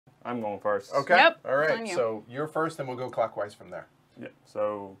I'm going first. Okay. Yep, All right. on you. So you're first, and we'll go clockwise from there. Yeah.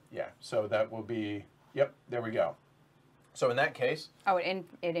 So. Yeah. So that will be. Yep. There we go. So in that case. Oh, it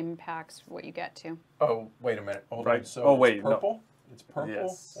impacts what you get too. Oh, wait a minute. Hold Right. on. So Oh, wait, it's purple. no. It's purple,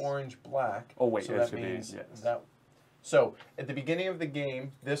 Yes. orange, black. Oh, wait, So it that should be, means yes. that. So at the beginning of the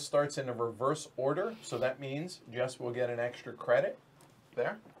game, this starts in a reverse order. So that means Jess will get an extra credit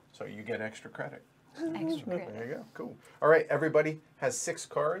there. So you get extra credit. Extra credit. There you go. Cool. All right. Everybody has 6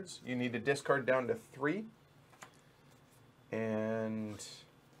 cards. You need to discard down to 3. And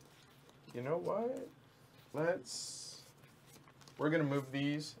you know what? We're going to move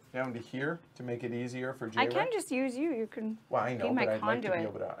these down to here to make it easier for J-Ray. I can just use you. You can. Well, I know, be my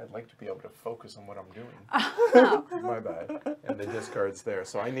but I'd like to be able to focus on what I'm doing. Oh. My bad. And the discard's there.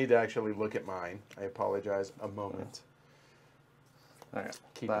 So I need to actually look at mine. I apologize. A moment. Okay.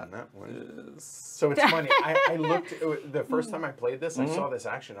 Keeping that one. Is... So it's funny. I looked, the first time I played this, I saw this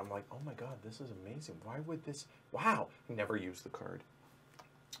action. I'm like, oh my God, this is amazing. Why would this, wow. I never used the card.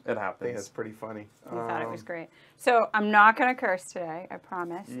 It I happens. think that's pretty funny. I thought it was great. So I'm not going to curse today, I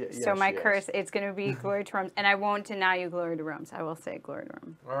promise. So my yes. curse, it's going to be Glory to Realms. And I won't deny you Glory to Realms. I will say Glory to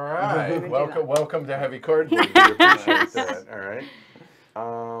Realms. All right. do Welcome to Heavy Card League. We appreciate that. All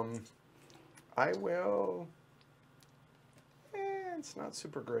right. I will... it's not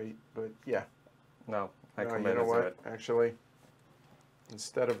super great, but yeah. No, I You committed know to what? it. Actually,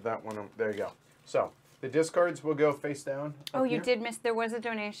 instead of that one, there you go. So the discards will go face down. Oh, up you here. did miss, there was a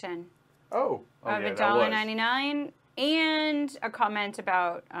donation Oh. of yeah, that was. $1.99 and a comment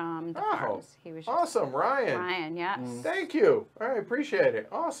about the farms. He was just, Awesome, Ryan. Ryan, yes. Thank you. All right, appreciate it.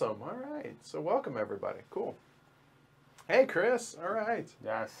 Awesome. All right. So welcome, everybody. Cool. Hey, Chris. All right.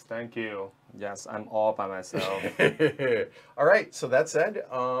 Yes, thank you. Yes, I'm all by myself. All right. So that said,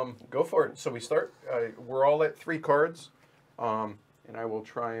 go for it. So we start. We're all at 3 cards. And I will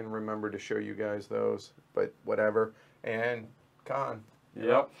try and remember to show you guys those, but whatever. And Con.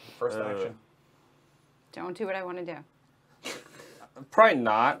 you're up. First action. Don't do what I want to do. Probably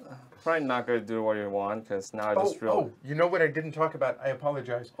not. Probably not going to do what you want because now I just feel. Oh, you know what I didn't talk about? I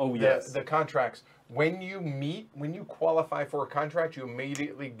apologize. Oh, yes. The contracts. When you qualify for a contract, you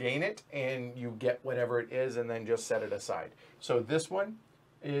immediately gain it and you get whatever it is and then just set it aside. So this one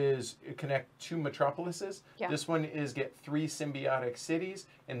is connect 2 metropolises. Yeah. This one is get 3 symbiotic cities.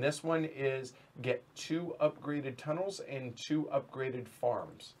 And this one is get 2 upgraded tunnels and 2 upgraded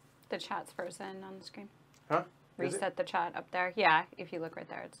farms. The chat's frozen on the screen. Huh? Is it? Reset the chat up there. Yeah, if you look right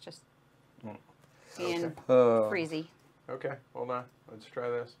there, it's just being Okay. freezy. Okay, hold on. Let's try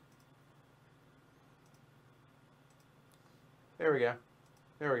this. There we go.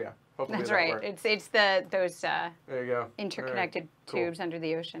 There we go. Hopefully That's that right. worked. It's those There you go. interconnected All right, cool. tubes under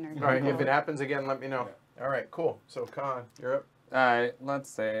the ocean. All right, if it happens again, let me know. All right, cool. So, Con, you're up. All right, let's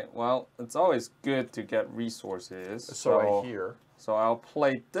say. Well, it's always good to get resources. So I hear. So I'll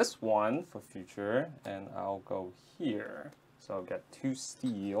play this one for future, and I'll go here. So I'll get 2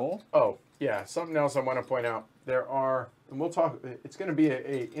 steel. Oh, yeah. Something else I want to point out. There are, and we'll talk. It's going to be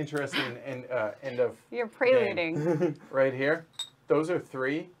a interesting end of. You're preluding. game. Right here. Those are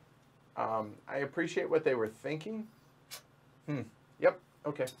 3. I appreciate what they were thinking. Yep.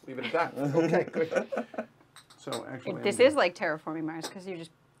 Okay. Leave it at that. Okay. Good. So actually, This is like terraforming Mars because you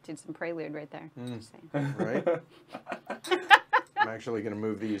just did some prelude right there. Just saying. right. I'm actually going to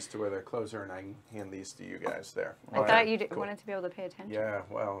move these to where they're closer, and I can hand these to you guys there. I thought you wanted to be able to pay attention. Yeah.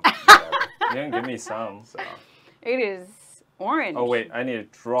 Well. You didn't give me some. So. It is orange. Oh, wait. I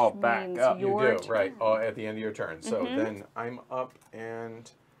need to draw Which back means up. You Your do, right. turn. Oh, at the end of your turn. So then I'm up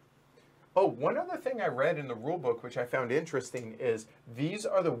and... Oh, one other thing I read in the rule book, which I found interesting, is these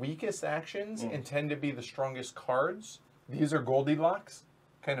are the weakest actions and tend to be the strongest cards. These are Goldilocks,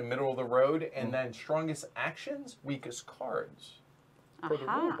 kind of middle of the road, and then strongest actions, weakest cards for the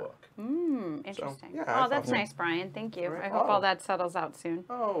rule book. Interesting. yeah, I Oh, that's thought- nice, Brian. Thank you. Right. I hope Oh. all that settles out soon.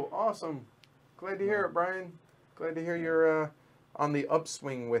 Oh, awesome. Glad to hear it, Brian. Glad to hear you're on the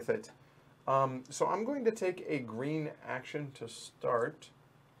upswing with it. So I'm going to take a green action to start.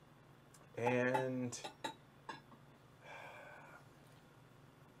 And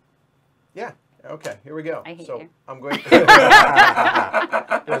yeah, okay, here we go. I hate so you. I'm going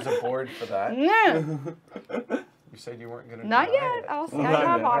there's a board for that. No, You said you weren't going to not deny yet. it. I Not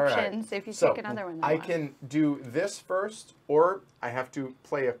have yet. All right. options if you So, take another one. I can do this first, or I have to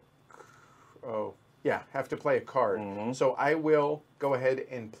play have to play a card. So I will go ahead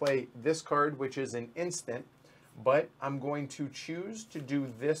and play this card, which is an instant, but I'm going to choose to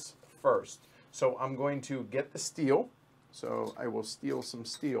do this first. So I'm going to get the steel. So I will steal some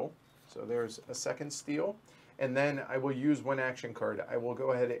steel. So there's a second steel. and then I will use one action card. I will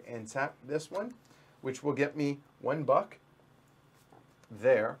go ahead and tap this one, which will get me $1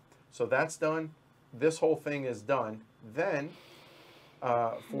 there. So that's done. This whole thing is done. Then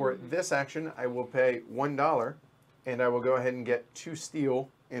for this action, I will pay $1, and I will go ahead and get 2 steel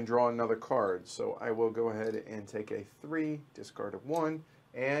and draw another card. So I will go ahead and take a 3, discard a 1,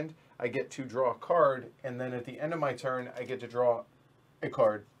 and I get to draw a card, and then at the end of my turn, I get to draw a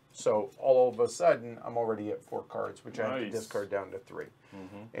card. So all of a sudden, I'm already at 4 cards, which I have to discard down to 3.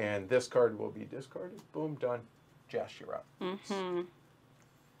 And this card will be discarded. Boom, done. Jess, you're up. Okay,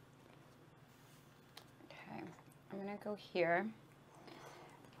 I'm gonna go here.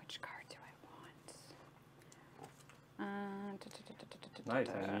 Which card do I want? Nice,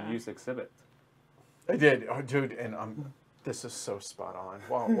 and you use exhibit. I did. Oh, dude, and this is so spot on.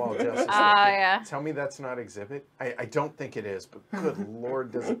 While Jess is yeah. tell me that's not exhibit. I don't think it is, but good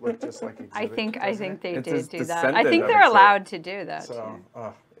Lord, does it look just like exhibit? I think they It did is do that. descendant I think of they're exhibit. allowed to do that So,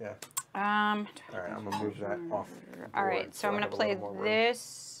 too. yeah. All All right, I'm gonna move that off. the right, board so I'm I gonna have a play little more room.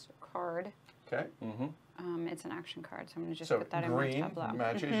 this card. Okay. It's an action card, so I'm gonna just So put that in green my tableau.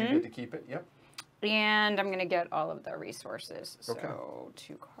 matches. You get to keep it. Yep. And I'm gonna get all of the resources. Okay. So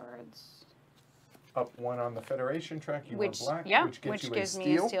 2 cards. Up 1 on the Federation track. You Which want black, yeah, which gives you gives a me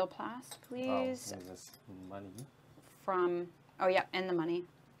steel. a steel plus, Oh, please. and this money. From and the money.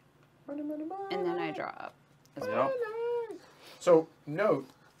 Money, money, money. And then I draw up. Yep. So note,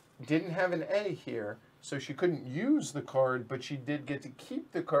 didn't have an A here, so she couldn't use the card, but she did get to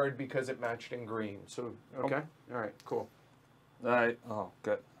keep the card because it matched in green. So okay, all right, cool. Right. Oh,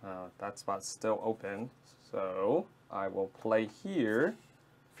 good. That spot's still open. So I will play here.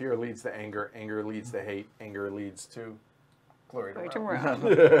 Fear leads to anger, anger leads to hate, anger leads to glory Glory to to Rome.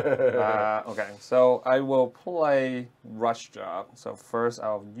 Rome. Okay, so I will play Rush Job. So first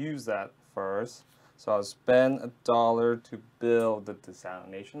I'll use that first. So I'll spend $1 to build the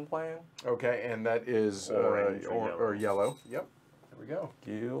desalination plant. Okay, and that is Orange or yellow. Yep. There we go.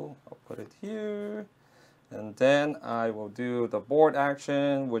 Gil, I'll put it here. And then I will do the board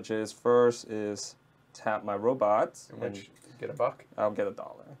action, which is first is tap my robots. In which get a $1. I'll get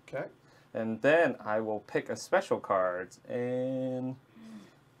 $1. Okay. And then I will pick a special card, and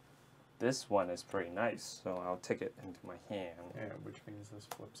this one is pretty nice, so I'll take it into my hand. And which means this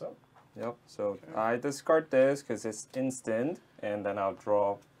flips up. Yep, so I discard this because it's instant, and then I'll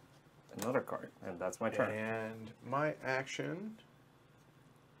draw another card, and that's my turn. And my action.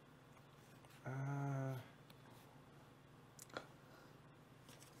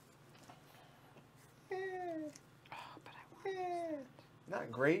 Not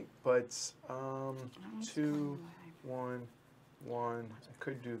great, but 2, 1, 1. I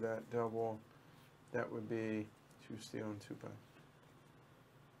could do that double. That would be 2 steel and 2 black.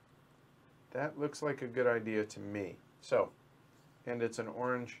 That looks like a good idea to me. So, and it's an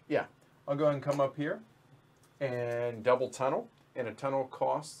orange. Yeah, I'll go ahead and come up here and double tunnel. And a tunnel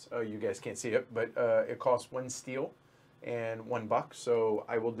costs, you guys can't see it, but it costs 1 steel and $1. So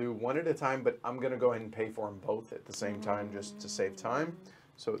I will do 1 at a time, but I'm going to go ahead and pay for them both at the same time just to save time.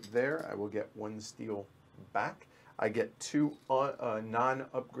 So there, I will get 1 steel back. I get 2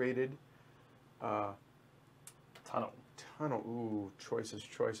 non-upgraded Tunnel. Ooh,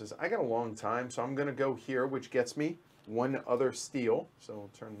 choices. I got a long time, so I'm going to go here, which gets me 1 other steel. So I'll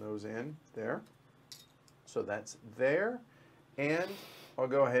turn those in there. So that's there. And I'll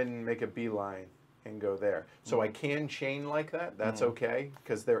go ahead and make a beeline and go there. So I can chain like that. That's okay,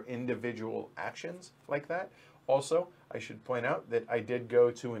 because they're individual actions like that. Also, I should point out that I did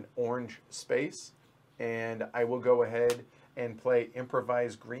go to an orange space, and I will go ahead and play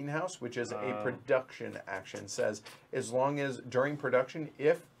Improvise Greenhouse, which is a production action. Says, as long as during production,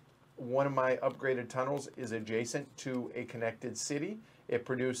 if one of my upgraded tunnels is adjacent to a connected city, it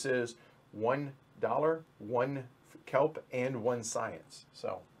produces $1, 1 kelp, and 1 science.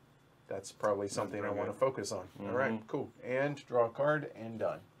 So that's probably something I want to focus on. All right, cool. And draw a card, and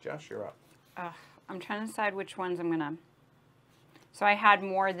done. Josh, you're up. I'm trying to decide which ones I'm gonna. So I had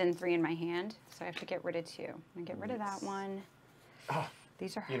more than 3 in my hand, so I have to get rid of 2. I'm gonna get rid of that one.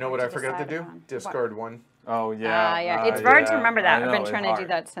 These are hard. You know what I forgot to decide do? upon. Discard 1. Oh, yeah. Yeah. It's hard to remember that. I I've been know, trying it's to do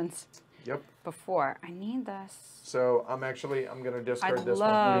hard. that since Yep. before. I need this. So I'm going to discard I'd this one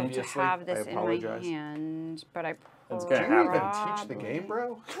love to previously. have this I in my apologize. hand, but I It's Do gonna you even happen. teach the game,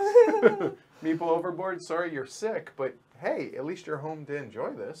 bro? Meeple Overboard, sorry you're sick, but hey, at least you're home to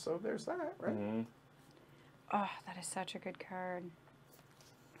enjoy this, so there's that, right? Oh, that is such a good card.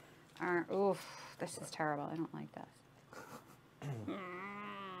 Oof, this is terrible. I don't like this.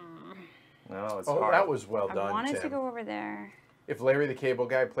 No, it's Oh, hard. that was well I done, wanted Tim. to go over there. If Larry the Cable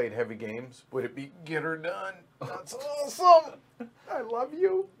Guy played heavy games, would it be get her done? That's awesome. I love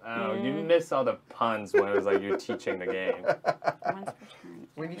you. Oh, you missed all the puns when it was like you're teaching the game. Once per turn.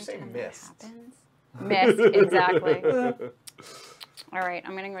 When you Every say time that missed. happens- Missed, exactly. All right,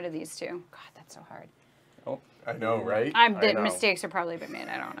 I'm getting rid of these two. God, that's so hard. Oh, I know, right? The know. mistakes have probably been made.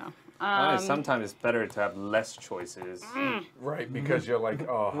 I don't know. sometimes it's better to have less choices. Right, because you're like,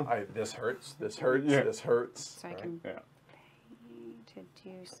 oh, this hurts, this hurts, this hurts. So I right? can Yeah. pay to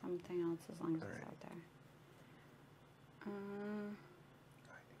do something else as long as it's out there.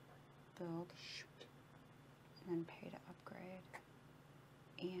 Build. And then pay to upgrade.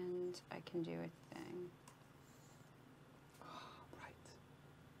 And I can do a thing.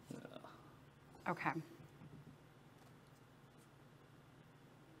 Okay.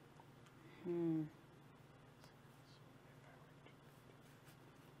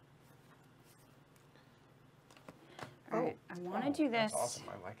 All right, I want to do this. That's awesome.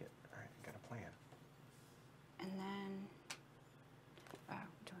 I like it. All right, I got a plan. And then,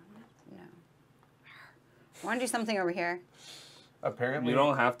 do I want to? No. I want to do something over here. Apparently, You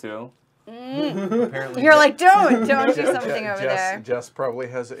don't have to. Apparently, You're like, don't do something over Jess, there. Jess probably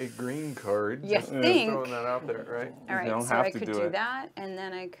has a green card. You Just think? throwing that out there, right? All right, don't so have I to could do do it. that, and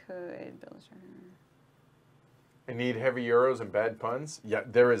then I could build a I need heavy euros and bad puns. Yeah,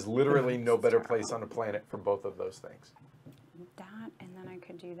 there is literally no better place on the planet for both of those things. that, and then I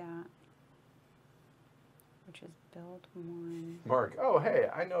could do that, which is build one. Mark, oh hey,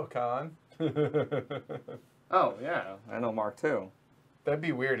 I know Khan. Oh, yeah. I know Mark too. That'd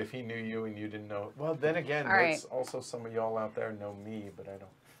be weird if he knew you and you didn't know. Well, then again, All right. there's also some of y'all out there know me, but I don't.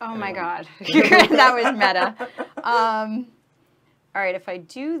 Oh my Anyway. God, that was meta. All right, if I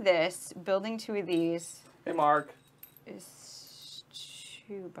do this, building two of these Hey, Mark. is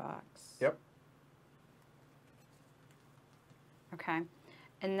 $2. Yep. Okay,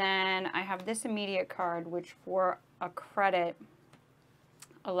 and then I have this immediate card, which for a credit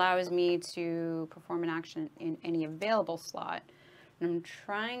allows me to perform an action in any available slot. And I'm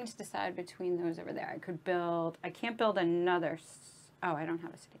trying to decide between those over there. I could build, I can't build another, oh, I don't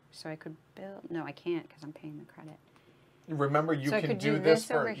have a city. So I could build, no, I can't because I'm paying the credit. Remember, you So I can could do do this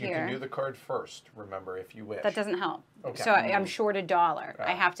this over first. You can here. do the card first. Remember, if you wish. That doesn't help. Okay. So I'm short $1. I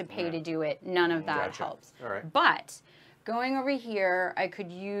Ah, have to pay to do it. None of that Gotcha. helps. All right. But going over here, I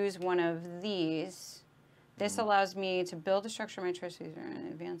could use one of these. This allows me to build a structure of my choice and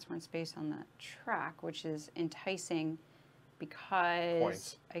advance one space on that track, which is enticing because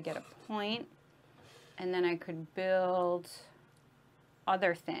Points. I get a point. And then I could build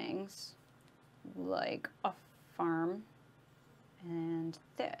other things like a farm and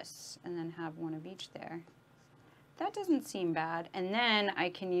this, and then have one of each there. That doesn't seem bad. And then I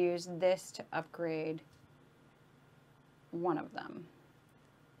can use this to upgrade one of them.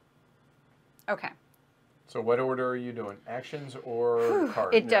 Okay. So what order are you doing? Actions or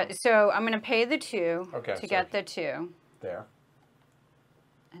cards? It does. So I'm going to pay the 2 Okay, to so- get the 2, There.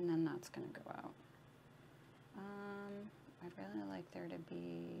 and then that's going to go out. I'd really like there to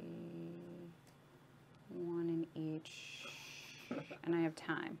be one in each, and I have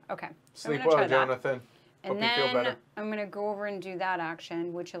time. Okay. So Sleep I'm gonna well, try that. Jonathan. And Hope you feel then better. I'm going to go over and do that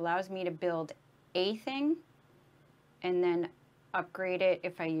action, which allows me to build a thing and then upgrade it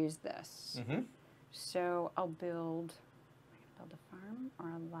if I use this. Mm-hmm. So I'll build, am I going to build a farm or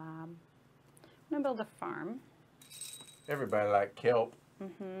a lab? I'm going to build a farm. Everybody like kelp.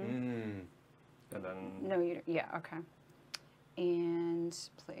 Mm-hmm. Mm. And then No, you don't. Yeah, okay. And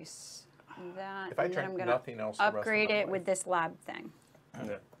place that. If I and then drank I'm going nothing else to the rest of upgrade my it life. with this lab thing.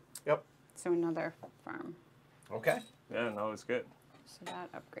 yeah. Yep. So another farm. Okay. Yeah, no, it's good. So that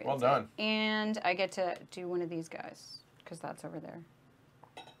upgrades Well it. done. And I get to do one of these guys, because that's over there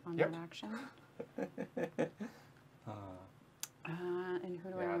on Yep. that action. And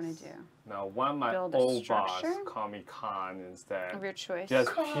who do I want Yes. to do? Now, one of my Build a old boss structure? call me Khan instead. Of your choice. Yes.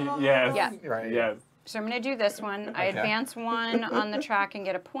 Yes. Yeah. Right. Yes. So I'm going to do this one. I Okay. advance one on the track and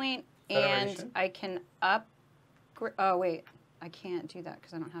get a point, and Federation. I can oh, wait. I can't do that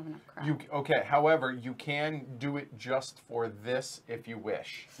because I don't have enough crap. Okay. However, you can do it just for this if you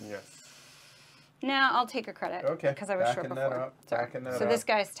wish. Yes. No, I'll take a credit. Okay, Because I was short backing that before. up, Sorry. backing that So this up.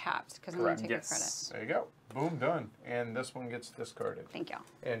 guy's tapped because I'm going Correct. to take a Yes. There you go. Boom, done. And this one gets discarded. credit. Thank y'all.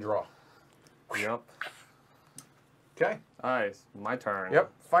 And draw. Yep. Okay. All right, my turn.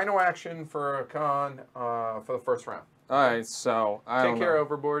 Yep. Final action for Khan for the first round. All right, so I Take don't care, know.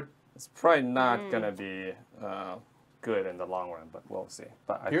 Overboard. It's probably not gonna be good in the long run, but we'll see.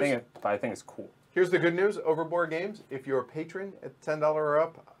 But I think it's cool. Here's the good news, Overboard Games. If you're a patron at $10 or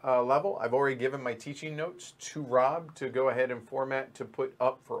up level, I've already given my teaching notes to Rob to go ahead and format to put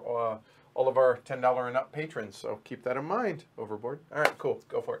up for all of our $10 and up patrons. So keep that in mind, Overboard. All right, cool.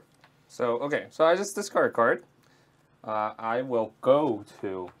 Go for it. So, okay. So I just discard a card. I will go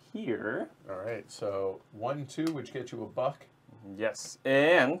to here. All right, so 1, 2, which gets you a buck. Yes.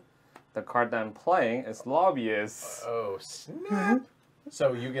 And the card that I'm playing is Lobbyist. Oh, snap.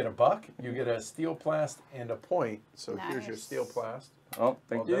 So you get a buck, you get a steel plast, and a point. So here's your steel plast. Oh,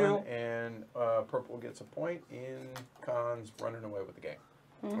 thank you. Done. And purple gets a point in Con's running away with the game.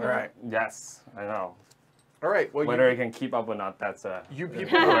 All right. Yes, I know. All right. Well, whether he can keep up or not, that's you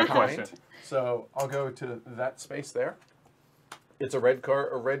people are kind. So I'll go to that space there. It's a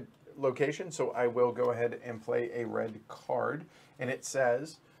red location, so I will go ahead and play a red card, and it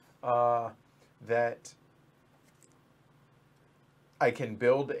says that I can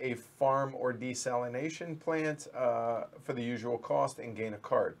build a farm or desalination plant for the usual cost and gain a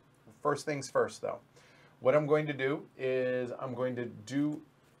card. First things first, though. What I'm going to do is I'm going to do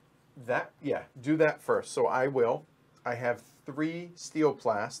that. Yeah, do that first. So I have 3 steel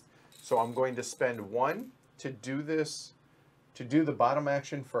plast. So I'm going to spend 1 to do this, to do the bottom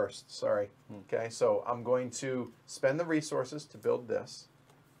action first. Sorry. Okay, so I'm going to spend the resources to build this.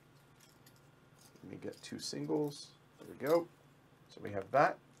 Let me get 2 singles. There we go. So we have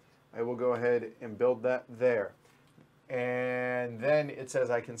that. I will go ahead and build that there. And then it says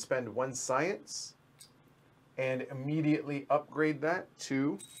I can spend 1 science and immediately upgrade that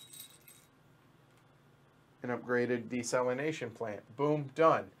to an upgraded desalination plant. Boom,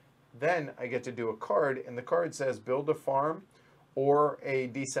 done. Then I get to do a card, and the card says build a farm or a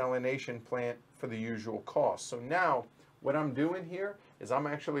desalination plant for the usual cost. So now what I'm doing here is I'm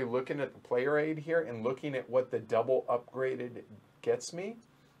actually looking at the player aid here and looking at what the double upgraded gets me.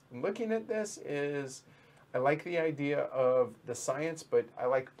 And looking at this is, I like the idea of the science, but I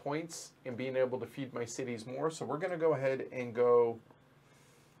like points and being able to feed my cities more. So we're going to go ahead and go,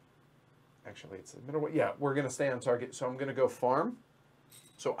 actually it's the middle way. Yeah, we're going to stay on target. So I'm going to go farm.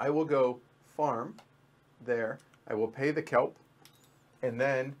 So I will go farm there. I will pay the kelp. And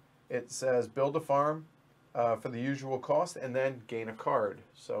then it says build a farm for the usual cost and then gain a card.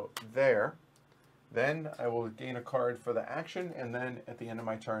 So there. Then I will gain a card for the action, and then at the end of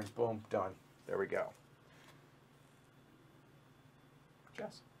my turn, boom, done. There we go.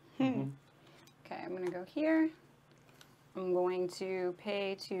 Jess? Okay, I'm going to go here. I'm going to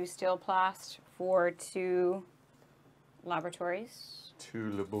pay to steel plast for 2 laboratories.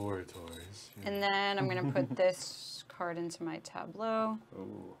 2 laboratories. And then I'm going to put this card into my tableau.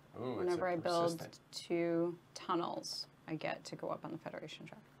 Ooh, whenever I build 2 tunnels, I get to go up on the Federation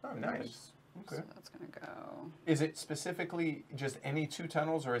track. Oh, nice. Okay. So that's going to go... Is it specifically just any 2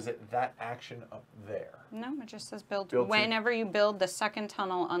 tunnels, or is it that action up there? No, it just says build whenever you build the 2nd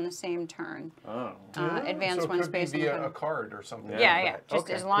tunnel on the same turn. Oh. Advance so 1 it space. Could be via a card or something. Yeah. Like Just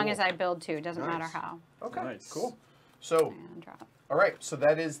okay, as long cool. as I build 2. It doesn't matter how. Okay, Nice. cool. So, And drop. all right, so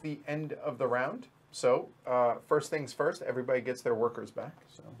that is the end of the round. So, first things first, everybody gets their workers back.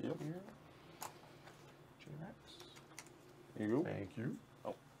 So, Yep. here. G-Rex. You. Thank you.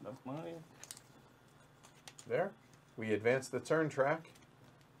 Oh, that's mine. There. We advance the turn track.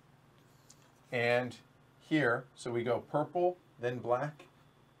 And here, so we go purple, then black,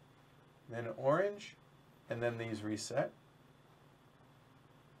 then orange, and then these reset.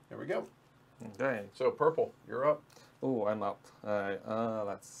 There we go. Okay. So purple, you're up. Oh, I'm up. All right.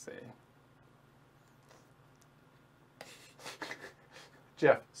 Let's see.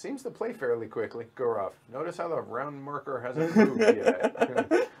 Jeff seems to play fairly quickly. Go rough. Notice how the round marker hasn't moved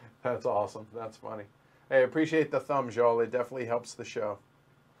yet. That's awesome. That's funny. Hey, appreciate the thumbs, y'all. It definitely helps the show.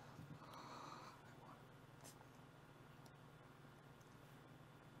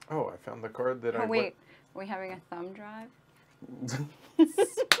 Oh, I found the card that Oh, wait. Are we having a thumb drive?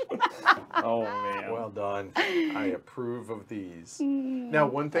 Oh, man. Well done. I approve of these. Now,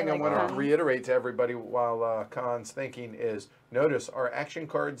 one thing I like want that. to reiterate to everybody while Khan's thinking is, notice our action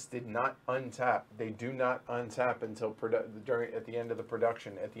cards did not untap. They do not untap until at the end of the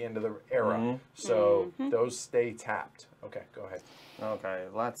production, at the end of the era. So those stay tapped. Okay, go ahead. Okay,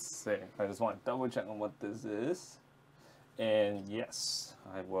 let's see. I just want to double check on what this is. And yes,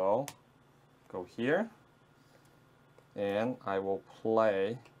 I will go here. And I will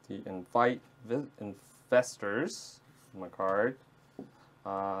play the invite investors, my card.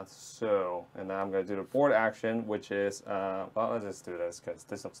 And then I'm going to do the board action, which is, well, let's just do this because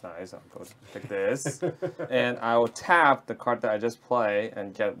this looks nice. I'll go pick this. And I will tap the card that I just played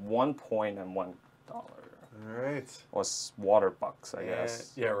and get 1 point and $1. All right. right. Or water bucks, I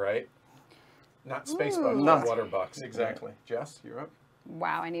guess. Yeah, right. Not space bucks, Ooh. not water bucks. Exactly. Jess, you're up.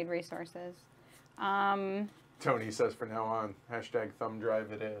 Wow, I need resources. Tony says for now on, hashtag thumb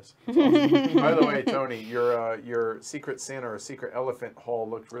drive it is. Awesome. By the way, Tony, your Secret Santa or Secret Elephant haul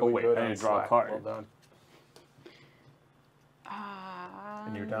looked really good I on need to draw a Slack. card. Well done.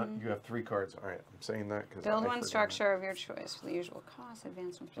 And you're done. You have 3 cards. All right, I'm saying that because Build one structure of your choice for the usual cost.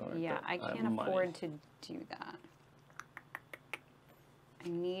 Advancement. Sorry, Yeah, but I I have can't money. afford to do that. I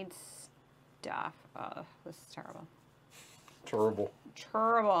need stuff. Oh, this is terrible. Terrible.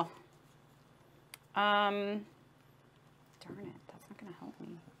 Terrible. Darn it, that's not gonna help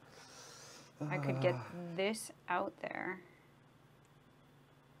me. I could get this out there.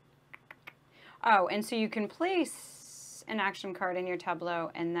 Oh, and so you can place an action card in your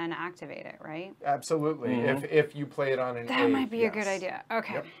tableau and then activate it, right? Absolutely. Mhm. If you play it on an That 8, might be a good yes. idea.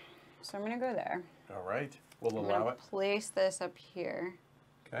 Okay, Yep. so I'm gonna go there. All right. We'll I'm allow gonna it. place this up here.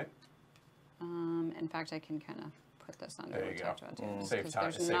 Okay. In fact, I can kind of put this under There we you go. talked about too, Save because time-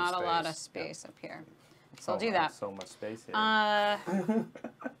 there's save not a lot of space. space up here. So I'll Oh, do I have that. so much space here.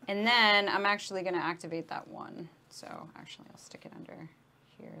 And then I'm actually going to activate that one. So actually, I'll stick it under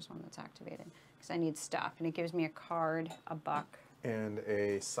here's one that's activated because I need stuff, and it gives me a card, a buck, And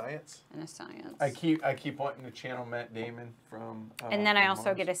a science. and a science. I keep wanting to channel Matt Damon from. And then I from also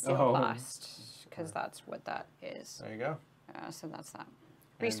Mars. get a seal Oh. blast because that's what that is. There you go. So that's that.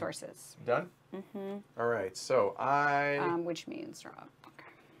 Resources, Done. Mm-hmm. All right. So which means draw. Okay.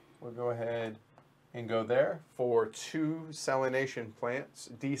 we'll go ahead and go there for 2 salination plants,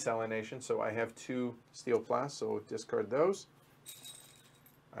 desalination. So I have 2 steel plasts, so discard those.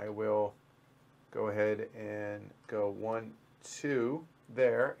 I will go ahead and go 1, 2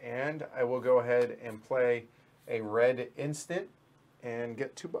 there, and I will go ahead and play a red instant and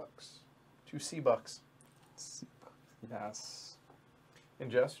get 2 bucks, 2 C-bucks. Yes. And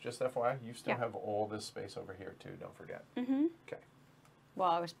Jess, just FYI, you still Yeah. have all this space over here too. Don't forget. Mm-hmm. Okay.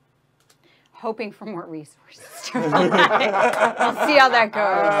 Well, I was hoping for more resources. We'll see how that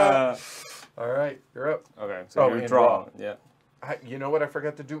goes. All right, you're up. Okay, so Oh, you and draw. draw. Yeah. You know what I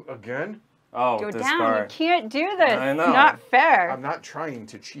forgot to do again? Oh, Go this down. card. You can't do this. I know. It's not fair. I'm not trying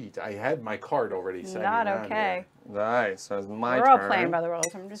to cheat. I had my card already set. Not on okay. Right, so it's my We're all turn. playing by the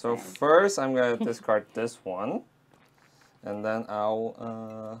rules. I'm just So saying. first, I'm gonna discard this one, and then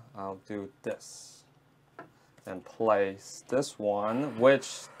I'll do this, and place this one,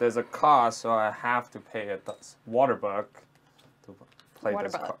 which there's a cost, so I have to pay a water buck to play Water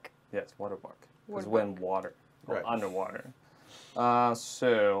this card. buck. Yes, water buck. Because Water we're in water, or Right. underwater.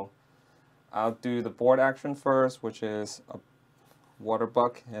 So I'll do the board action first, which is a water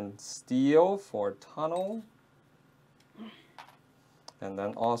buck and steel for tunnel. And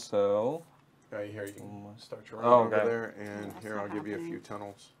then also, Right here, you can start your Oh, round okay. over there, and That's here not I'll give you a happening. few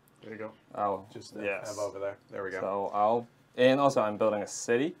tunnels. There you go. I'll Just yes. have over there. There we go. So and also I'm building a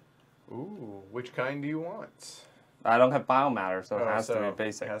city. Ooh, which kind do you want? I don't have biomatter, so it Oh, has to so be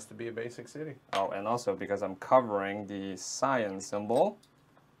basic. It has to be a basic city. Oh, and also because I'm covering the science symbol.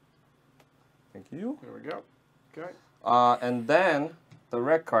 Thank you. There we go. Okay. And then the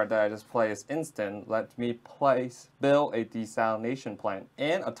red card that I just played is instant. Let me build a desalination plant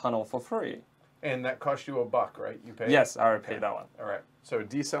and a tunnel for free. And that cost you $1, right? You paid? Yes, I already paid that one. All right. So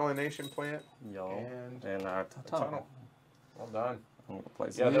desalination plant Yo. and And a tunnel. Well done. I'm gonna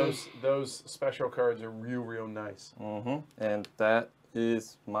place Yeah, these. those special cards are real nice. And that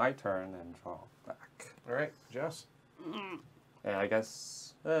is my turn and draw back. All right, Jess. And I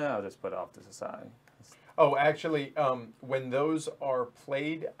guess I'll just put it off to the side. Oh, actually, when those are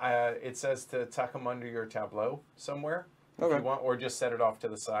played, it says to tuck them under your tableau somewhere if Okay. you want, or just set it off to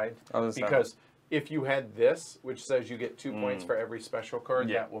the side. I'll just Because if you had this, which says you get 2 points for every special card,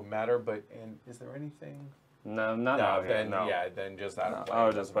 Yeah. that will matter. But is there anything? No, not No, out here. then No. yeah, then just out of play. I'll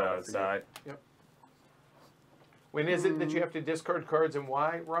It just doesn't put it matter for you. outside. Yep. When is it that you have to discard cards and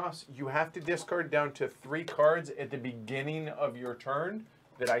why, Ross? You have to discard down to 3 cards at the beginning of your turn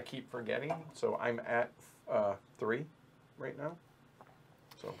that I keep forgetting. So I'm at 3 right now.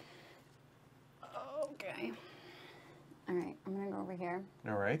 So. Okay. All right, I'm going to go over here.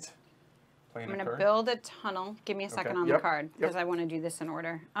 All right. Playing I'm a going to card. build a tunnel. Give me a second on the Yep. card Yep. because I want to do this in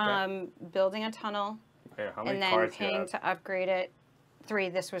order. Okay. Building a tunnel Okay, how many and then cards do you paying have? to upgrade it. 3.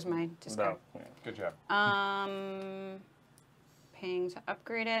 This was my discard. No. Yeah. Good job. Paying to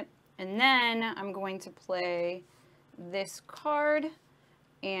upgrade it. And then I'm going to play this card,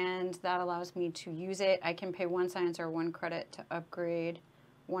 and that allows me to use it. I can pay 1 science or 1 credit to upgrade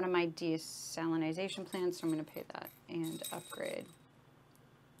one of my desalinization plants, so I'm going to pay that and upgrade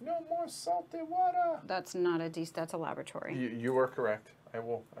No more salty water. That's not a that's a laboratory. You are correct. I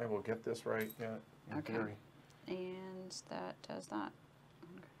will get this right. Yeah. In Okay. theory. And that does that.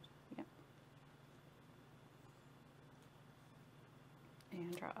 Okay. Yep.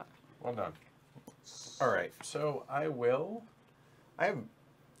 And drop. Well done. All right. So I have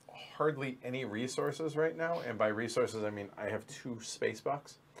hardly any resources right now, and by resources I mean I have 2 space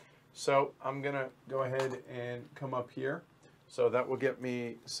bucks. So I'm gonna go ahead and come up here. So that will get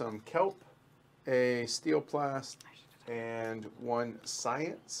me some kelp, a steel plast, and 1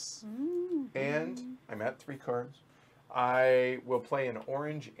 science. And I'm at 3 cards. I will play an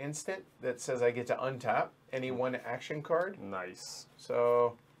orange instant that says I get to untap any 1 action card. Nice.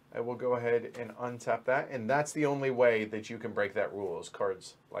 So I will go ahead and untap that, and that's the only way that you can break that rule is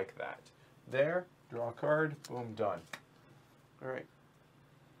cards like that. There, draw a card, boom, done. All right.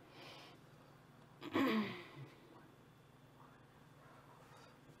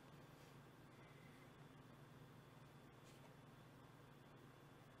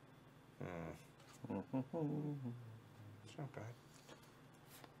 It's not bad.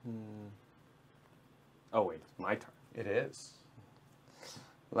 Oh wait, it's my turn. It is.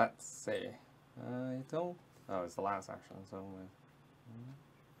 Let's see. I don't. Oh, it's the last action, so.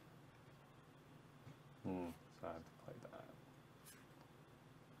 So I have to play that.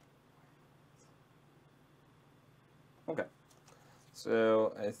 Okay.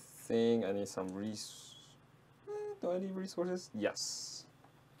 So I think I need some do I need resources? Yes.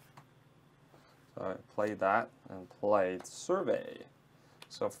 So I play that and play survey.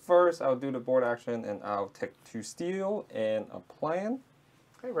 So first I'll do the board action and I'll take 2 steel and a plan.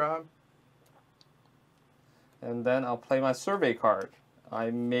 Hey, Rob. And then I'll play my survey card. I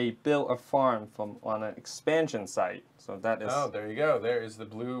may build a farm on an expansion site. So that is. Oh, there you go. There is the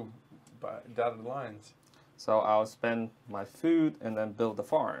blue dotted lines. So I'll spend my food and then build the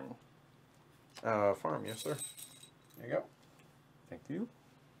farm. Farm, yes, sir. There you go. Thank you.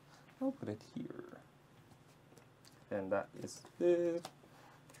 I'll put it here. And that is it.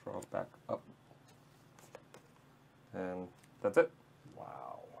 Draw back up. And that's it.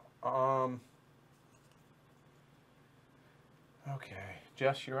 Wow. Okay.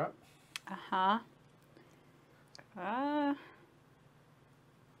 Jess, you're up. Uh-huh. All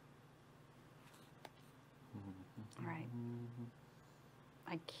right.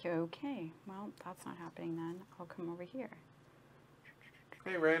 Okay. Well, that's not happening then. I'll come over here.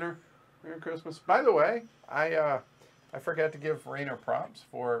 Hey, Rainer. Merry Christmas. By the way, I forgot to give Rainer props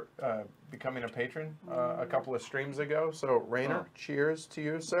for becoming a patron a couple of streams ago. So, Rainer, cheers to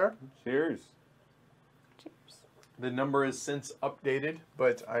you, sir. Cheers. Cheers. The number is since updated,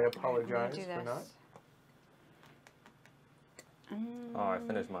 but I apologize do for this. not. Oh, I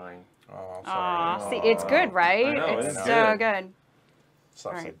finished mine. Oh, Aw, sorry. see, it's good, right? I know, it's it's so good. good. Stuff's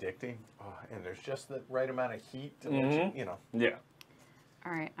All right. addicting. Oh, and there's just the right amount of heat to let you know. Yeah.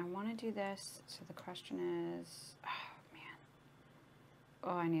 All right, I want to do this. So the question is, oh, man.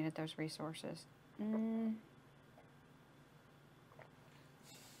 Oh, I needed those resources.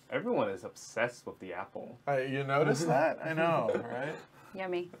 Everyone is obsessed with the apple. You notice that? I know, right?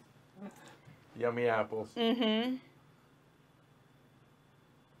 Yummy. Yummy apples. Mm-hmm.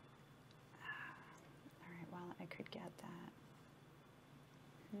 All right, well, I could get that.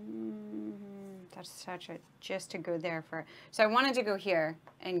 That's such a, just to go there for, so I wanted to go here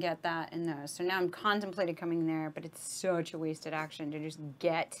and get that and those. So now I'm contemplating coming there, but it's such a wasted action to just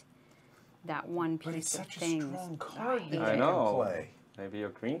get that one piece But it's of such things. a strong card that I you know. can play. Maybe your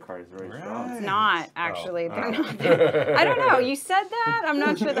green card is very Right. strong. It's not, actually. Oh. They're not there. I don't know. You said that. I'm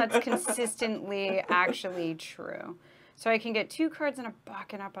not sure that's consistently actually true. So I can get 2 cards and a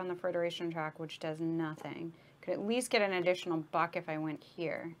buck and up on the Federation track, which does nothing. Could at least get an additional buck if I went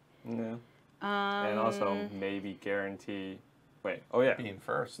here. Yeah. And also maybe guarantee. Wait. Oh yeah. Being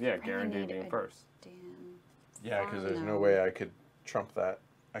first. Yeah, guarantee being first. Damn. Yeah, because there's no No. way I could trump that.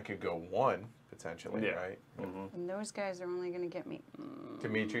 I could go 1 potentially, Yeah. right? And those guys are only going to get me.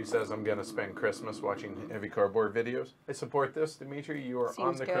 Dimitri says I'm going to spend Christmas watching heavy cardboard videos. I support this, Dimitri. You are on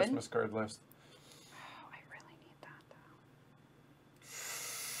Seems the good. Christmas card list. Oh, I really need that,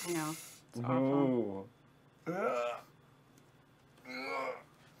 though. I know. It's awful. Ooh.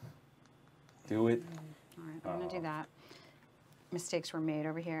 Do it. All right, I'm going to do that. Mistakes were made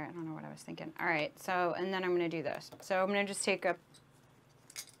over here. I don't know what I was thinking. All right, so, and then I'm going to do this. So I'm going to just take a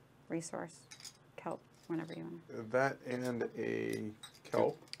resource, kelp, whenever you want. That and a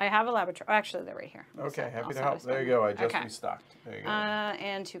kelp. I have a laboratory. Oh, actually, they're right here. Okay, I'll happy to set help. this There you one. go. I just Okay. restocked. There you go.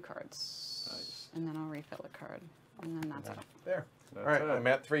 And 2 cards. Nice. And then I'll refill a card. And then that's it. There. That's All right, it. I'm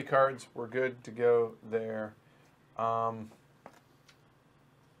at 3 cards. We're good to go there.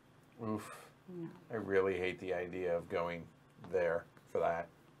 Oof. No. I really hate the idea of going there for that.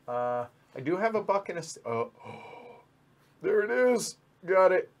 I do have a buck and a... Oh, there it is.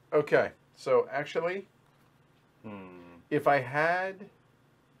 Got it. Okay. So actually, if I had...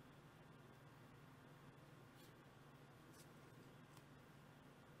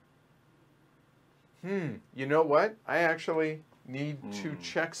 You know what? I actually need to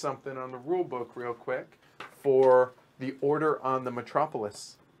check something on the rule book real quick for the order on the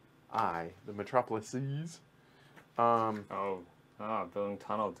Metropolis. The Metropolises. Building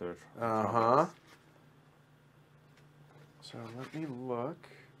tunnel to Uh-huh. So let me look.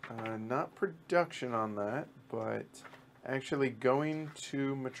 Not production on that, but actually going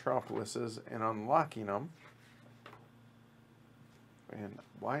to Metropolises and unlocking them. And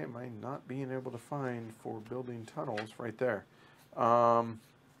why am I not being able to find for building tunnels right there? And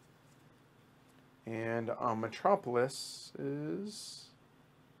on Metropolis is...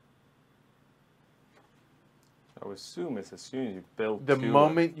 I would assume it's as soon as you build the to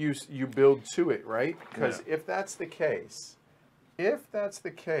moment you build to it, right? Because Yeah. if that's the case,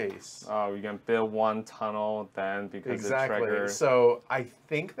 oh, you can build one tunnel, then because exactly. it triggers. So I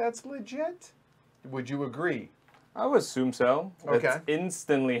think that's legit. Would you agree? I would assume so. Okay. It's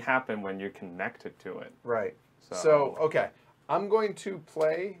instantly happen when you're connected to it. Right. So, So okay, I'm going to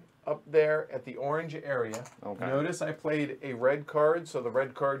play up there at the orange area. Okay. Notice I played a red card, so the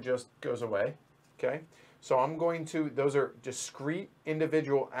red card just goes away. Okay. So I'm going to, those are discrete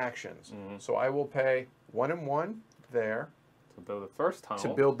individual actions. So I will pay 1 and 1 there to build the first tunnel. to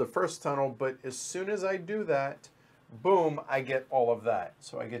build the first tunnel, but as soon as I do that, boom, I get all of that.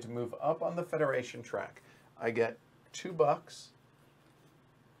 So I get to move up on the Federation track. I get $2,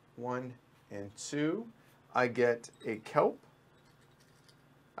 1 and 2. I get a kelp.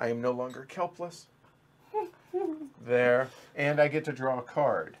 I am no longer kelpless. There. And I get to draw a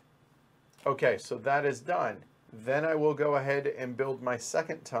card. Okay, so that is done. Then I will go ahead and build my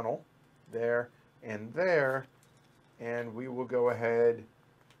second tunnel there and there. And we will go ahead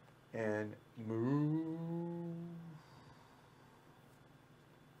and move.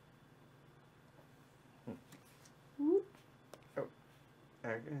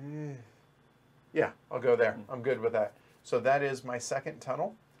 Yeah, I'll go there. I'm good with that. So that is my second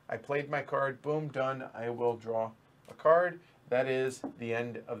tunnel. I played my card. Boom, done. I will draw a card. That is the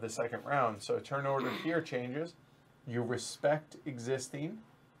end of the second round. So turn order here changes. You respect existing,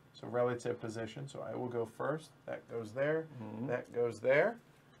 so relative position. So I will go first. That goes there. That goes there.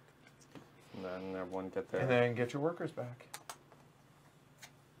 And then everyone get there. And then get your workers back.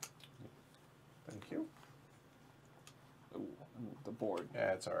 Thank you. Ooh, the board.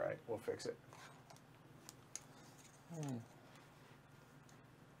 Yeah, it's all right. We'll fix it.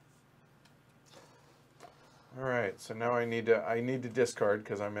 All right, so now I need to discard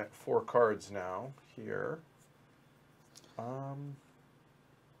because I'm at 4 cards now here.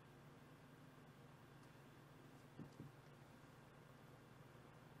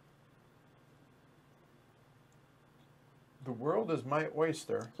 The world is my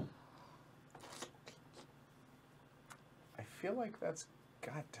oyster. I feel like that's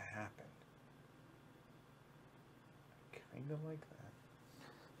got to happen. I kind of like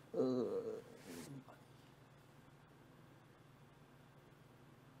that.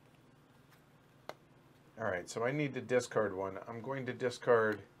 All right, so I need to discard one. I'm going to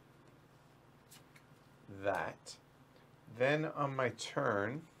discard that. Then on my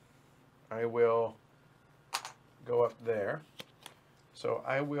turn, I will go up there. So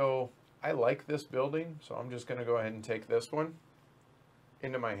I like this building, so I'm just going to go ahead and take this one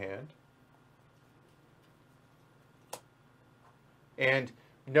into my hand. And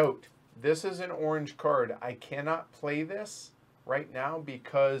note, this is an orange card. I cannot play this right now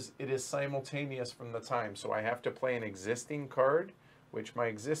because it is simultaneous from the time. So I have to play an existing card, which my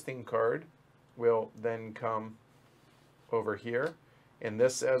existing card will then come over here. And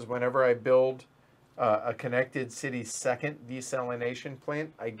this says whenever I build a connected city's second desalination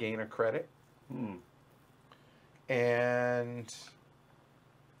plant, I gain a credit. And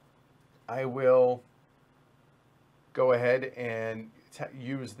I will go ahead and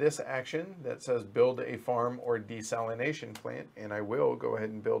use this action that says build a farm or desalination plant, and I will go ahead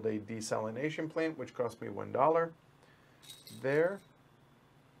and build a desalination plant, which cost me $1 there.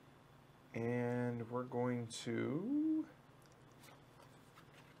 And we're going to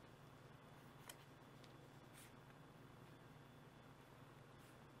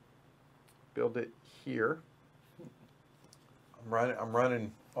build it here I'm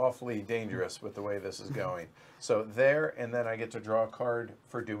running awfully dangerous with the way this is going. So there, and then I get to draw a card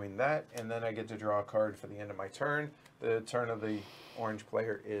for doing that, and then I get to draw a card for the end of my turn. The turn of the orange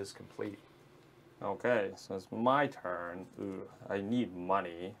player is complete. Okay, so it's my turn. Ooh, I need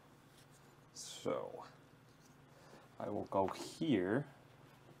money. So I will go here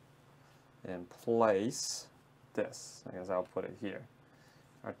and place this. I guess I'll put it here.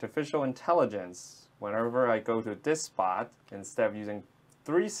 Artificial intelligence. Whenever I go to this spot, instead of using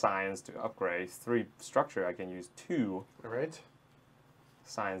 3 science to upgrade 3 structure, I can use 2 All right.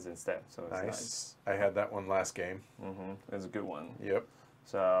 science instead. So it's nice. I had that one last game. It's a good one. Yep.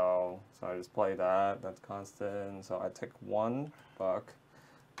 So I just play that. That's constant. So I take 1 buck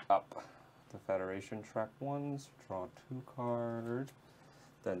up. The Federation track 1s. Draw 2 cards.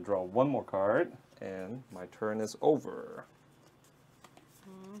 Then draw 1 more card, and my turn is over.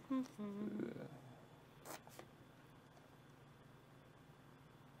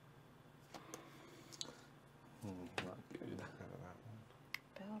 Not good.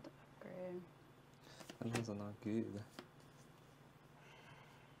 Build, upgrade. Those are not good.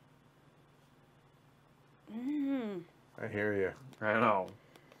 I hear you. I know.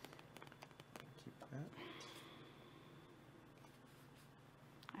 Keep that.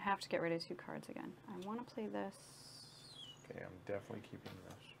 I have to get rid of 2 cards again. I want to play this. Okay, I'm definitely keeping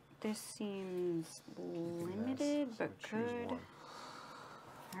this. This seems Keeping this, limited, so but choose good. one.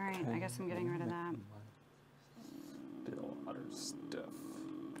 All right, I guess I'm getting rid of that. Still other stuff.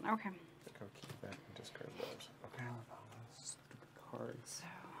 Okay. Go keep that and discard those. Okay. Stupid cards. So,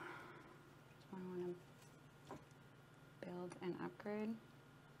 I want to build and upgrade.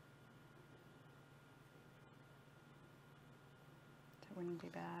 That wouldn't be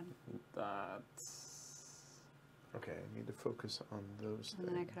bad. That's... Okay, I need to focus on those And things.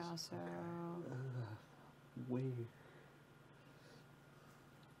 then I could also Way.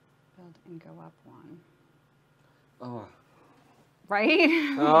 build and go up 1. Oh. Right?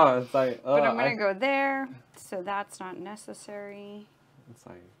 Oh, it's like... But I'm going to go there, so that's not necessary. It's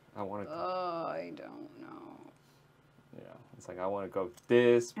like, I want to... I don't know. Yeah, it's like, I want to go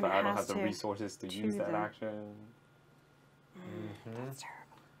this, And but it I don't has have the to resources to use choose that them. action. That's terrible.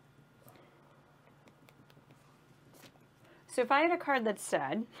 So if I had a card that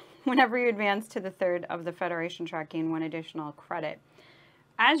said, whenever you advance to the 3rd of the Federation track, gain 1 additional credit.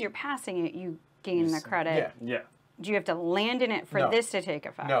 As you're passing it, you gain the credit. Yeah. Yeah. Do you have to land in it for No. this to take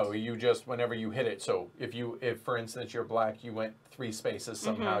effect? No, you just, whenever you hit it, so if for instance you're black, you went 3 spaces,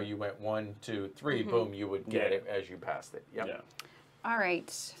 somehow you went 1, 2, 3, boom, you would get Yeah. it as you passed it. Yep. Yeah. All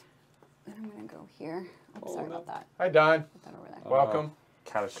right. Then I'm going to go here. Oh, sorry about that. Hi, Don. Put that over there. Welcome.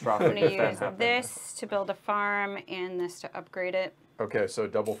 Catastrophic I'm if going to that use happened. this to build a farm and this to upgrade it. Okay, so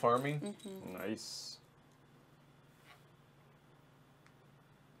double farming. Nice.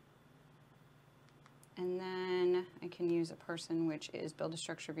 And then I can use a person, which is build a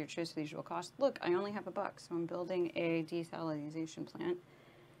structure of your choice with the usual cost. Look, I only have $1, so I'm building a desalinization plant.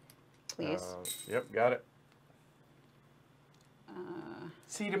 Please. Yep, got it. Uh,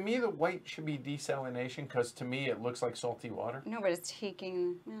 See, to me, the white should be desalination because to me it looks like salty water. no, but it's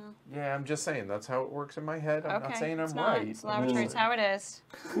taking. No. Yeah, I'm just saying that's how it works in my head. I'm Okay. not saying it's I'm not. right. It's I'm laboratory. just It's how it is.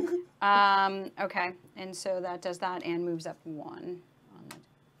 Okay, and so that does that and moves up 1. On the,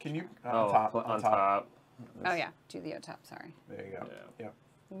 Can you On top. oh yeah, do the top. Sorry, There you go. Yeah. Yep.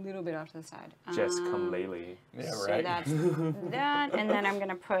 a little bit off to the side. Just come lately. Yeah, So right. that's that, and then I'm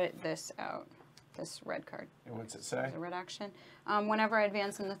gonna put this out. This red card. And what's it say? It's a red action. Whenever I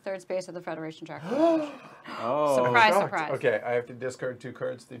advance in the 3rd space of the Federation track. Oh. Surprise, Shocked. surprise. Okay, I have to discard 2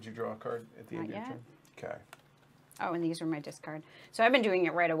 cards. Did you draw a card at the end Not of your yet. turn? Okay. Oh, and these are my discard. So I've been doing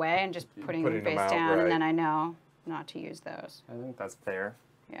it right away and just putting them Putting them face out, down, right. and then I know not to use those. I think that's fair.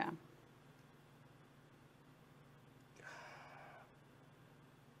 Yeah.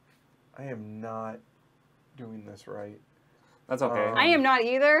 I am not doing this right. That's okay. I am not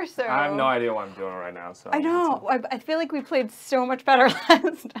either, so. I have no idea what I'm doing right now. So I know. I feel like we played so much better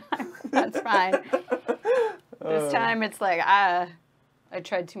last time. That's fine. This time it's like, I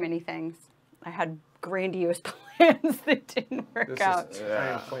tried too many things. I had grandiose plans that didn't work This out. is, I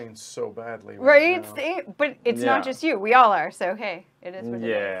am playing so badly Right? now. See? But it's Yeah. not just you. We all are. So, hey, it is what it is.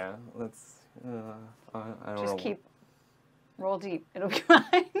 Yeah. Let's. I don't know. Just keep, roll deep. It'll be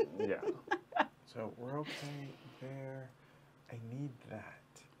fine. Yeah. So we're okay there. I need that.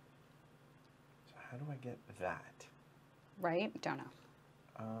 So how do I get that? Right? Don't know.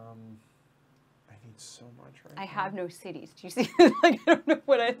 I need so much right I now. have no cities. Do you see? Like, I don't know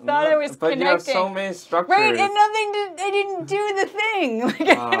what I thought I was But connecting. you have so many structures. Right, and nothing did. I didn't do the thing.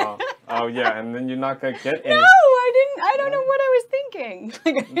 Like, Oh yeah, and then you're not gonna get any. no, I didn't. I don't know what I thinking.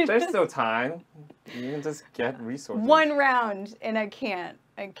 Like, There's still time. You can just get resources. one round, and I can't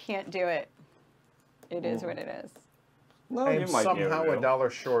do it. It is what it is. No, I you am might be somehow able to.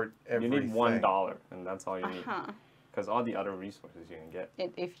 $1 short every You need $1, and that's all you need. Huh. Because all the other resources you can get.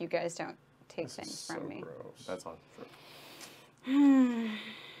 If you guys don't take This things is so from me. gross. That's all true.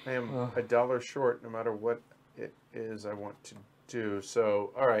 I am $1 short no matter what it is I want to do.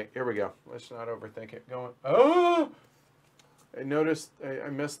 So, all right, here we go. Let's not overthink it. Going. Oh! I noticed, I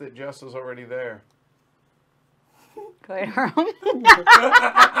missed that Jess was already there. Going around. Glory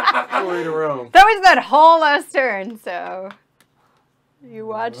to Rome. That was that whole last turn, so you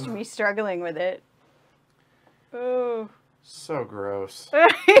watched me struggling with it. Oh. So gross. No,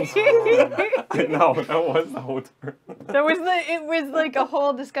 that was the whole turn. It was like a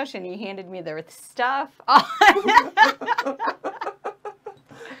whole discussion. He handed me the stuff.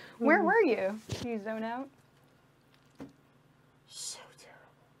 Where were you? Did you zone out? So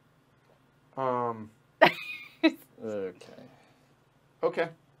terrible. Okay. Okay,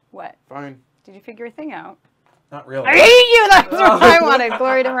 What? fine. Did you figure a thing out? Not really. I hate you! That's what I wanted.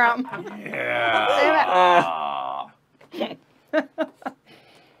 Glory to Rome. Yeah. Payback.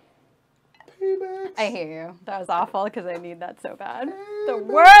 I hear you. That was awful because I need that so bad. The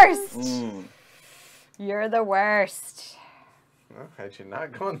worst! Mm. You're the worst. Well, had you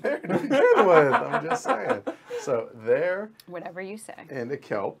not gone there to begin with, I'm just saying. So there, Whatever you say. and a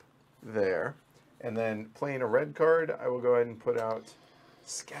kelp there. And then playing a red card, I will go ahead and put out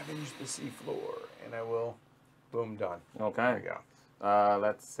Scavenge the Seafloor. And I will, boom, done. Okay. There we go.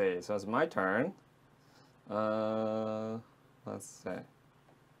 Let's see. So it's my turn. Let's see.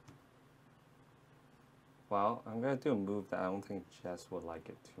 Well, I'm gonna do a move that I don't think Jess would like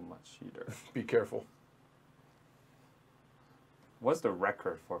it too much either. Be careful. What's the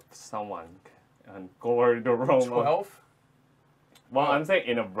record for someone on Glory to Rome? 12? Well, I'm saying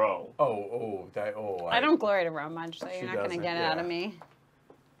in a row. I don't glory to Rome much, so She you're not going to doesn't, get it out of yeah. me.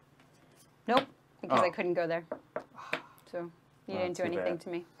 Nope, because I Oh. couldn't go there. So you didn't do too anything bad. to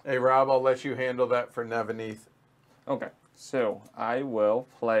me. Hey, Rob, I'll let you handle that for Nevaneeth. Okay, so I will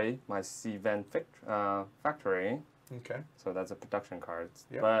play my Seaven Factory. Okay. So that's a production card.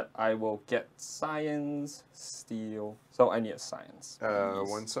 Yep. But I will get science, steel. So I need a science. please.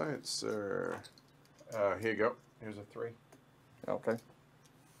 One science, sir. Here you go. Here's a 3. Okay.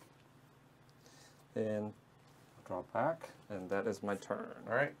 And draw back, and that is my turn.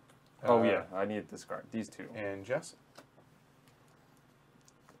 All right. Oh yeah, I need to discard these two. And Jess?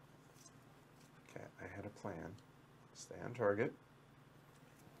 Okay, I had a plan. Stay on target.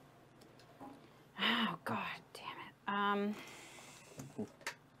 Oh, God damn it.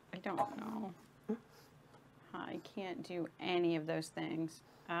 I don't know. I can't do any of those things.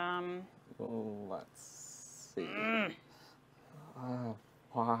 Let's see.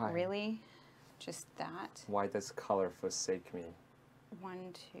 Why? Really? Just that? Why does color forsake me? 1,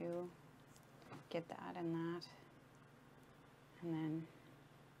 2, get that and that. And then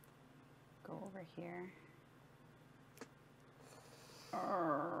go over here.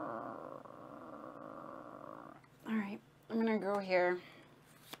 All right, I'm gonna go here.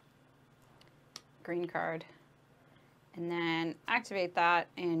 Green card. And then activate that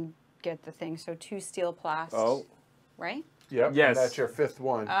and get the thing. So 2 steel plast. Oh. Right? Yep. Yes. And that's your 5th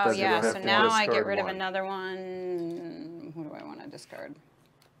one. Oh, That's your yeah, so fifth now one. I get Discard rid of one. another one. Who do I want to discard?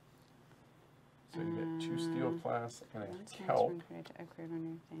 So you get 2 steel plast and Let's a kelp. transfer credit to upgrade on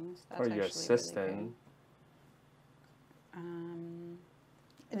your things. That's Or your actually assistant. Really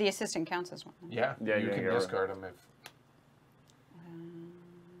good. The assistant counts as one. Yeah, Yeah, you you can can get rid of discard them if...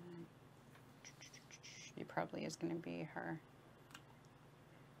 It probably is going to be her.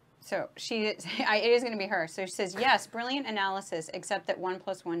 So it is going to be her. So she says, yes, brilliant analysis, except that 1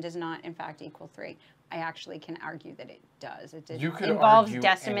 + 1 does not, in fact, equal 3. I actually can argue that it does. It You could involves argue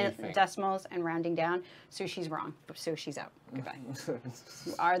anything. decimals and rounding down. So she's wrong. So she's out. Goodbye.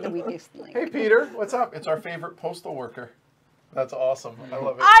 You are the weakest link. Hey, Peter, what's up? It's our favorite postal worker. That's awesome. I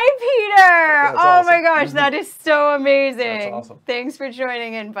love it. Hi, Peter! That's Oh my awesome. gosh, that is so amazing. That's awesome. Thanks for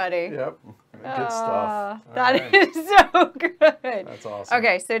joining in, buddy. Yep. Good stuff. That All right. is so good. That's awesome.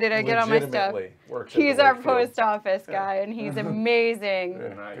 Okay, so did I get all my stuff? Legitimately works at He's the our Wakefield. post office guy, and he's amazing.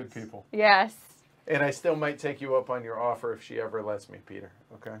 Yeah, Nice. Good people. Yes. And I still might take you up on your offer if she ever lets me, Peter.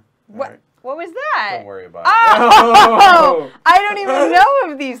 Okay? All What? right. What was that? Don't worry about Oh, I don't even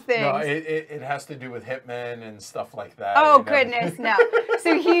know of these it. things. No, it has to do with hitmen and stuff like that. Oh and everything. goodness, no.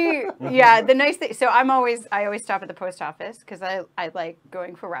 So yeah, the nice thing. So I always stop at the post office because I like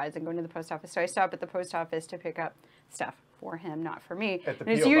going for rides and going to the post office. So I stop at the post office to pick up stuff for him, not for me. At the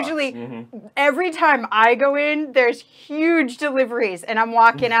And it's P.O. box. usually every time I go in, there's huge deliveries, and I'm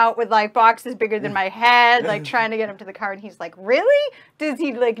walking out with like boxes bigger than my head, like trying to get him to the car. And he's like, "Really? Does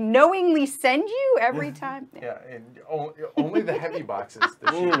he like knowingly send you every time?" Yeah, and only the heavy boxes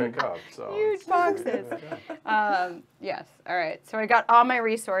that she pick up. So Huge boxes. Yes. All right. So I got all my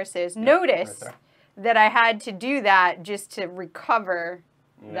resources. Notice there. that I had to do that just to recover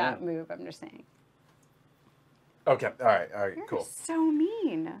that move. I'm just saying. Okay. All right. You're Cool. so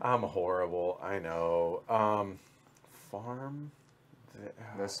mean. I'm horrible. I know. Farm.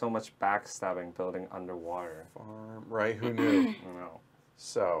 There's so much backstabbing building underwater. Farm. Right. Who knew? I know.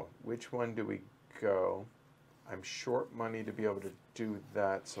 So, which one do we go? I'm short money to be able to do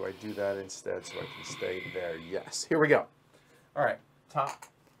that, so I do that instead so I can stay there. Yes. Here we go. All right. Top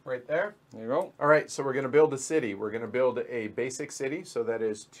right there. There you go. All right. So we're going to build a city. We're going to build a basic city. So that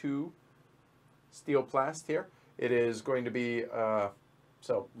is 2 steel plast here. It is going to be,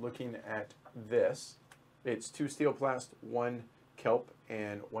 so looking at this, it's 2 steel plast, 1 kelp,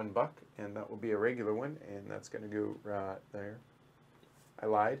 and 1 buck, and that will be a regular one, and that's going to go right there. I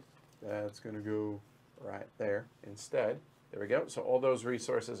lied. That's going to go right there instead. There we go. So all those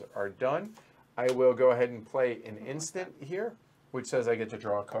resources are done. I will go ahead and play an instant here, which says I get to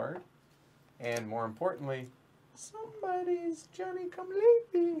draw a card, and more importantly, somebody's Johnny come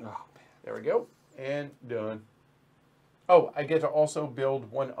lately. Oh, man. There we go, and done. Oh, I get to also build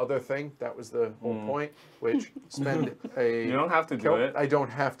one other thing. That was the whole point, which spend a... You don't have to do it. I don't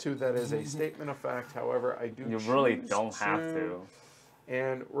have to. That is a statement of fact. However, I do You really choose don't have to.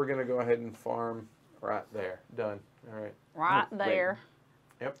 And we're going to go ahead and farm right there. Done. All right. Right wait. there.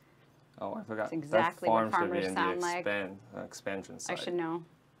 Yep. Oh, I forgot. That's exactly what that farm should be farmers in sound the like. expansion I side. should know.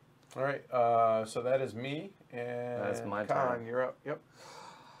 All right. So that is me. And That's my Khan, turn. you're up. Yep.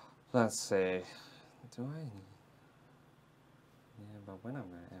 Let's see. Do I? Yeah, but when am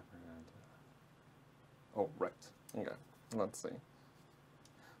I ever gonna do that? Oh, right. Okay. Let's see.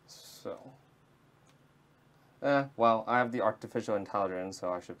 So. Well, I have the artificial intelligence,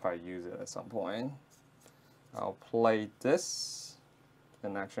 so I should probably use it at some point. I'll play this.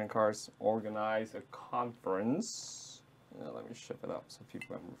 And action cards. Organize a conference. Let me shift it up so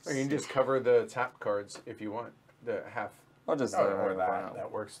people can Or you can just cover the tap cards if you want. The half. I'll just or that.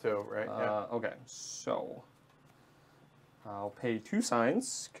 That works too, right? Yeah. Okay, so I'll pay 2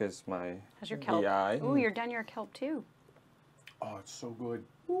 signs because my How's your kelp? AI. Ooh, you're done your kelp too. Oh, it's so good.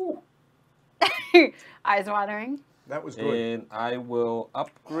 Ooh. Eyes watering. That was good. And I will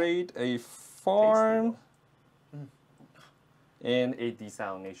upgrade a farm and a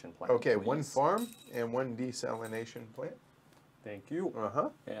desalination plant. Okay, please. 1 farm and 1 desalination plant. Thank you. Uh-huh.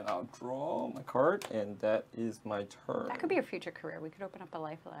 And I'll draw my card, and that is my turn. That could be a future career. We could open up a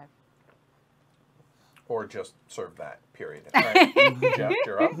Life Alive. Or just serve that, period. All right, Jeff,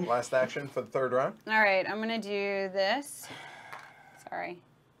 you're up. Last action for the 3rd round. All right, I'm going to do this. Sorry.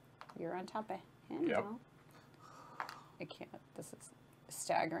 You're on top of him Yep. now. I can't. This is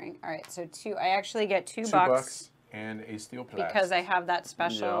staggering. All right, so I actually get 2 2 bucks. bucks and a steel plast. Because I have that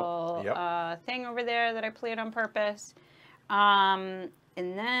special Yep. thing over there that I played on purpose. And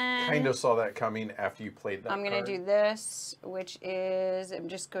then Kind of saw that coming after you played that I'm going card. to do this, which is, it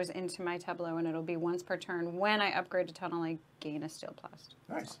just goes into my tableau, and it'll be once per turn. When I upgrade a tunnel, I gain a steel plast.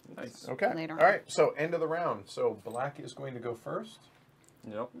 Nice. Nice. Okay. Later All on. right, so end of the round. So black is going to go first.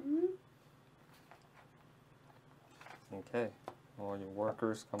 Yep. Okay. All your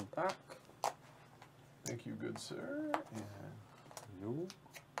workers come back. Thank you, good sir. And You.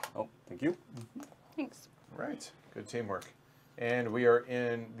 Oh, thank you. Thanks. right, good teamwork. And we are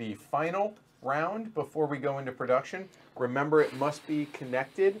in the final round before we go into production. Remember, it must be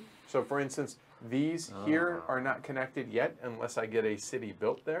connected. So for instance, these here are not connected yet unless I get a city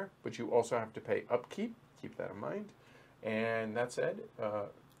built there, but you also have to pay upkeep. Keep that in mind. And that said,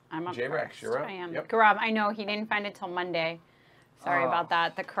 I'm up J-Rex, first. you're up. I am. Yep. Gaurav, I know he didn't find it till Monday. Sorry about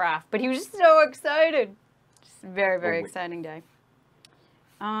that, the craft. But he was just so excited. Just a very, very exciting day.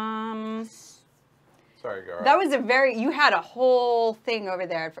 Sorry, Gara. That was a very, you had a whole thing over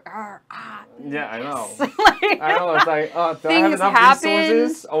there. For, Yeah, I know. Like, I know. It's like, oh, do I have Things enough happen.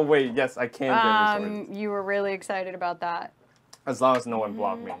 resources? Oh, wait. Yes, I can get resources. you were really excited about that. As long as no one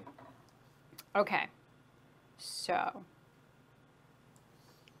blocked me. Okay. So,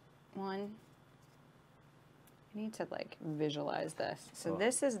 I need to like visualize this. So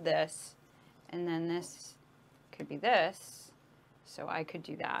this is this, and then this could be this. So I could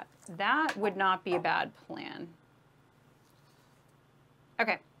do that. That would not be a bad plan.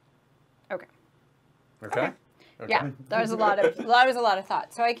 Okay. Okay.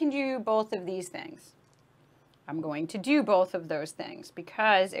 I'm going to do both of those things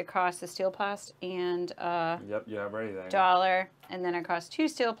because it costs a steel plast and Yep, you have everything. $1, and then it costs 2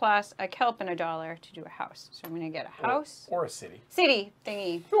 steel plasts, a kelp, and $1 to do a house. So I'm going to get a house. Or a city. City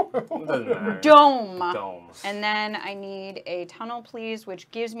thingy. Doesn't matter. Dome. Dome. And then I need a tunnel, please,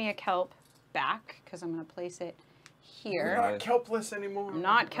 which gives me a kelp back because I'm going to place it You're here. not kelpless anymore. I'm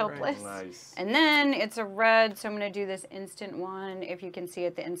not All right. kelpless. Nice. And then it's a red, so I'm going to do this instant one. If you can see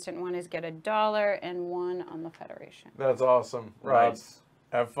it, the instant one is get $1 and 1 on the Federation. That's awesome. Rob, Nice.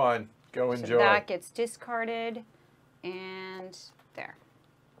 have fun. Go enjoy. So that gets discarded, and there.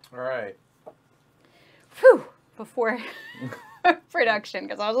 All right. Whew! Before production,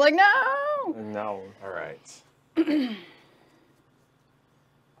 because I was like, no! No. All right.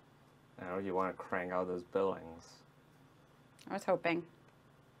 Now you want to crank out those billings. I was hoping.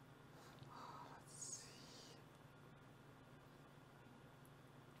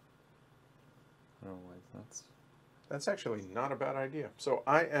 Oh, wait, that's... That's actually not a bad idea. So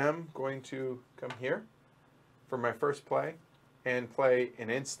I am going to come here for my first play and play an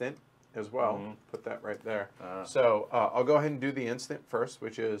instant as well. Mhm. Put that right there. Ah. So I'll go ahead and do the instant first,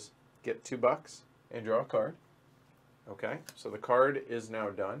 which is get $2 and draw a card. Okay, so the card is now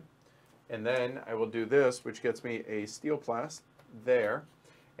done. And then I will do this, which gets me a steel plast there.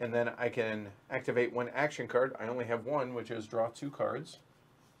 And then I can activate one action card. I only have one, which is draw 2 cards.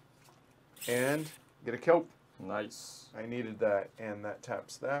 And get a kelp. Nice. I needed that, and that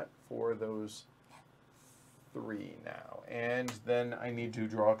taps that for those 3 now. And then I need to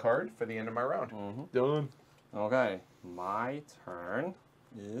draw a card for the end of my round. Mm-hmm. Done. Okay, my turn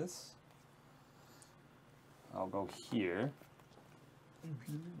is... I'll go here,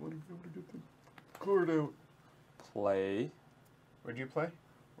 Want to be able to get the card out. play Where'd you play?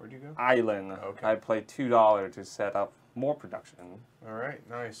 Where'd you go? Island. Okay. I play $2 to set up more production. All right,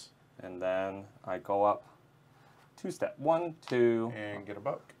 nice. And then I go up 2 step. 1, 2. And get a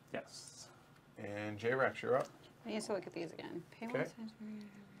buck. Yes. And J-Rex, you're up. I need to look at these again. Pay Okay. 1 cent.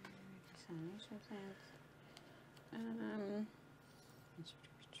 Um,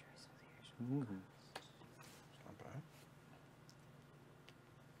 Mm-hmm. Not bad.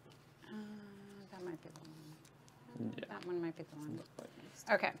 that might be the one. Yeah. That one might be the one.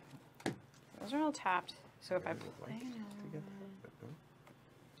 Okay. Those are all tapped. So if I Would play like another to get one, that, but no.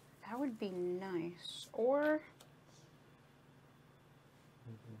 that would be nice. Or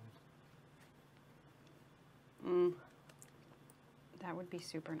that would be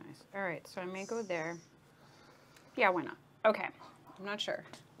super nice. All right, so I may go there. Yeah, why not? Okay, I'm not sure.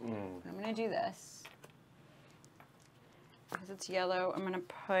 I'm gonna do this because it's yellow. I'm gonna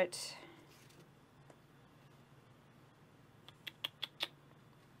put.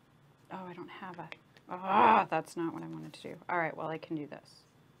 Oh, I don't have a. Ah, that's not what I wanted to do. All right, well I can do this.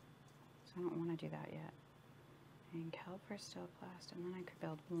 So I don't want to do that yet. And kelp for steel plast, and then I could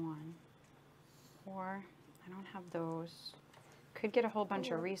build 1. Or I don't have those. Could get a whole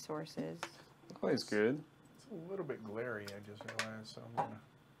bunch of resources. Always good. It's a little bit glary, I just realized, so I'm going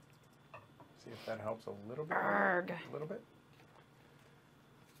to see if that helps a little bit. Arrgh. A little bit.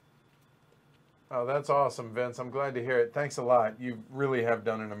 Oh, that's awesome, Vince. I'm glad to hear it. Thanks a lot. You really have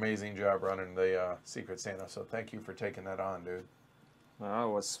done an amazing job running the Secret Santa, so thank you for taking that on, dude. Oh,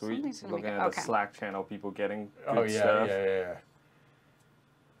 it was sweet. Something's gonna Looking make it- at okay. the Slack channel, people getting good Oh, yeah, stuff. yeah.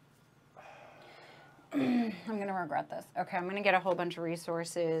 I'm going to regret this. Okay, I'm going to get a whole bunch of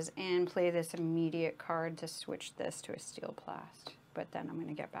resources and play this immediate card to switch this to a steel plast. But then I'm going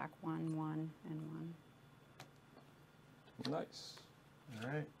to get back 1, 1, and 1. Nice. All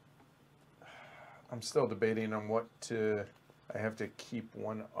right. I'm still debating on what to... I have to keep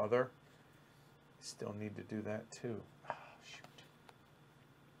one other. Still need to do that, too. Oh, shoot.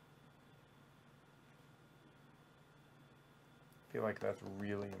 I feel like that's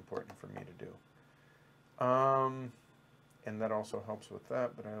really important for me to do. And that also helps with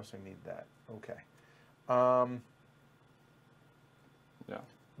that, but I also need that. Okay. Yeah.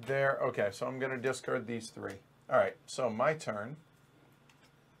 There, okay, so I'm going to discard these 3. All right, so my turn.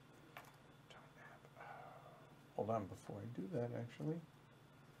 Hold on, before I do that, actually.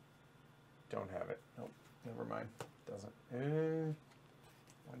 Don't have it. Nope, never mind. Doesn't. 1,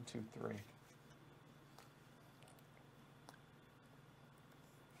 2, 3.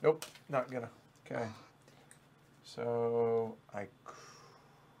 Nope, not gonna. Okay. So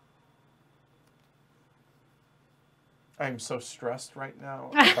I'm so stressed right now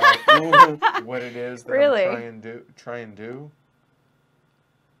about what it is that Really? I'm try and do.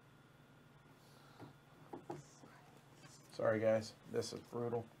 Sorry guys, this is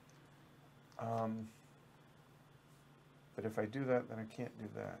brutal. But if I do that, then I can't do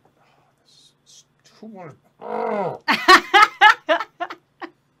that. Oh, this is Who wanted? Oh.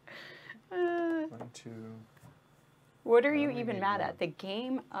 1, 2. What are you only even need mad one. at? The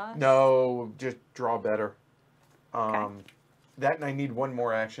game? Us? No, just draw better. Okay. That and I need one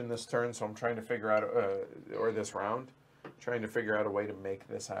more action this turn, so I'm trying to figure out, or this round, trying to figure out a way to make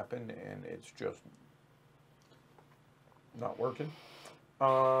this happen, and it's just not working.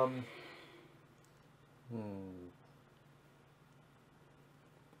 So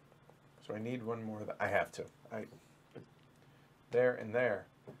I need one more. I have to. There and there,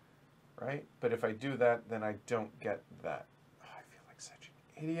 right? But if I do that, then I don't get that. Oh, I feel like such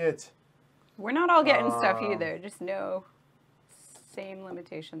an idiot. We're not all getting stuff either. Just know, same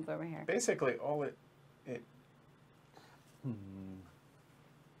limitations over here. Basically, all it.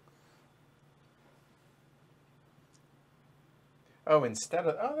 Oh, instead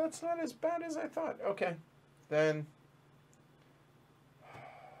of, oh, that's not as bad as I thought. Okay, then.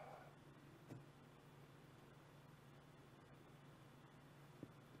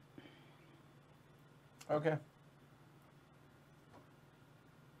 Okay.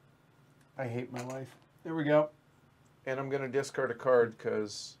 I hate my life. There we go. And I'm going to discard a card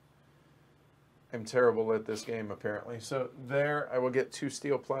because I'm terrible at this game, apparently. So there, I will get 2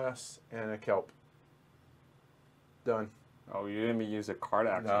 steel plasts and a kelp. Done. Oh, you didn't use a card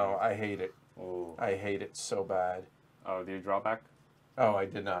action. No, I hate it. Oh. I hate it so bad. Oh, do you draw back? Oh, I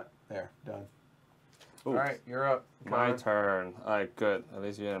did not. There, done. Ooh. All right, you're up. Come My on. turn. All right, good. At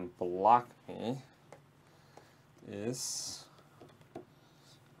least you didn't block me.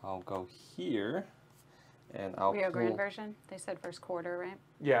 I'll go here, and I'll Rio Grande pull. version? They said first quarter, right?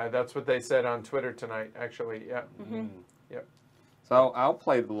 Yeah, that's what they said on Twitter tonight, actually. Yeah. Yep. So I'll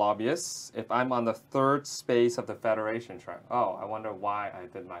play the lobbyist if I'm on the 3rd space of the Federation track. Oh, I wonder why I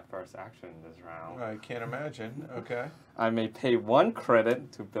did my first action this round. I can't imagine. Okay. I may pay 1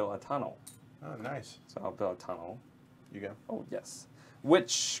 credit to build a tunnel. Oh, nice. So I'll build a tunnel. You go. Oh, yes.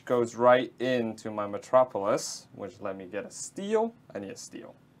 Which goes right into my Metropolis, which let me get a steel. I need a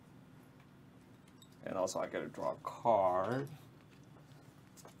steel. And also I gotta draw a card.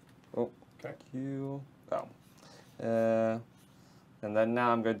 Oh, Okay. you. Oh. And then now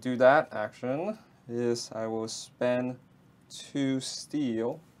I'm gonna do that action is I will spend 2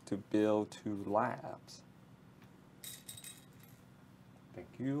 steel to build 2 labs. Thank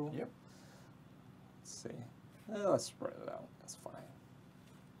you. Yep. Let's see. Let's spread it out. That's fine.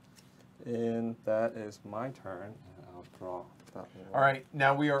 And that is my turn. And I'll draw that one. All right,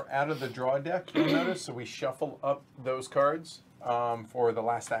 now we are out of the draw deck, you'll notice, so we shuffle up those cards for the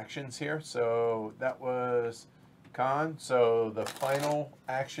last actions here. So that was Khan. So the final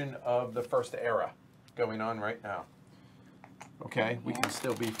action of the first era going on right now. Okay, we can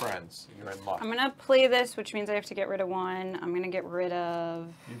still be friends. You're in luck. I'm going to play this, which means I have to get rid of 1. I'm going to get rid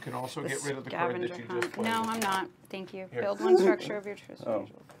of... You can also the get rid of the card that scavenger you hunt. just played. No, I'm not. Thank you. Here. Build 1 structure of your choice. Oh.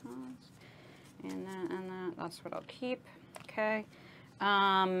 And that. That's what I'll keep. Okay.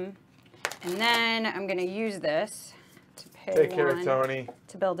 And then I'm going to use this to pay Take care, 1 Tony.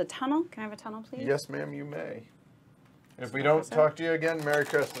 to build a tunnel. Can I have a tunnel, please? Yes, ma'am, you may. If we don't talk to you again, Merry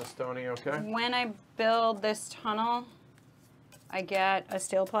Christmas, Tony, okay? When I build this tunnel, I get a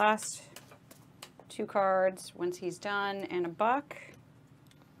steel plast, 2 cards once he's done, and a buck.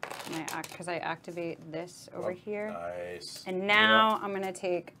 Because I activate this over here. Nice. And now I'm going to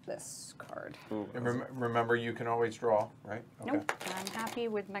take this card. Ooh, And remember, you can always draw, right? Okay. Nope, I'm happy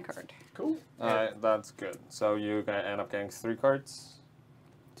with my card. Cool. Alright, that's good. So you're gonna end up getting 3 cards,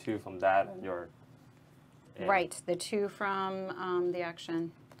 2 from that, and your. and- Right, the 2 from the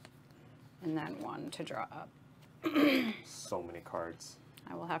action, and then 1 to draw up. So many cards.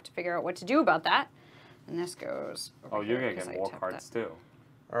 I will have to figure out what to do about that. And this goes over Oh, you're here gonna 'cause get I more took cards that. too.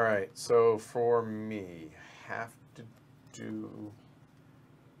 All right, so for me, have to do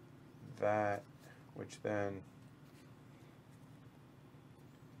that, which then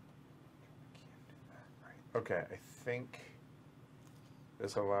can't do that, right? Okay, I think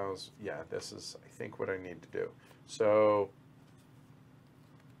this allows, yeah, this is, I think, what I need to do. So,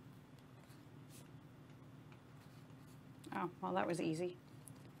 Oh, well, that was easy.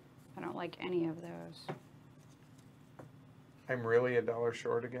 I don't like any of those. I'm really $1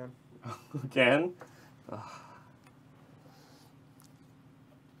 short again. Again?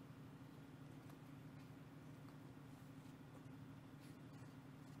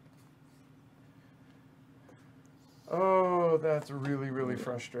 Oh, that's really, really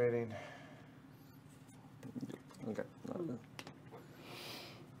frustrating. Okay.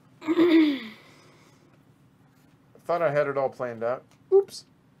 Thought I had it all planned out. Oops.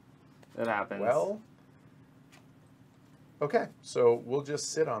 It happens. Well, okay, so we'll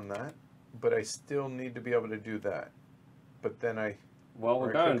just sit on that. but I still need to be able to do that. But then Well, we're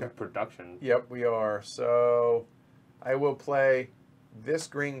Right, going okay. to production. Yep, we are. So I will play this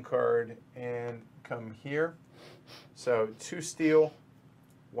green card and come here. So 2 steel,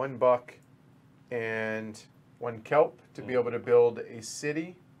 1 buck, and 1 kelp to be able to build a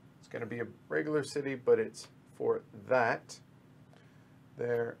city. It's going to be a regular city, but it's for that.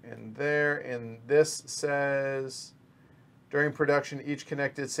 There and there. And this says, during production, each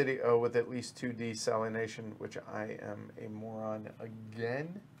connected city with at least 2 desalination, which I am a moron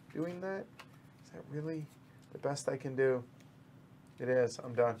again doing that. Is that really the best I can do? It is.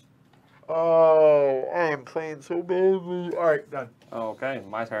 I'm done. Oh, I am playing so badly. All right, done. Okay,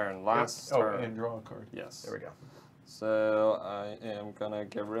 my turn. Last Yep. turn. And draw a card. Yes. There we go. So I am gonna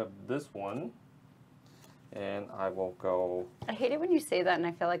get rid of this one, and I will go. I hate it when you say that, and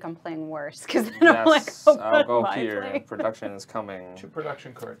I feel like I'm playing worse because then I'm like, Yes, oh, I'll what go am I here. playing? Production is coming. 2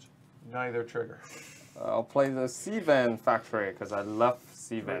 production cards. Neither trigger. I'll play the Seavan Factory because I love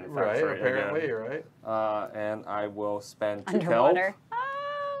Seavan Right, Factory. apparently, again. right? And I will spend 2 Underwater. kelp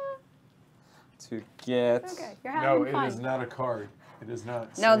to get. Okay, you're No, having it fun. is not a card. It is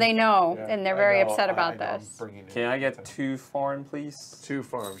not. No, they know, Yeah, and they're I very know, upset I about know, I'm this. bringing it Can I get to 2 farm, please? 2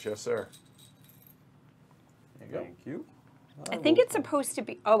 farms, yes, sir. There you go. Thank you. I think it's supposed to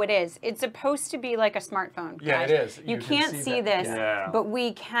be. Oh, it is. It's supposed to be like a smartphone. Yeah, guys. it is. You You can can't see see that. this, Yeah. but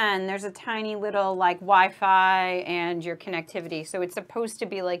we can. There's a tiny little like Wi-Fi and your connectivity, so it's supposed to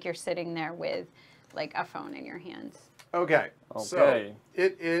be like you're sitting there with like a phone in your hands. Okay. So Okay.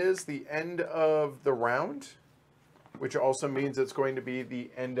 it is the end of the round, which also means it's going to be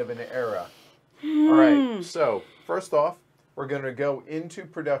the end of an era. All right. So first off, we're going to go into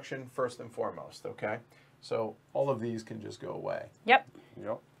production first and foremost. Okay. So all of these can just go away. Yep.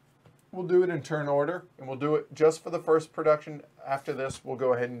 Yep. We'll do it in turn order, and we'll do it just for the first production. After this, we'll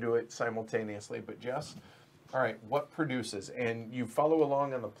go ahead and do it simultaneously. But Jess, all right, what produces? And you follow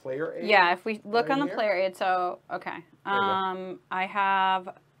along on the player aid? Yeah. If we look right on the here? player aid, so okay. you go. I have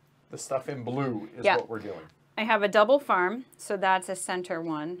The stuff in blue is Yeah. what we're doing. I have a double farm, so that's a center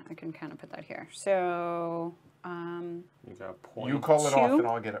one. I can kind of put that here. So You got a point. You call it off, 2? and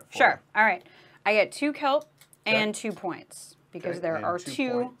I'll get it for sure. All right. I get 2 kelp Okay. and 2 points because Okay, there and are 2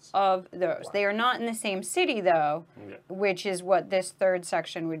 2 points. of those. Wow. They are not in the same city though, Yeah. which is what this third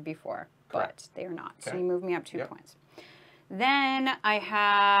section would be for. Correct. But they are not. So Okay. you move me up 2 Yep. points. Then I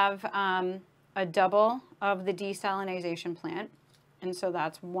have a double of the desalinization plant, and so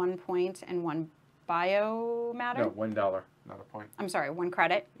that's 1 point and 1 biomatter. No, $1, not a point. I'm sorry, 1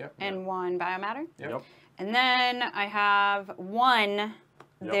 credit Yep. and 1 biomatter. Yep. And then I have 1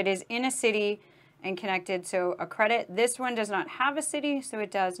 Yep. that is in a city and connected, so a credit. This one does not have a city, so it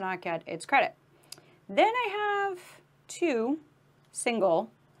does not get its credit. Then I have 2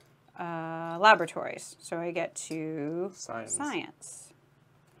 single laboratories, so I get 2 Science.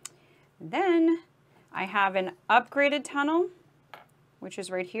 Then I have an upgraded tunnel, which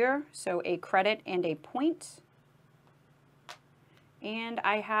is right here, so a credit and a point. And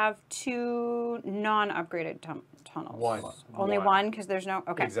I have 2 non-upgraded tunnels. One. Only One. 1 because there's no,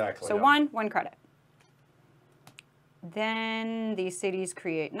 okay. Exactly, So yeah. 1 credit. Then these cities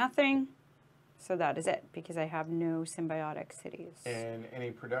create nothing. So that is it because I have no symbiotic cities. And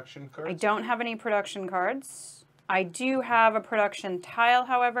any production cards? I don't have any production cards. I do have a production tile,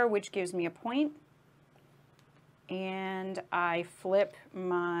 however, which gives me a point. And I flip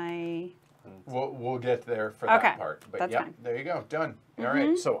my... We'll get there for Okay, that part. But that's yeah, fine. there you go. Done. All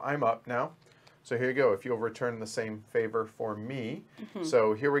right, so I'm up now. So here you go. If you'll return the same favor for me.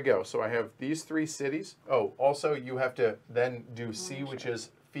 So here we go. So I have these 3 cities. Oh, also you have to then do C, which is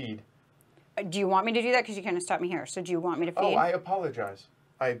feed. Do you want me to do that? Because you kind of stopped me here. So do you want me to feed? Oh, I apologize.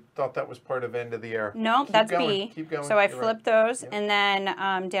 I thought that was part of end of the era. No, Keep that's going, B. Keep going. So I You're flip right. those, Yep. and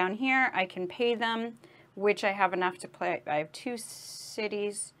then down here I can pay them, which I have enough to play. I have 2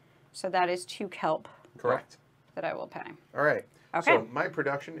 cities, so that is 2 kelp Correct. that I will pay. All right. Okay. So my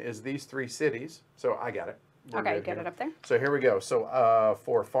production is these 3 cities. So I got it. We're Okay, good get here. it up there. So here we go. So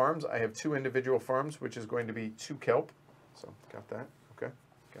for farms, I have 2 individual farms, which is going to be 2 kelp. So got that. Okay,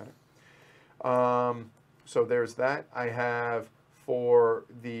 got it. So there's that. I have for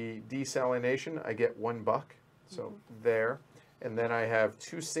the desalination, I get $1. So there. And then I have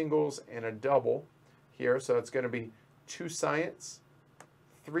 2 singles and a double here. So it's going to be 2 science,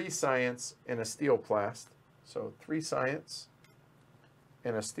 3 science, and a steel plast. So 3 science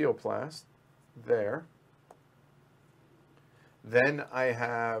and a steel plast there. Then I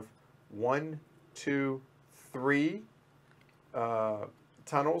have 1, 2, 3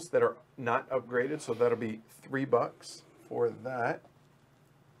 tunnels that are not upgraded, so that'll be $3 for that.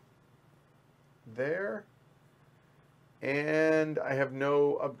 there. And I have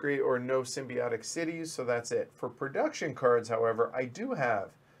no upgrade or no symbiotic cities, so that's it. For production cards, however, I do have,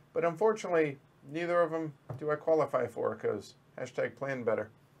 but unfortunately, neither of them do I qualify for because hashtag plan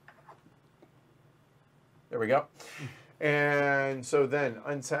better. There we go. And so then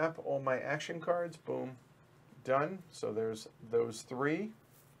untap all my action cards. Boom. Done. So there's those 3.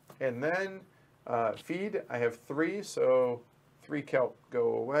 And then feed, I have 3, so 3 kelp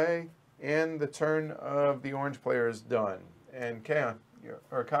go away. And the turn of the orange player is done. And Khan,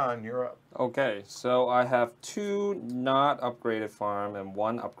 you're up. Okay, so I have 2 not upgraded farm and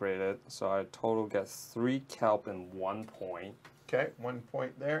 1 upgraded, so I total get 3 kelp and 1 point. Okay, 1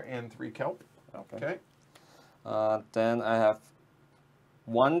 point there and 3 kelp. Okay. Then I have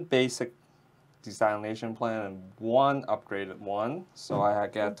 1 basic desalination plant and 1 upgraded one, so I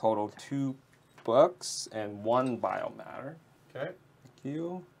get total 2 books and 1 biomatter. Okay. Thank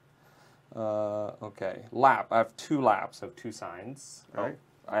you. Okay, lab. I have 2 labs, so 2 signs. All right.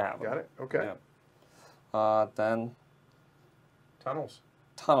 I have them. Got it. Okay. Yeah. Then Tunnels.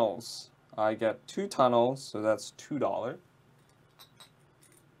 tunnels. I get 2 tunnels, so that's $2.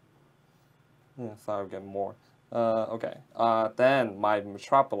 I thought I'd get more. Okay. Then my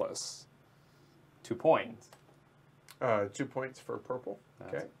metropolis. 2 points. 2 points for purple.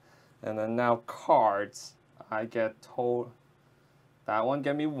 Okay. And then now cards. I get told. That one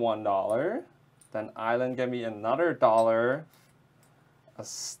get me $1. Then island get me another $1. A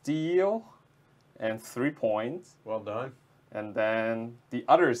steel and 3 points. Well done. And then the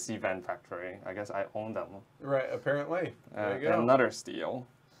other Cvent factory. I guess I own them. Right, apparently. There you go. Another steel.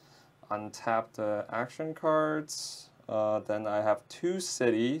 Untap the action cards. Then I have 2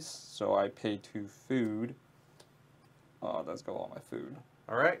 cities, so I pay 2 food. Oh, let's go on my food.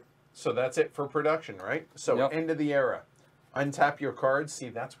 All right. So that's it for production, right? So end of the era. Untap your cards. See,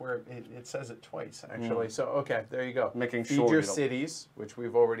 that's where it says it twice, actually. So, okay, there you go. Making Feed sure your you don't- cities, which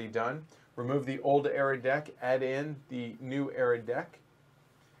we've already done. Remove the old era deck. Add in the new era deck.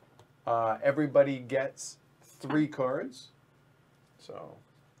 Everybody gets 3 cards. So,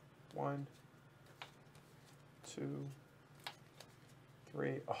 1, 2,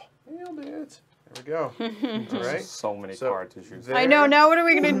 3. Oh, nailed it. There we go. All right. So many cards to choose. I know. Now what are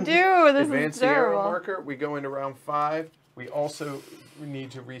we going to do? This Advance is the arrow terrible. marker. We go into round 5. We also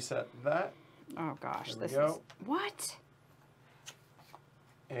need to reset that. Oh, gosh. There we This go. is... What?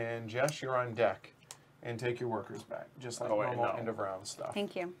 And Jess, you're on deck. And take your workers back, just like normal end of round stuff.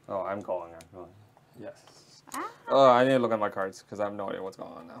 Thank you. Oh, I'm going. Yes. Ah. Oh, I need to look at my cards because I have no idea what's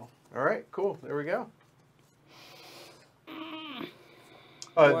going on now. All right, cool. There we go.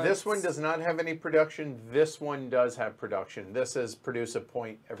 This one does not have any production. This one does have production. This is produce a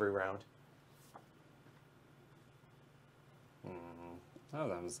point every round. Oh,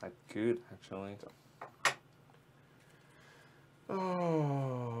 that was like good actually.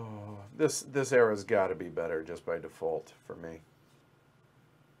 Oh, this era's got to be better just by default for me.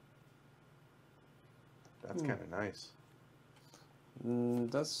 That's kind of nice.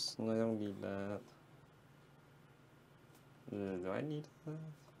 That's I don't need that. Do I need that?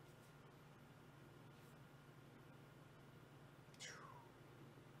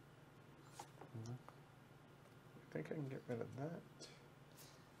 I think I can get rid of that.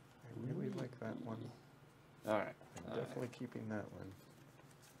 I really like that one. All right. I'm definitely keeping that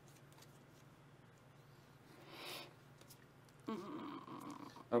one.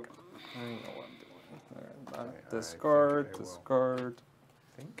 Okay. I know what I'm doing. All right. I Discard. think I will. Discard.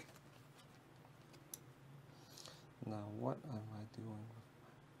 Think. Now what am I doing?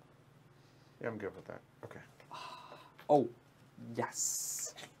 Yeah, I'm good with that. Okay. Oh,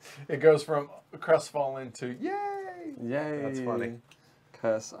 yes. It goes from crestfallen to yay. Yay. That's funny.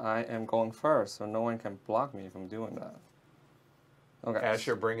 Because I am going first, so no one can block me from doing that. Okay.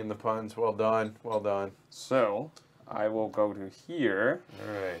 Asher bringing the puns. Well done. Well done. So I will go to here.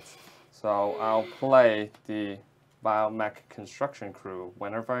 All right. So I'll play the Biomech Construction Crew.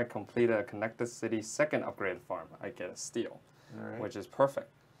 Whenever I complete a Connected City second upgraded farm, I get a steal, All right. which is perfect.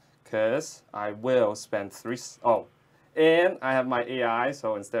 Because I will spend 3... Oh, and I have my AI,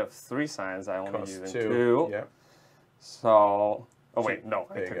 so instead of 3 signs, I only Cost use 2. 2. Yep. So... Oh, wait, no,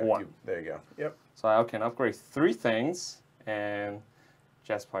 I There you took go. 1. There you go. Yep. So I can upgrade 3 things, and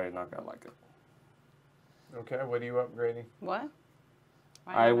Jess probably not going to like it. Okay, what are you upgrading? What?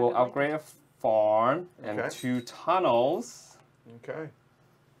 Why I not will like it? upgrade a farm and Okay. 2 tunnels, Okay.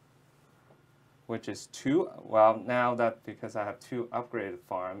 which is 2. Well, now that because I have 2 upgraded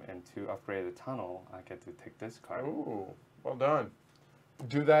farm and 2 upgraded tunnel, I get to take this card. Ooh, well done.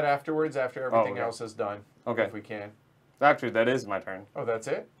 Do that afterwards, after everything okay. else is done. Okay. If we can. Actually, that is my turn. Oh, that's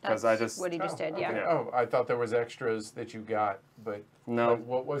it? Because That's I just... what he just did, okay. yeah. Oh, I thought there was extras that you got, but No.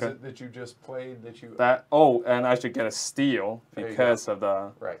 what was Okay. it that you just played that you... That, oh, and I should get a steal There you because go. of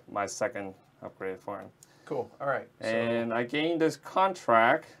the Right. my second upgraded farm. Cool. All right. And I gained this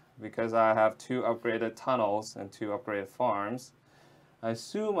contract because I have 2 upgraded tunnels and 2 upgraded farms. I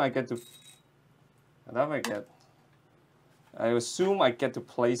assume I get to... I assume I get to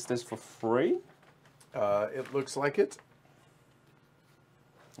place this for free. It looks like it.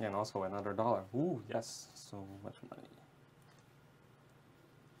 And also another $1. Ooh, yes. So much money.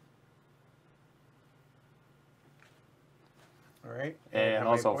 All right. And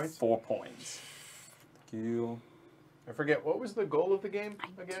how many also points? 4 points. Thank you. I forget. What was the goal of the game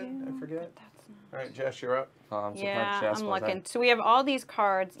again? I do, forget. but that's not... All right, Jess, you're up. I'm surprised Yeah, Jess I'm was looking. So we have all these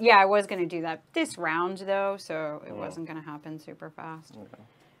cards. Yeah, I was going to do that this round, though, so it wasn't going to happen super fast. Okay.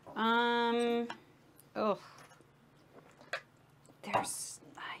 Oh.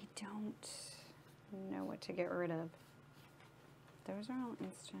 I don't know what to get rid of. Those are all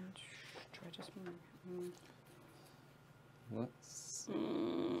instant. Do I just want Let's...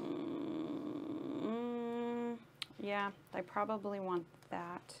 yeah, I probably want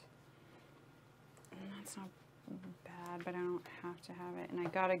that. That's not bad, but I don't have to have it. And I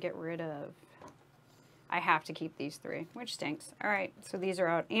gotta get rid of... I have to keep these 3, which stinks. All right, so these are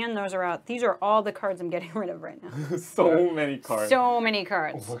out, and those are out. These are all the cards I'm getting rid of right now. So many cards. So many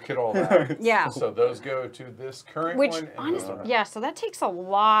cards. Look at all that. Yeah. So those go to this current Which, one. And honestly, this one. yeah, so that takes a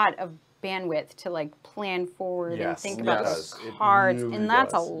lot of bandwidth to, like, plan forward and Yes, think it about does. those It cards. really And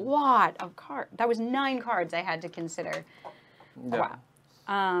that's does. a lot of cards. That was 9 cards I had to consider. Yeah. Wow.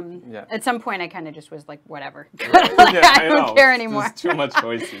 Yeah. At some point, I kind of just was like, whatever. Yeah, I don't know. care anymore. There's too much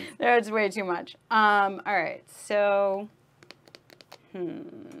choices. There's way too much. All right, so... I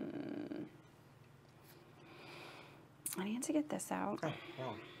need to get this out. Oh,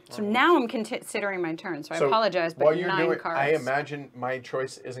 well, So now I'm considering my turn, so I apologize, but while you're 9 doing, cards. I imagine my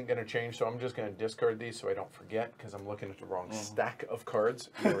choice isn't going to change, so I'm just going to discard these so I don't forget because I'm looking at the wrong stack of cards.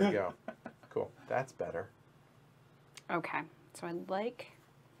 Here we go. Cool. That's better. Okay, so I'd like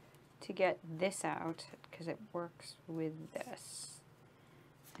to get this out because it works with this.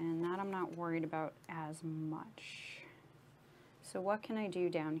 And that I'm not worried about as much. So what can I do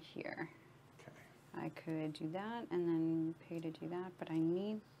down here? Okay. I could do that and then pay to do that, but I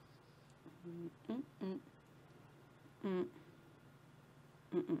need...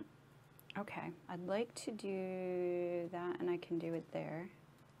 Okay, I'd like to do that, and I can do it there.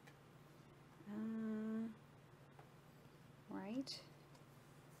 Right?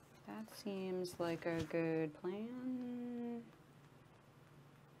 That seems like a good plan.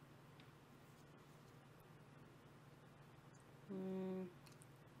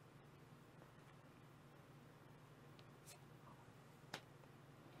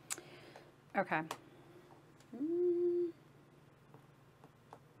 Okay.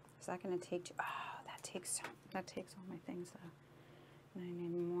 Is that going to take? Oh, that takes all my things though, and I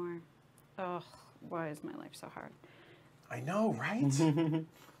need more. Oh, why is my life so hard? I know, right?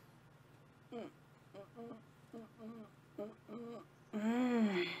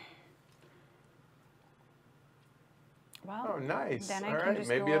 Well, Oh, nice. then I All can right, just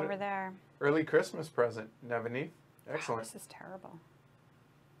maybe go an over there. early Christmas present, Neveneeth. Wow, Excellent. this is terrible.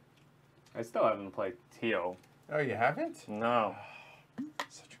 I still haven't played Teal. Oh, you haven't? No.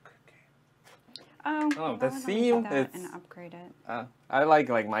 Such a good game. Oh, Oh, why the would I do theme, that it's- and upgrade it. I like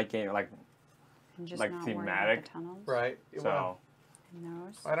my game, like And just like not worry about thematic. the tunnels. Right. so. Well, And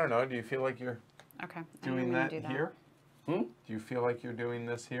those. I don't know. Do you feel like you're Okay. I'm doing gonna that do here? Hmm? Do you feel like you're doing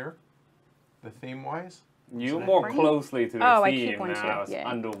this here? The theme-wise? You that more bring? closely to the Oh, I theme keep one now. too. It's Yeah.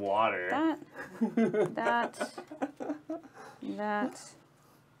 underwater. That,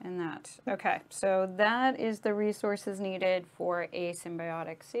 and that. Okay, so that is the resources needed for a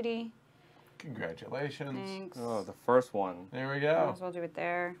symbiotic city. Congratulations. Thanks. Oh, the first one. There we Might go. as well do it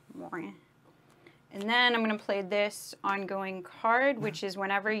there. And then I'm going to play this ongoing card, which is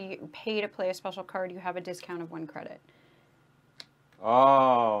whenever you pay to play a special card, you have a discount of 1 credit.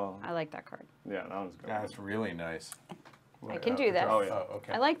 Oh. I like that card. Yeah, that was good. That's really nice. I can do this. Oh, yeah. Oh,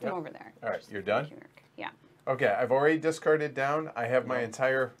 okay. I like them Yep. over there. All right, you're done? Yeah. Okay, I've already discarded down. I have my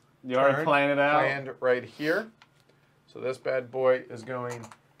entire You already turn planned it out? planned right here. So this bad boy is going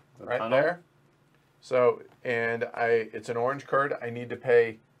The right tunnel? there. So, and it's an orange card. I need to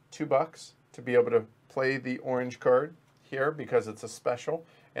pay $2 to be able to play the orange card here because it's a special.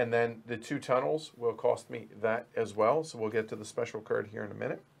 And then the 2 tunnels will cost me that as well. So we'll get to the special card here in a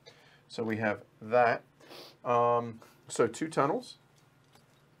minute. So we have that. So 2 tunnels.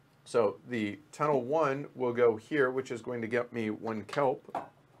 So the tunnel 1 will go here, which is going to get me 1 kelp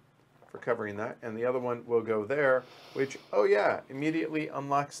for covering that. And the other one will go there, which, oh yeah, immediately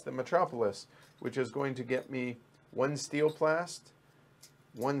unlocks the metropolis, which is going to get me 1 steel plast,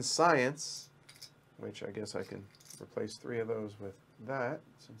 1 science, which I guess I can replace 3 of those with that,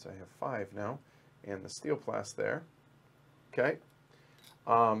 since I have 5 now, and the steel plast there. Okay.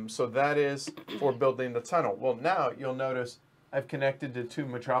 So that is for building the tunnel. Well, now you'll notice I've connected to 2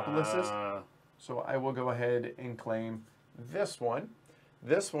 metropolises. So I will go ahead and claim this one.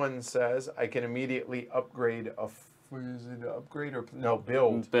 This one says I can immediately upgrade is it upgrade or no,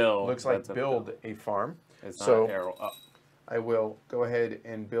 build. Build. Looks like build a farm. It's So- not arrow up. I will go ahead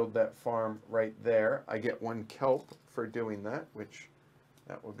and build that farm right there. I get 1 kelp for doing that, which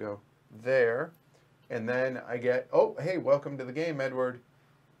that will go there. And then I get, oh, hey, welcome to the game, Edward.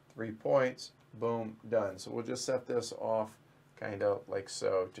 3 points. Boom, done. So we'll just set this off kind of like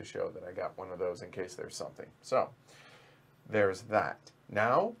so to show that I got one of those in case there's something. So there's that.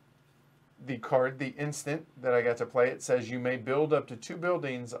 Now, the card, the instant that I got to play, it says you may build up to 2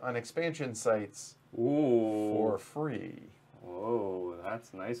 buildings on expansion sites for free. Whoa,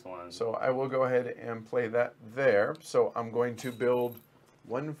 that's a nice one. So I will go ahead and play that there. So I'm going to build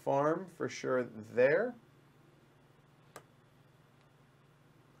 1 farm for sure there.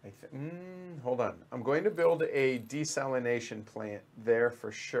 Hold on. I'm going to build a desalination plant there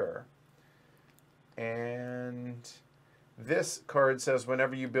for sure. And this card says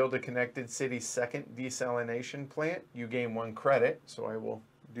whenever you build a connected city's 2nd desalination plant, you gain 1 credit. So I will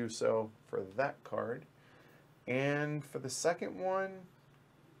do so for that card. And for the second one,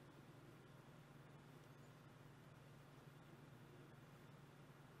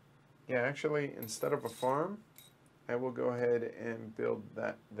 yeah, actually, instead of a farm, I will go ahead and build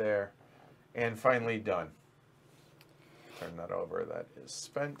that there. And finally done. Turn that over. That is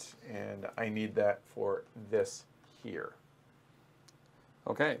spent, and I need that for this here.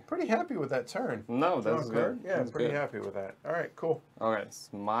 Okay. Pretty happy with that turn. No, that's good. Yeah, That's pretty good. happy with that. All right, cool. Okay, it's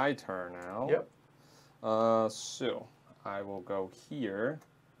my turn now. Yep. So I will go here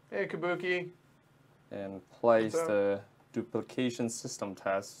Hey, Kabuki. and place What's up? the duplication system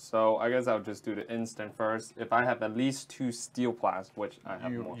test. So I guess I'll just do the instant first. If I have at least 2 steel plast, which I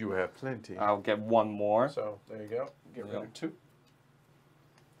have more, You have plenty. I'll get 1 more. So there you go. Get rid Yep. of 2.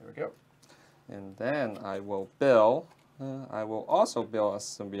 There we go. And then I will build. I will also build a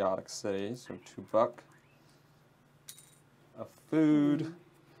symbiotic city. So 2 buck, a food,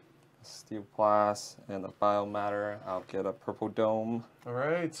 a steel plast, and a biomatter. I'll get a purple dome. All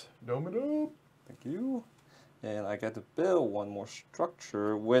right. Dome it up. Thank you. And I get to build 1 more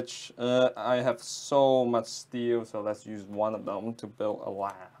structure, which I have so much steel, so let's use 1 of them to build a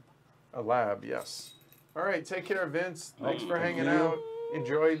lab. A lab, yes. All right. Take care, Vince. Thanks for thank hanging you. out.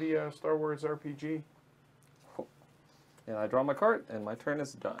 Enjoy the Star Wars RPG. And I draw my card, and my turn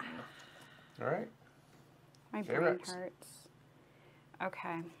is done. All right. My brain Favorites. hurts.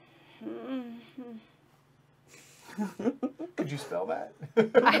 Okay. Could you spell that?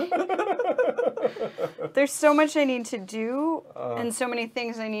 There's so much I need to do, and so many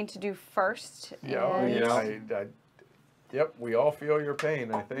things I need to do first. Yeah. and- Yeah. Yep. We all feel your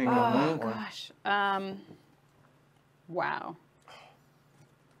pain, I think. on Oh that one. gosh. Wow.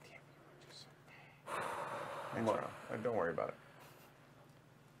 Thanks, Ron. Don't worry about it.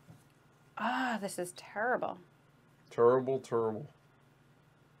 Ah, this is terrible. Terrible, terrible.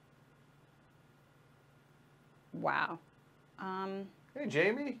 Wow. Hey,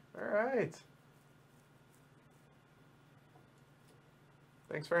 Jamie. All right.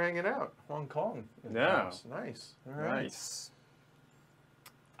 Thanks for hanging out. Hong Kong. In the Yeah. house. Nice. All right. Nice.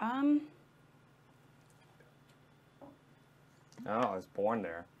 Oh, I was born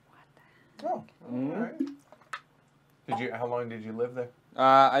there. Oh, all right. How long did you live there?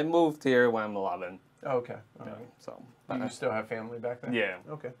 I moved here when I'm 11. Oh, okay. All Yeah, right. so. Do you still have family back there? Yeah.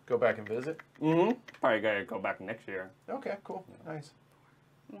 Okay. Go back and visit? Mm-hmm. Probably gotta go back next year. Okay, cool. Nice.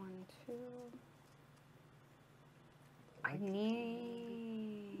 1, 2. I need.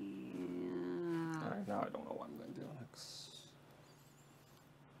 Alright, now I don't know what I'm gonna do next.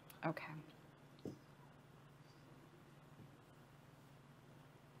 Okay.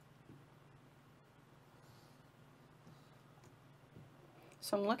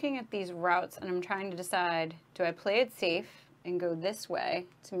 So I'm looking at these routes and I'm trying to decide, do I play it safe and go this way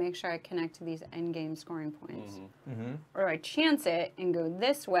to make sure I connect to these endgame scoring points? Mm-hmm. Or do I chance it and go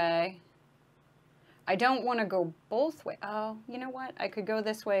this way? I don't want to go both ways. Oh, you know what? I could go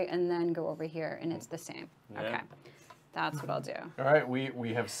this way and then go over here and it's the same. Yeah. Okay. That's what I'll do. All right,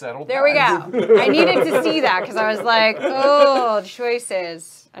 we have settled. There we go. I needed to see that because I was like, oh,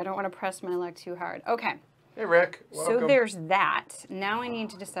 choices. I don't want to press my luck too hard. Okay. Hey, Rick. Welcome. So there's that. Now I need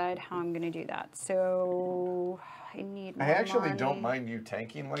to decide how I'm going to do that. So I need more I actually money. don't mind you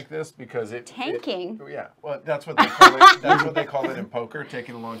tanking like this because it... Tanking? Yeah, well, that's what they call it. That's what they call it in poker,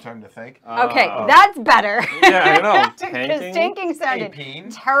 taking a long time to think. Okay, that's better. Yeah, I know. Because tanking sounded Apeen.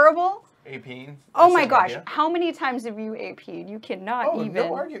 terrible. Apeen. Oh my gosh, how many times have you AP'd? You cannot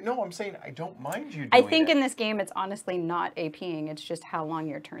even... No, I'm saying I don't mind you doing I think in this game it's honestly not APing, it's just how long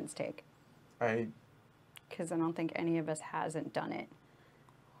your turns take. Because I don't think any of us hasn't done it.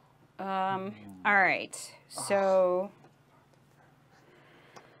 All right, so...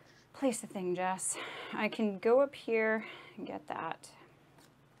 Place the thing, Jess. I can go up here and get that.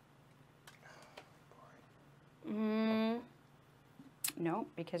 No,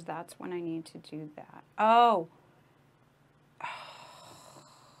 because that's when I need to do that. Oh.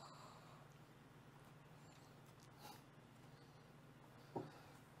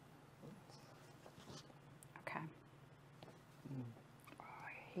 Okay. Oh,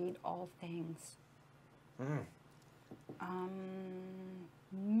 I hate all things. I'm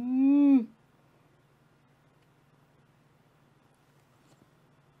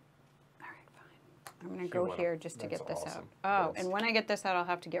going to go here just to get this awesome. out. Oh, and when I get this out, I'll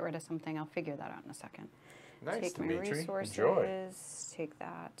have to get rid of something. I'll figure that out in a second. Nice, Take my Dimitri. resources. Enjoy. Take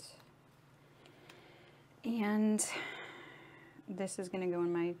that. And this is going to go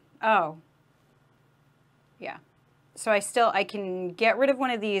in my... Oh. Yeah. So I can get rid of one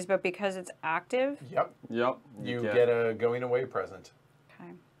of these, but because it's active... Yep. You get a going away present.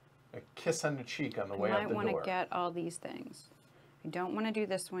 Okay. A kiss on the cheek on the way out the door. I might want to get all these things. I don't want to do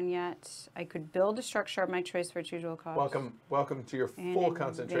this one yet. I could build a structure of my choice for its usual cost. Welcome to your full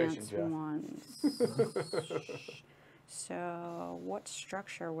concentration, Jeff. Ones. So, what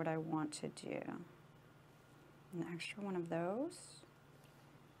structure would I want to do? An extra one of those.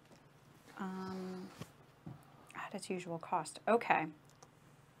 At its usual cost. Okay.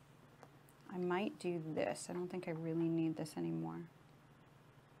 I might do this. I don't think I really need this anymore.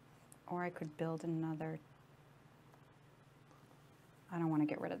 Or I could build another. I don't want to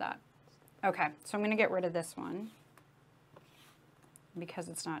get rid of that. Okay, so I'm going to get rid of this one. Because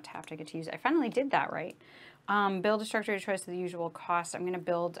it's not tapped, I get to use it. I finally did that right. Build a structure of choice at the usual cost. I'm going to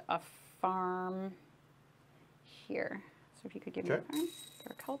build a farm here. So if you could give me a farm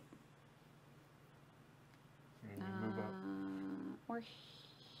for a help. Move up. Or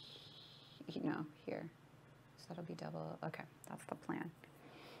no, here. So that'll be double. Okay, that's the plan.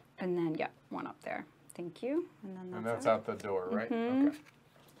 And then, yeah, one up there. Thank you. And that's out the door, right? Okay.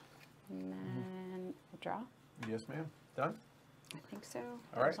 And then draw. Yes, ma'am. Done? I think so. All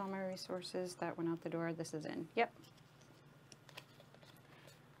right. There's all my resources. That went out the door. This is in. Yep.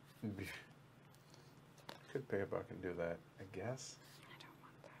 Could pay a buck and do that, I guess. I don't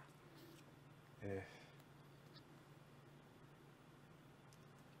want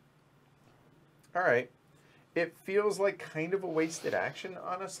that. All right. It feels like kind of a wasted action,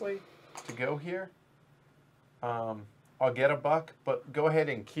 honestly, to go here. I'll get a buck, but go ahead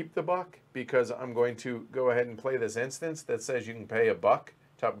and keep the buck because I'm going to go ahead and play this instance that says you can pay a buck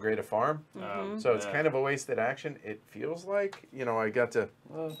to upgrade a farm. So it's kind of a wasted action. It feels like, I got to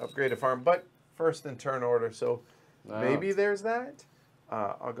upgrade a farm, but first in turn order, so maybe there's that.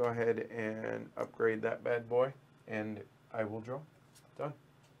 I'll go ahead and upgrade that bad boy, and I will draw. Done.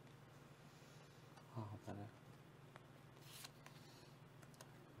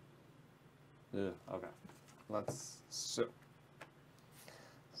 Yeah, okay. So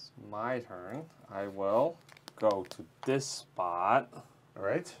it's my turn. I will go to this spot. All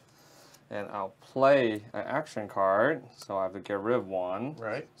right. And I'll play an action card, so I have to get rid of one.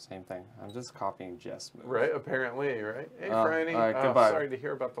 Right. Same thing. I'm just copying Jess' move. Right, apparently, right? Hey, Franny. Goodbye. Sorry to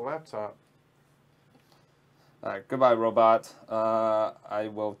hear about the laptop. All right, goodbye, robot. I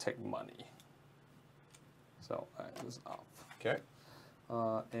will take money. So I was off. Okay.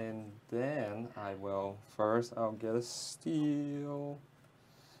 And then I'll get a steal.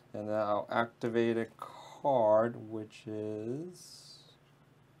 And then I'll activate a card, which is...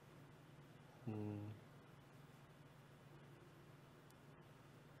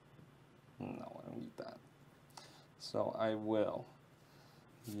 No, I don't need that. So I will.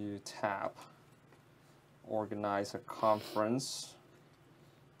 You tap. Organize a conference.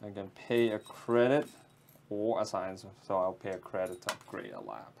 I can pay a credit or assign. So I'll pay a credit to upgrade a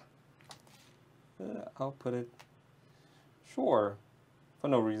lab. I'll put it. Sure. For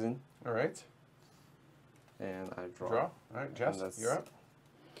no reason. All right. And I draw. All right, Jess, you're up.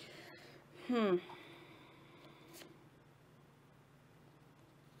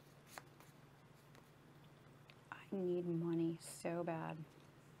 need money so bad.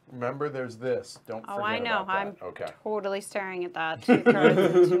 Remember, there's this. Don't forget Oh, I know. about that. I'm Okay. totally staring at that. 2 cards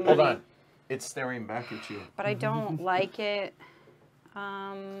and 2 money. Hold on. It's staring back at you. But I don't like it.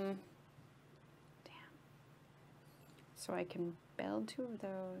 Damn. So I can build 2 of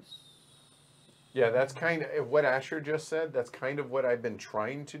those. Yeah, that's kind of what Asher just said. That's kind of what I've been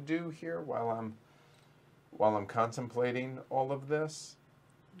trying to do here while I'm contemplating all of this.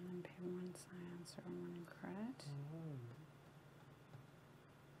 And then pay 1 science or 1 credit.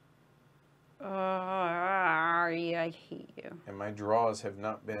 Yeah, I hate you. And my draws have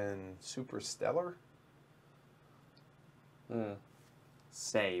not been super stellar.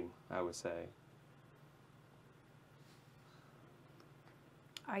 Same, I would say.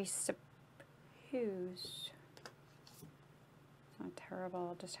 I suppose it's not terrible.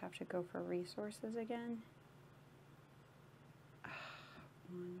 I'll just have to go for resources again.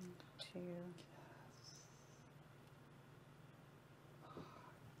 1, 2.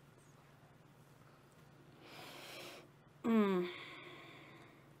 Build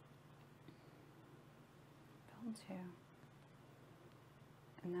 2.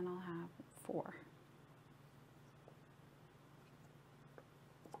 And then I'll have 4.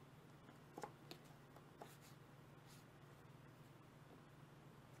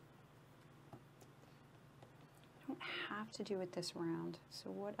 I don't have to do it this round. So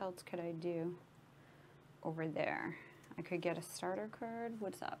what else could I do over there? I could get a starter card.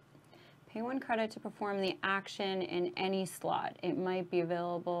 What's up? Pay 1 credit to perform the action in any slot. It might be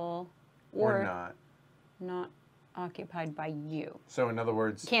available Or not. not occupied by you. So in other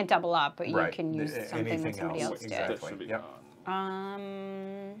words, You can't double up, but right, you can use something that anything somebody else did. Exactly. Yep.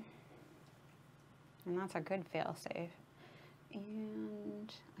 And that's a good fail-safe.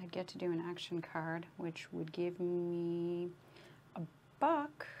 And I'd get to do an action card, which would give me a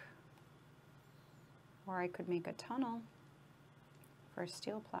buck. Or I could make a tunnel for a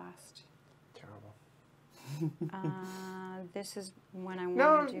steel plast. Terrible. This is when I want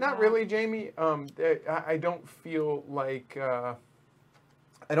No, to do not that. really, Jamie. I don't feel like I've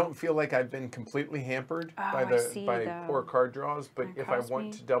been completely hampered by poor card draws. But if I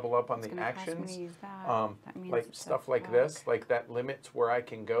want to double up on the actions, like stuff like this, like that limits where I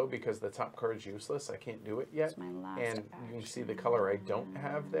can go because the top card's useless. I can't do it yet, and you can see the color I don't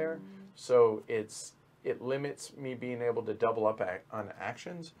have there. So it limits me being able to double up on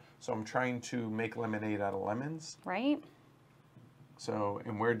actions. So I'm trying to make lemonade out of lemons. Right? So,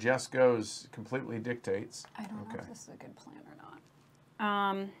 and where Jess goes completely dictates. I don't know if this is a good plan or not.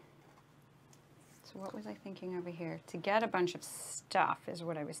 So what was I thinking over here? To get a bunch of stuff is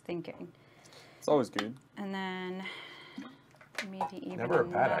what I was thinking. It's always good. And then maybe even Never a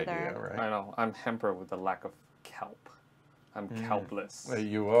bad another. idea, right? I know. I'm hampered with the lack of kelp. I'm kelpless. Well,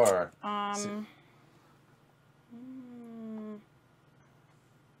 you are.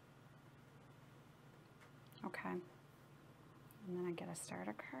 Okay. And then I get a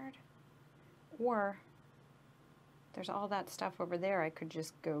starter card. Or there's all that stuff over there I could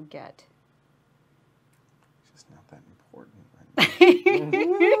just go get. It's just not that important right now.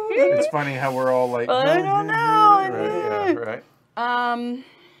 It's funny how we're all like, I don't know. Right, yeah, right.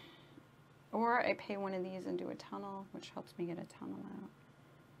 Or I pay one of these and do a tunnel, which helps me get a tunnel out.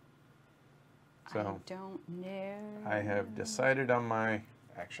 So, I don't know. I have decided on my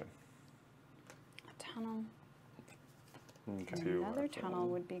action. A tunnel. Okay. Another tunnel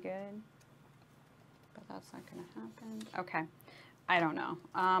would be good. But that's not going to happen. Okay. I don't know.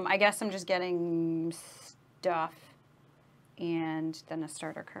 I guess I'm just getting stuff and then a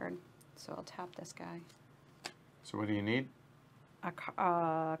starter card. So I'll tap this guy. So what do you need? A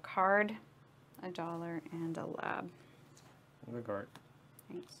card, $1, and a lab. The guard.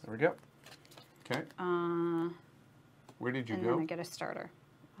 Thanks. There we go. Okay. Where did you and go? then I get a starter.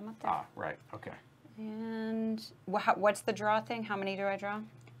 I'm up there. Ah, right. Okay. And what's the draw thing? How many do I draw?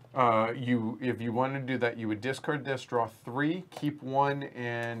 If you want to do that, you would discard this, draw 3, keep 1,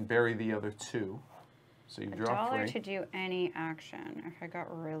 and bury the other 2. So you draw $1 3. to do any action. If I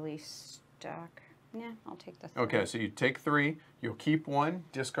got really stuck, yeah, I'll take the 3. Okay, so you take 3, you'll keep 1,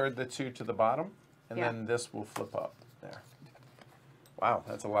 discard the 2 to the bottom, and then this will flip up there. Wow,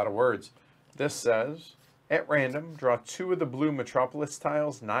 that's a lot of words. This says, at random, draw 2 of the blue Metropolis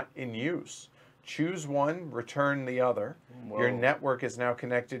tiles not in use. Choose 1, return the other. Whoa. Your network is now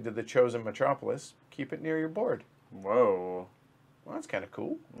connected to the chosen Metropolis. Keep it near your board. Whoa. Well, that's kind of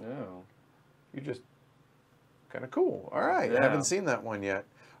cool. Yeah. You just, kind of cool. All right, Yeah. I haven't seen that one yet.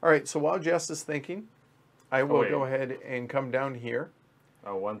 All right, so while Jess is thinking, I will wait. go ahead and come down here.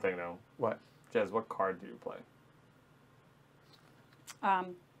 Oh, one thing though. What? Jez, what card do you play?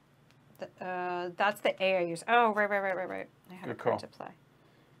 That's the A I use. Oh, right. I had Good a card call. to play.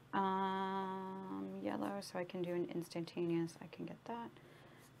 Yellow, so I can do an instantaneous. I can get that.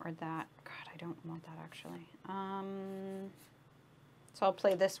 Or that. God, I don't want that actually. So I'll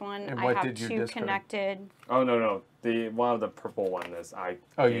play this one. And I what have did you two discard? connected. Oh, no. The one of the purple one is I.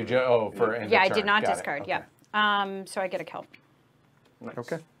 Oh, you for end of Yeah, I turn. did not Got it. discard. Okay. Yeah. So I get a kelp. Nice.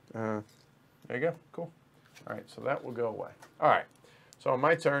 Okay. There you go. Cool. All right, so that will go away. All right. So on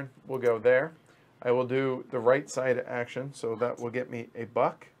my turn, we'll go there. I will do the right side action, so that will get me a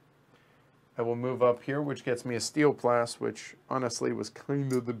buck. I will move up here, which gets me a steel blast, which honestly was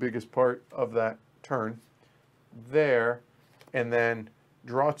kind of the biggest part of that turn. There, and then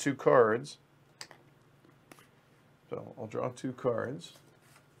draw 2 cards. So I'll draw 2 cards.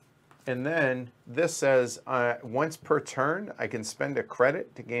 And then this says once per turn, I can spend a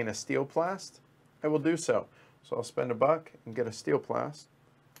credit to gain a steel blast. I will do so. So I'll spend a buck and get a steel blast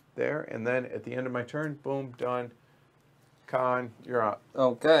there. And then at the end of my turn, boom, done. Con, you're up.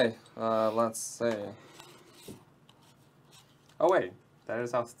 Okay, let's see. Oh wait, that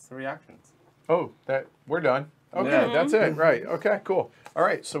is our 3 actions. Oh, we're done. Okay, Yeah. that's it. Right. Okay, cool. All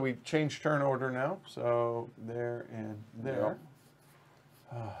right, so we changed turn order now. So there and there.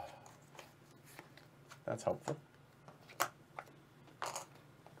 That's helpful.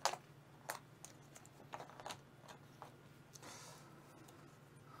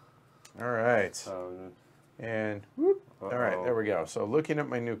 All right. So, And whoop. All right, there we go. So looking at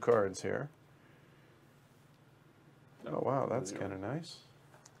my new cards here. Oh, wow, that's kind of nice.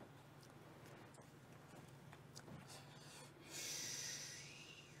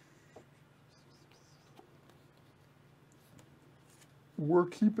 We're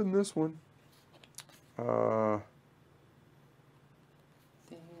keeping this one.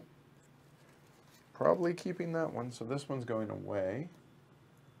 Probably keeping that one. So this one's going away.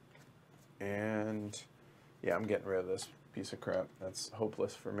 And yeah, I'm getting rid of this piece of crap. That's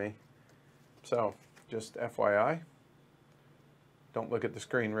hopeless for me. So just FYI, don't look at the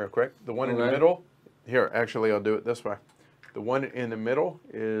screen real quick. The one in the middle, here, actually I'll do it this way. The one in the middle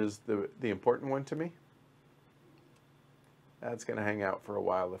is the important one to me. That's going to hang out for a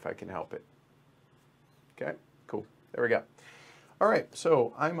while if I can help it. Okay, cool. There we go. All right,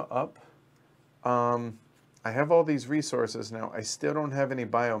 so I'm up. I have all these resources now. I still don't have any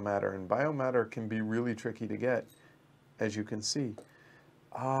biomatter, and biomatter can be really tricky to get, as you can see.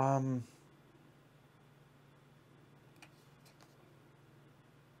 Wow.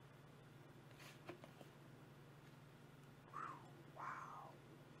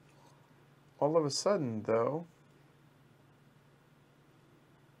 All of a sudden, though,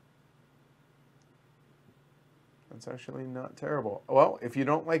 that's actually not terrible. Well, if you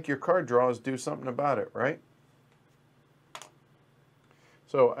don't like your card draws, do something about it, right?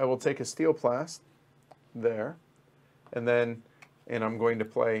 So I will take a steel blast there, and I'm going to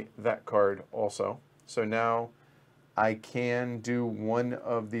play that card also. So now I can do one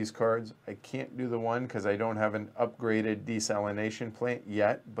of these cards. I can't do the one because I don't have an upgraded desalination plant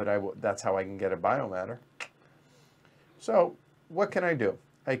yet, but that's how I can get a biomatter. So what can I do?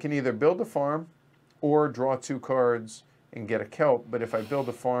 I can either build a farm or draw 2 cards and get a kelp, but if I build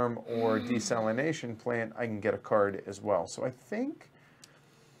a farm or desalination plant, I can get a card as well. So I think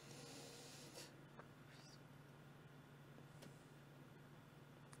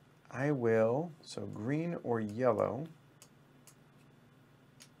I will, so green or yellow.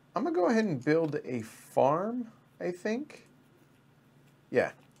 I'm going to go ahead and build a farm, I think.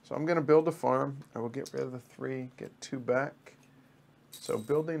 Yeah, so I'm going to build a farm. I will get rid of the 3, get 2 back. So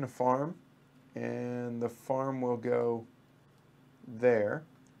building a farm, and the farm will go there.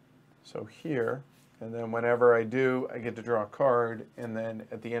 So here, and then whenever I do, I get to draw a card, and then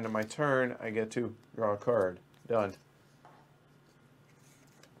at the end of my turn, I get to draw a card. Done.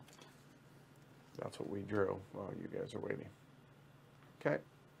 That's what we drew while you guys are waiting. Okay.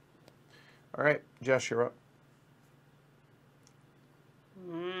 All right, Jess, you're up.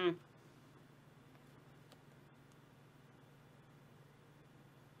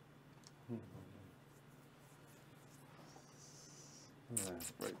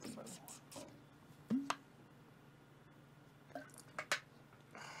 Right in the middle.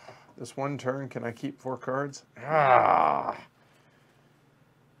 This one turn, can I keep 4 cards? Ah!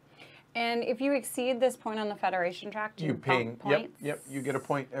 And if you exceed this point on the Federation track, do you ping. bump points? Yep. You get a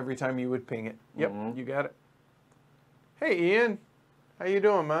point every time you would ping it. Yep, you got it. Hey, Ian. How you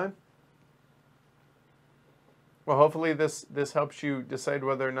doing, man? Well, hopefully this helps you decide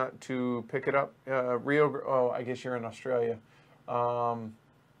whether or not to pick it up. I guess you're in Australia.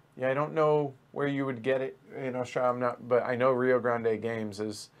 Yeah, I don't know where you would get it in Australia. But I know Rio Grande Games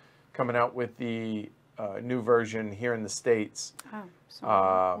is coming out with the new version here in the States Oh,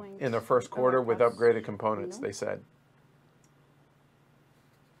 so in the first quarter with costs- upgraded components, no. they said.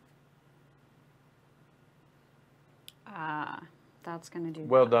 That's going to do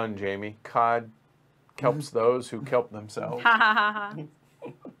Well that. done, Jamie. COD kelps those who kelp themselves. Ha ha ha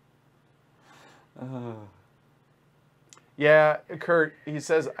ha. Yeah, Kurt, he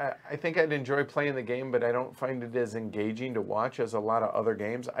says, I think I'd enjoy playing the game, but I don't find it as engaging to watch as a lot of other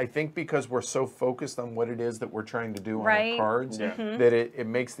games. I think because we're so focused on what it is that we're trying to do on our Right. cards, Yeah. that it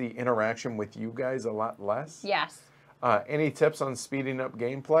makes the interaction with you guys a lot less. Yes. Any tips on speeding up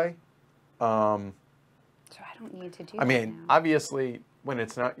gameplay? So I don't need to do I that mean, now. obviously, when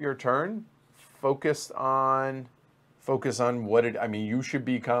it's not your turn, focus on what it. I mean, you should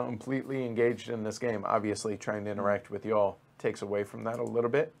be completely engaged in this game. Obviously, trying to interact with y'all takes away from that a little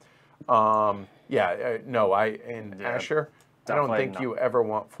bit. No, Yeah, Asher, I don't definitely think not. you ever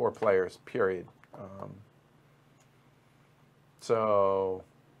want 4 players. Period. So,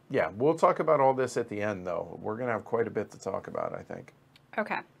 yeah, we'll talk about all this at the end, though. We're gonna have quite a bit to talk about, I think.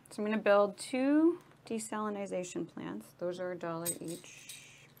 Okay. So I'm going to build 2 desalinization plants. Those are $1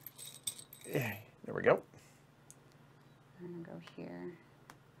 each. Yeah, there we go. I'm going to go here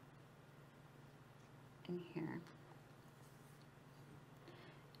and here.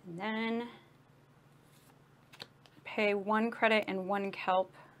 And then pay 1 credit and 1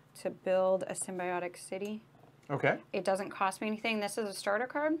 kelp to build a symbiotic city. Okay. It doesn't cost me anything. This is a starter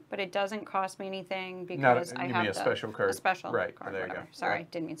card, but it doesn't cost me anything Not because I you have mean a special card. A special Right, card, there you whatever. go. Sorry, Yeah.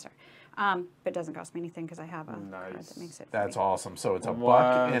 didn't mean star. But it doesn't cost me anything because I have a card Nice. that makes it That's free. awesome. So it's a What?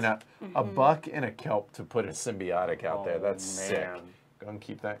 buck and a buck and a kelp to put a symbiotic out there. Oh, That's sick. man. Go and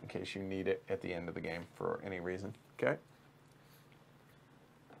keep that in case you need it at the end of the game for any reason. Okay.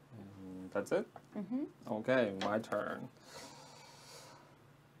 That's it? Okay, my turn.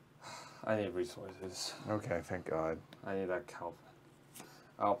 I need resources. Okay. Thank God. I need that kelp.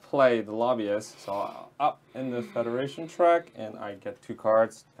 I'll play the lobbyist, so I'll up in the Federation track, and I get 2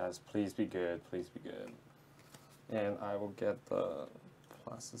 cards. As please be good, please be good. And I will get the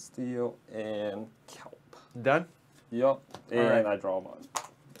plastic steel and kelp. Done. Yup, and right. I draw 1.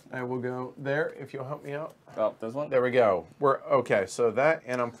 I will go there if you'll help me out. Oh, this one? There we go. We're okay. So that,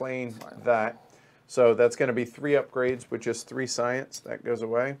 and I'm playing that. So that's going to be 3 upgrades, which is 3 science. That goes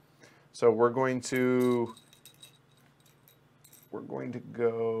away. So we're going to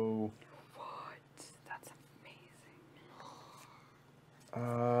go. What? That's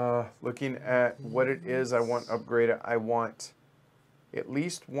amazing. Looking at what it is I want upgraded, I want at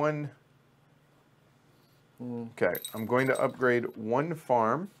least 1. Okay, I'm going to upgrade 1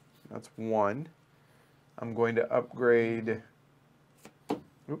 farm. That's 1. I'm going to upgrade.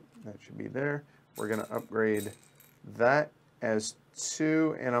 Oop, that should be there. We're going to upgrade that as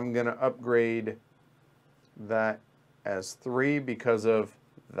 2, and I'm going to upgrade that as 3 because of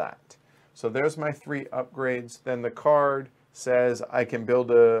that. So there's my 3 upgrades. Then the card says I can build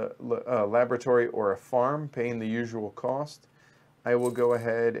a laboratory or a farm, paying the usual cost. I will go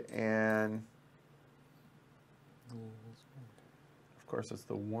ahead and, of course, it's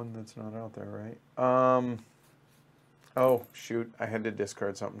the one that's not out there, right? Oh, shoot, I had to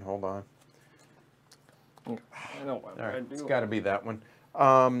discard something. Hold on. I know what All right, I do. it's got to be that one.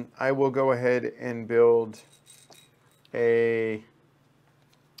 I will go ahead and build a.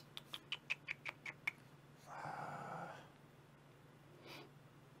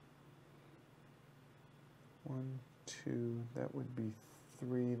 One, 2, that would be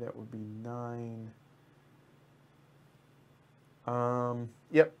 3, that would be 9.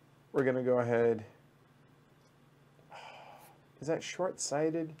 Yep, we're gonna go ahead. Is that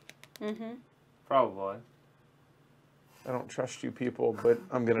short-sighted? Probably. I don't trust you people, but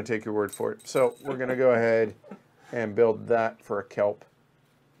I'm going to take your word for it. So we're going to go ahead and build that for a kelp.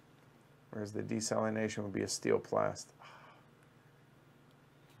 Whereas the desalination would be a steel plast.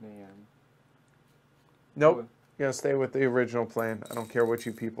 Man. Nope. Going to stay with the original plan. I don't care what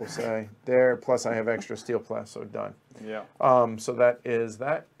you people say. There, plus I have extra steel plast, so done. Yeah. So that is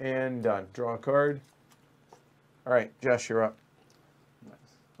that, and done. Draw a card. All right, Josh, you're up. Nice.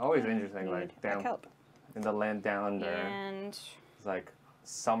 Always interesting, Need like a down kelp. in the land down under. And It's like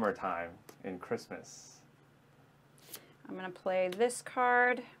summertime in Christmas. I'm going to play this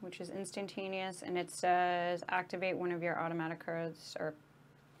card, which is instantaneous, and it says activate one of your automatic cards or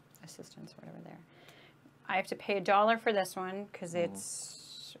assistants, whatever there. I have to pay $1 for this one because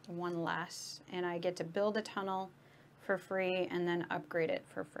it's 1 less, and I get to build a tunnel for free and then upgrade it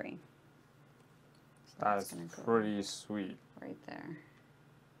for free. So That's gonna go pretty sweet. right there.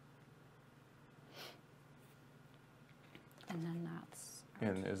 And then that's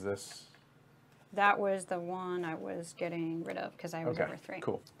And is this? That was the one I was getting rid of because I was over 3.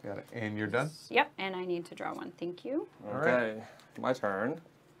 Cool. Got it. And you're done? Yep, and I need to draw one. Thank you. Okay, my turn.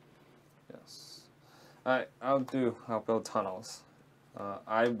 Yes. Alright, I'll build tunnels.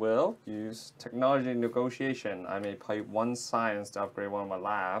 I will use technology negotiation. I may pay 1 science to upgrade one of my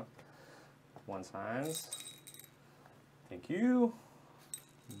lab. 1 science. Thank you.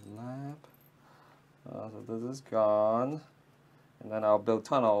 Lab. So this is gone. And then I'll build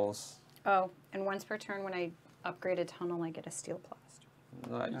tunnels. Oh, and once per turn when I upgrade a tunnel, I get a steel plast.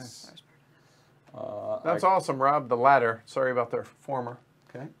 Nice. That's awesome, Rob. The ladder. Sorry about the former.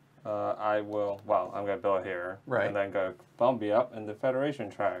 Okay. I will, well, I'm going to build here. Right. And then go bump me up in the Federation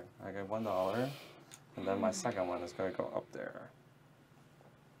track. I get $1. And then my second one is going to go up there.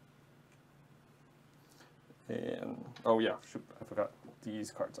 And, oh yeah, shoot, I forgot these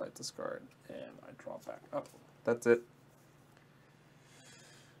cards I discard. And I draw back up. That's it.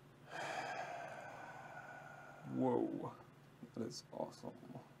 Whoa. That is awesome.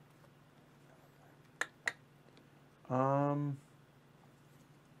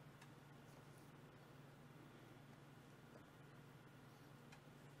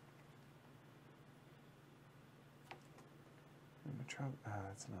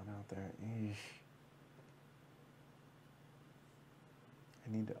 It's not out there. Eesh.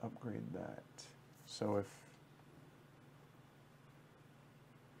 I need to upgrade that. So if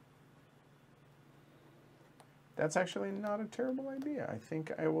that's actually not a terrible idea. I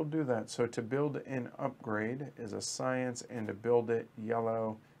think I will do that. So to build an upgrade is a science, and to build it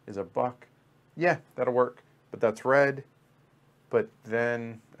yellow is a buck. Yeah, that'll work. But that's red. But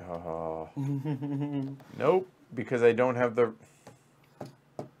then, nope, because I don't have the.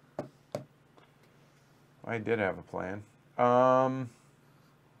 I did have a plan. Let's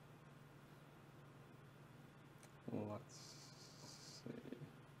see.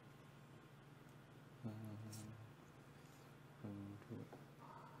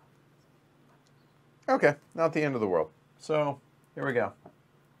 Okay, not the end of the world. So here we go.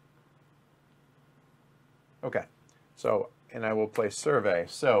 Okay, so, and I will play survey.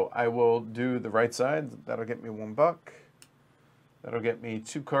 So I will do the right side. That'll get me $1. That'll get me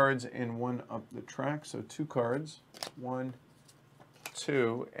 2 cards and 1 up the track. So 2 cards, 1,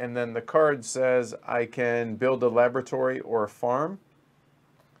 2, and then the card says I can build a laboratory or a farm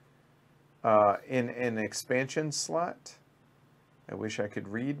in an expansion slot. I wish I could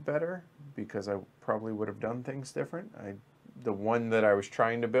read better because I probably would have done things different. The one that I was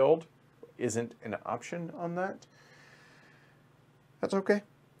trying to build isn't an option on that. That's okay.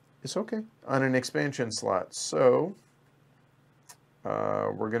 It's okay. On an expansion slot. So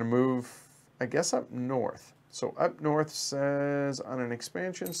we're going to move, I guess, up north. So up north says on an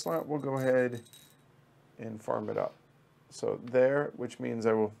expansion slot, we'll go ahead and farm it up. So there, which means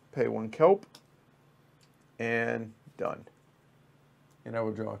I will pay 1 kelp, and done. And I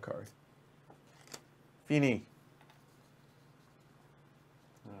will draw a card. Fini.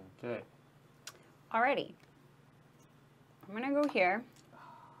 Okay. Alrighty. I'm going to go here.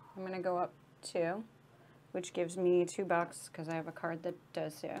 I'm going to go up 2, which gives me $2 because I have a card that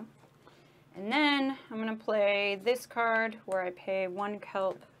does so. And then I'm going to play this card where I pay 1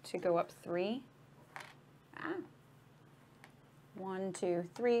 kelp to go up 3. 1, 2,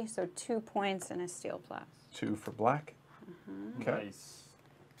 3. So 2 points and a steel plast. 2 for black. Okay. Nice.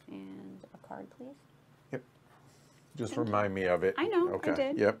 And a card, please. Yep. Just remind me of it. I know, Okay. I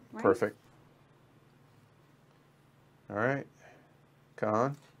did. Yep. Right? Perfect. All right.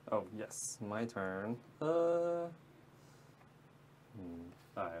 Con. Oh, yes, my turn. We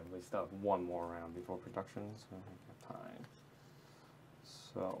still have 1 more round before production, so I have time.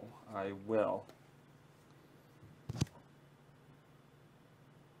 So I will.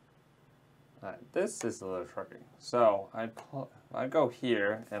 This is a little tricky. So I go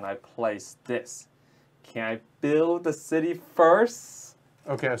here and I place this. Can I build the city first?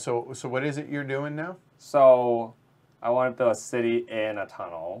 Okay. So what is it you're doing now? So I want to build a city and a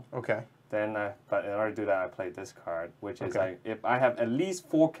tunnel. Okay. Then, but in order to do that, I play this card, which is Okay. like, if I have at least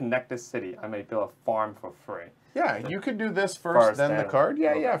 4 connected city, I may build a farm for free. Yeah, you could do this first, then the card.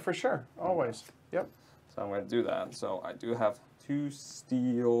 Yeah, okay. yeah, for sure. Always. Yep. So I'm going to do that. So I do have 2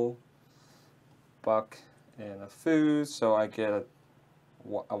 steel, buck, and a food. So I get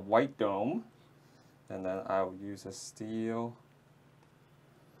a white dome, and then I'll use a steel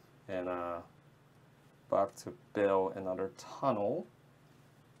and a buck to build another tunnel.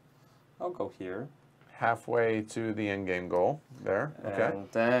 I'll go here. Halfway to the end game goal. There. Okay. And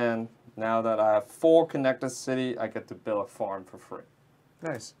then, now that I have 4 connected city, I get to build a farm for free.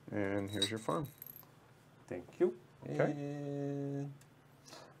 Nice. And here's your farm. Thank you. Okay. And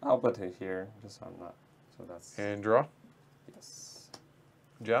I'll put it here, just so I'm not. So that's. And draw. Yes.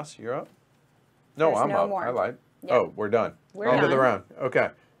 Jess, you're up? No, There's I'm no up. more. I lied. Yep. Oh, we're done. We're End of the done. round. Okay.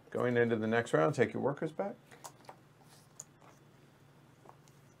 Going into the next round, take your workers back.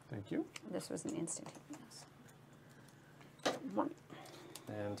 Thank you. This was an instantaneous.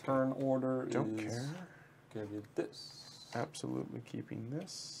 And turn order Don't is. care. Give you this. Absolutely keeping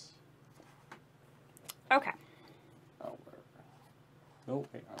this. Okay. Oh, where? Oh,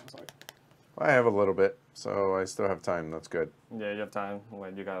 wait, I'm sorry. I have a little bit, so I still have time. That's good. Yeah, you have time.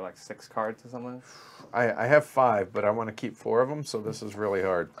 When you got like 6 cards or something? I have 5, but I want to keep 4 of them, so this is really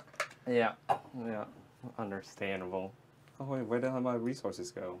hard. Yeah. Yeah. Understandable. Oh, wait, where the hell my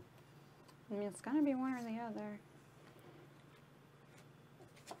resources go? I mean, it's gonna be one or the other.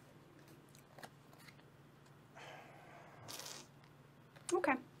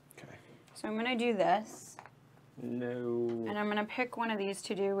 Okay. Okay. So I'm gonna do this, No. and I'm gonna pick one of these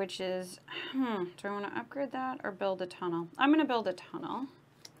to do, which is, do I want to upgrade that or build a tunnel? I'm gonna build a tunnel.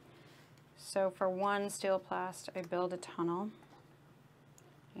 So for 1 steel plast, I build a tunnel,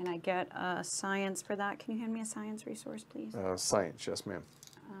 and I get a science for that. Can you hand me a science resource, please? Science, yes, ma'am.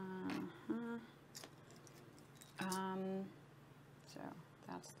 So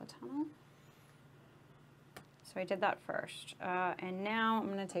that's the tunnel. So I did that first. And now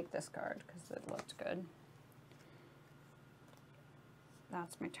I'm going to take this card because it looked good.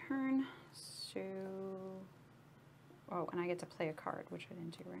 That's my turn. So, oh, and I get to play a card, which I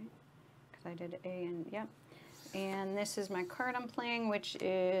didn't do, right? Because I did A and, yep. And this is my card I'm playing, which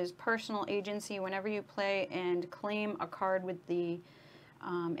is Personal Agency. Whenever you play and claim a card with the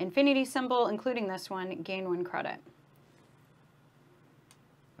infinity symbol, including this one, gain 1 credit.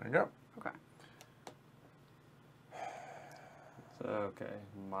 There you go. Okay. So, okay,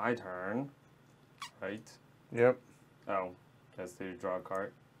 my turn. Right? Yep. Oh, that's to draw a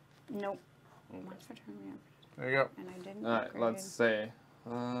card. Nope. Okay. What's my turn? Yeah. There you go. And I didn't Alright, upgrade. let's say.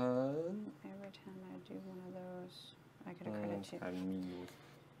 Every time I do one of those, I get a credit too. I mean.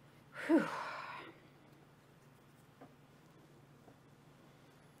 Whew.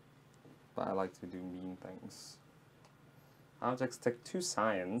 But I like to do mean things. I'll just take 2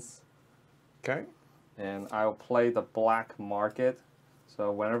 science, Okay. and I'll play the black market.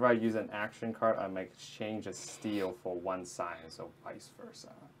 So whenever I use an action card, I may exchange a steel for 1 science, or vice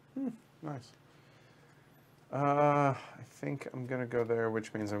versa. Nice. I think I'm going to go there,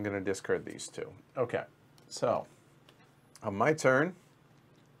 which means I'm going to discard these 2. Okay. So, on my turn,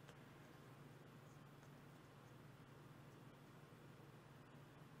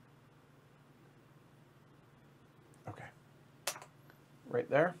 okay, right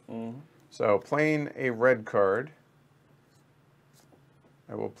there. Mm-hmm. So, playing a red card,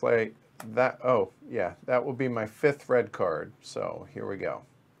 I will play that. Oh, yeah, that will be my 5th red card. So, here we go.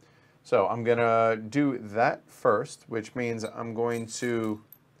 So, I'm going to do that first, which means I'm going to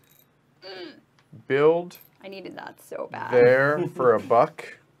build I needed that so bad. there for a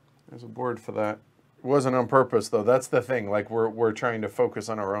buck. There's a board for that. It wasn't on purpose, though. That's the thing. Like, we're trying to focus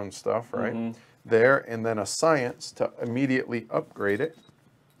on our own stuff, right? Mhm. There, and then a science to immediately upgrade it.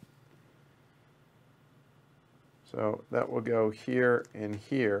 So that will go here and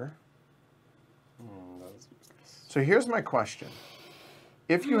here. So here's my question.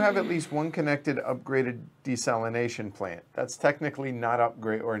 If you have at least 1 connected upgraded desalination plant, that's technically not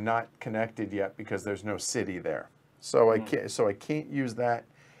upgrade or not connected yet because there's no city there. So I can't use that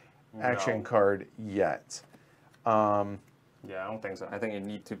action No. card yet. Yeah, I don't think so. I think you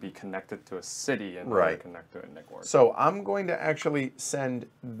need to be connected to a city and Right. connect to a network. So I'm going to actually send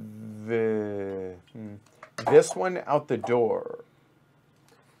this one out the door.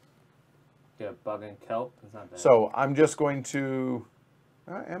 Yeah, bug and kelp. It's not bad. So I'm just going to,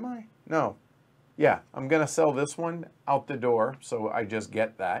 am I? No. Yeah, I'm going to sell this one out the door, so I just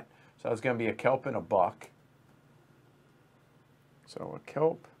get that. So it's going to be a kelp and a buck. So a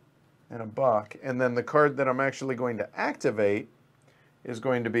kelp and a buck. And then the card that I'm actually going to activate is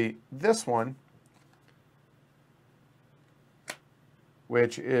going to be this one,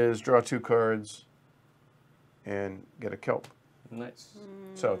 which is draw 2 cards and get a kelp. Nice.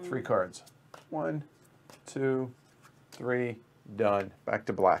 So 3 cards. 1, 2, 3, done. Back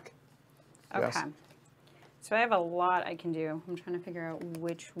to black. Okay. Yes. So I have a lot I can do. I'm trying to figure out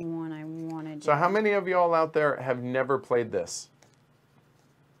which one I want to do. So how many of y'all out there have never played this?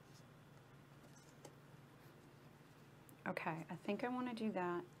 Okay, I think I want to do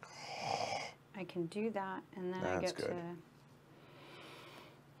that. I can do that, and then I That's get good.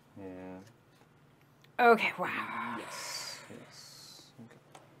 Yeah. to... Okay, wow. Yes. Yes. Okay.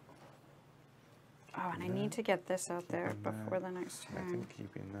 Oh, and I need to get this out there Keeping before that. the next I turn. think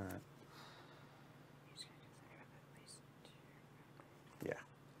keeping that. Yeah.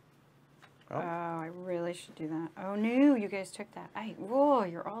 Oh, I really should do that. Oh no, you guys took that. Whoa,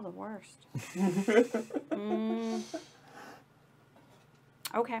 you're all the worst.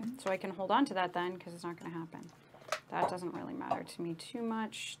 Okay, so I can hold on to that then, because it's not going to happen. That doesn't really matter to me too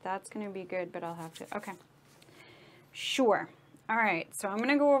much. That's going to be good, but I'll have to. Okay. Sure. All right, so I'm going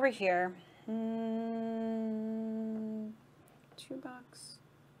to go over here. $2.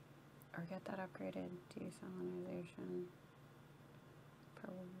 Or get that upgraded. Desalinization.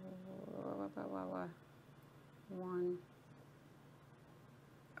 One.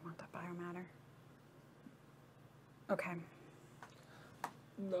 I want that biomatter. Okay.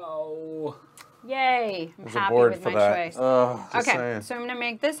 No. Yay! I'm There's a happy board with for my that. choice. Just Okay, saying. so I'm going to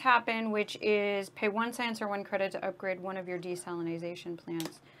make this happen, which is pay 1 science or 1 credit to upgrade one of your desalinization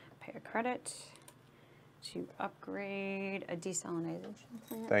plants. Pay a credit to upgrade a desalinization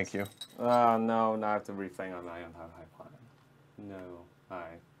plant. Thank you. No, now I have to rethink on Ion High Plan. No. Hi.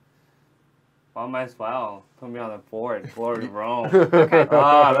 Well, might as well. Put me on the board. Glory Rome. Okay.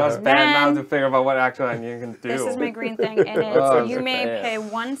 Ah, that's bad. Now I have to Then- figure out what actually I can do. This is my green thing, and it's Oh, you it's may bad. pay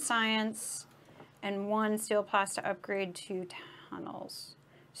 1 science and 1 steel plast to upgrade 2 tunnels.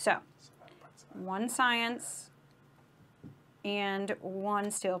 So, 1 science and 1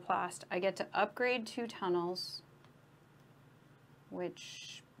 steel plast. I get to upgrade 2 tunnels,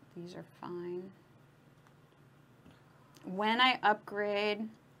 which these are fine. When I upgrade,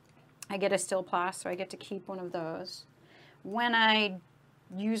 I get a steel plast, so I get to keep one of those. When I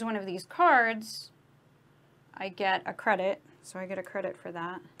use one of these cards, I get a credit, so I get a credit for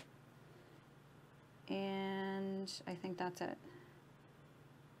that. And I think that's it.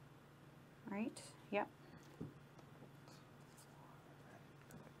 Right? Yep.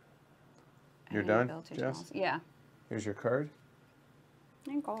 You're And done, build 2 Jess? tunnels. Yeah. Here's your card.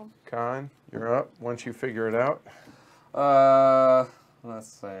 And gold. Con, you're up once you figure it out. Let's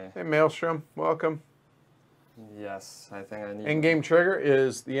see. Hey, Maelstrom, welcome. Yes, I think I need. In-game trigger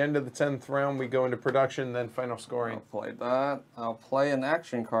is the end of the 10th round. We go into production, then final I'll scoring. play that. I'll play an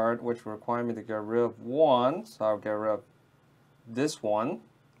action card, which will require me to get rid of 1. So I'll get rid of this one.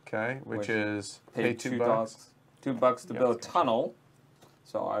 Okay, which Which is Pay pay $2. $2. $2 to Yep, build a gotcha. tunnel.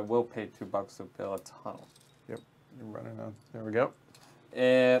 So I will pay $2 to build a tunnel. Yep, you're running on. There we go.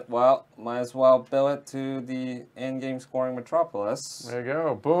 And, well, might as well build it to the end-game scoring Metropolis. There you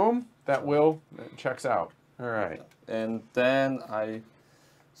go. Boom. That checks out. All right. And then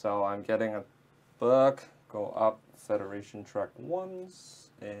so I'm getting a book, go up, Federation track 1s,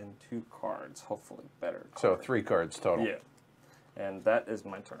 and 2 cards, hopefully better So cards. 3 cards total. Yeah. And that is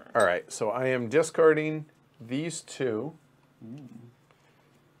my turn. All right, so I am discarding these 2.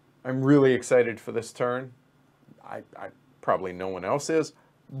 I'm really excited for this turn. I probably no one else is,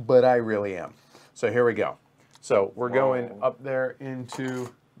 but I really am. So here we go. So we're going Whoa. up there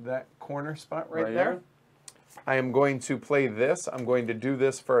into that corner spot right Right there. here? I am going to play this. I'm going to do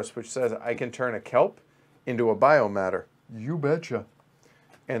this first, which says I can turn a kelp into a biomatter. You betcha.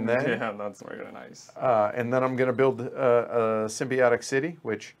 And then Yeah, that's really nice. and then I'm going to build a symbiotic city,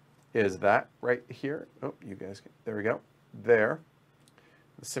 which is that right here. Oh, you guys, there we go. There.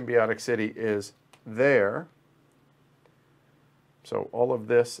 The symbiotic city is there. So all of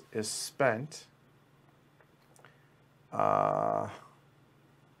this is spent. And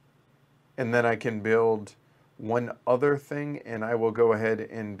then I can build one other thing, and I will go ahead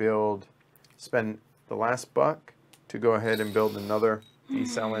and spend the last buck to go ahead and build another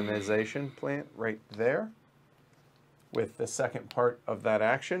desalinization plant right there with the second part of that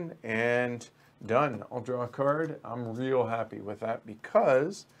action, and done. I'll draw a card. I'm real happy with that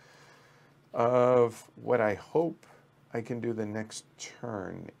because of what I hope I can do the next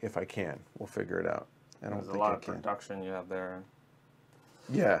turn, if I can. We'll figure it out. I don't There's a think lot I of can. production you have there.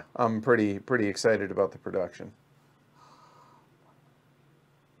 Yeah, I'm pretty excited about the production.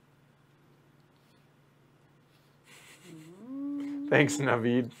 Thanks,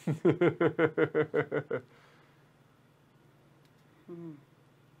 Naveed.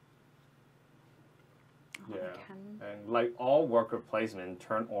 Yeah. can- And like all worker placement,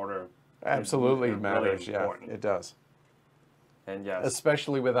 turn order Absolutely is really matters. Yeah, important. it does. And yes,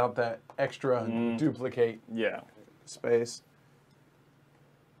 Especially without that extra duplicate yeah. space.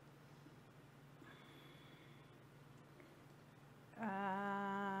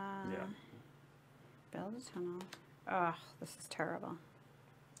 Yeah. Build a tunnel. Ugh, this is terrible.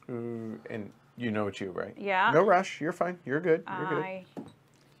 Ooh, and you know it's you, right? Yeah. No rush. You're fine. You're good. You're good. I'm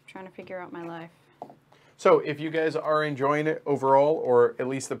trying to figure out my life. So if you guys are enjoying it overall, or at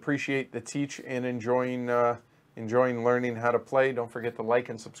least appreciate the teach and enjoying learning how to play, don't forget to like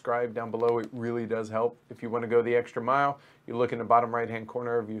and subscribe down below. It really does help. If you want to go the extra mile, you look in the bottom right-hand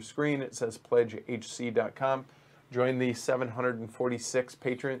corner of your screen. It says pledgehc.com. Join the 746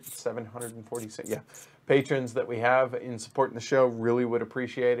 patrons, patrons that we have in supporting the show. Really would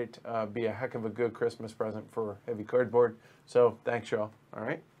appreciate it. Be a heck of a good Christmas present for Heavy Cardboard. So thanks, y'all. All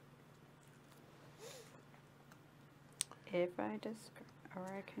right. If I discard, or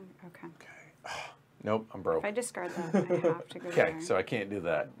I can, okay. Nope, I'm broke. If I discard that, I have to go Okay, there. so I can't do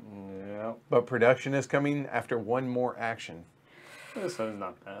that. Yeah. But production is coming after one more action. This one's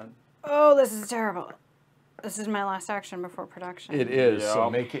not bad. Oh, this is terrible. This is my last action before production. It is, so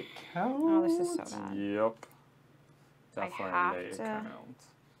Yep. make it count. Oh, this is so bad. Yep. I Definitely have make it to- count.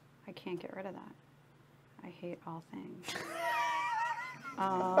 I can't get rid of that. I hate all things.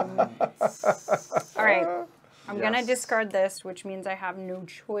 All right. I'm going to Yes. discard this, which means I have no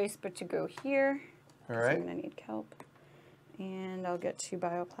choice but to go here. All So right. I'm going to need kelp. And I'll get 2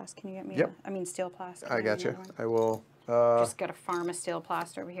 bioplast. Can you get me Yep. steel plast? I got you. I will. Just got to farm a steel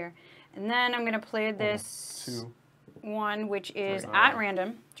plast over here. And then I'm going to play this 2. one, which is at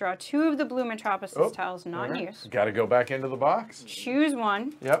random. Draw 2 of the blue Metropolis tiles not in use. Got to go back into the box. Choose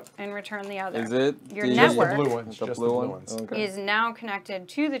one Yep. and return the other. Is it Your the, Just the network blue ones. the Just blue the blue one? ones. Okay. is now connected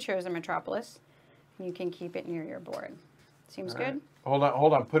to the chosen Metropolis. You can keep it near your board. Seems good? Hold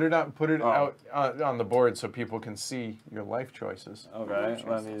on. Put it out. Put it Oh. out on the board so people can see your life choices. Okay,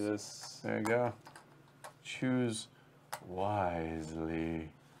 let me just. There you go. Choose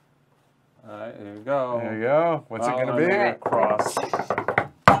wisely. Alright, here we go. There you go. What's it gonna be? Alright. Cross.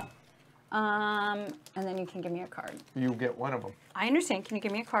 And then you can give me a card. You get one of them. I understand. Can you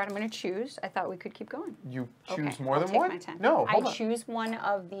give me a card? I'm going to choose. I thought we could keep going. You choose Okay, more I'll than take one? my 10. No, I hold on. choose one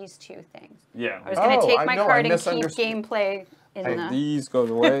of these 2 things. Yeah. I was going to take my no, I card and keep misunderstood. gameplay in the... These go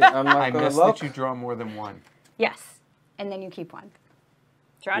away. I'm not I gonna missed look. that you draw more than one. Yes. And then you keep one.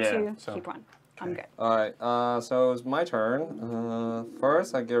 Draw Yeah, 2, so- keep one. I'm good. Alright, so it's my turn.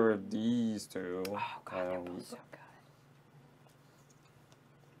 First, I get rid of these 2. Oh, God, they're Um, both so good.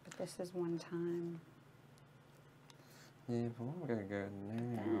 But this is one time. Yeah, but I'm gonna go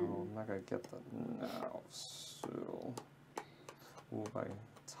now. I'm not gonna get that now. So, move by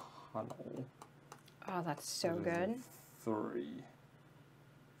tunnel. Oh, that's so This is good. 3.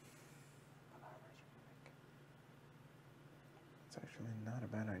 It's actually not a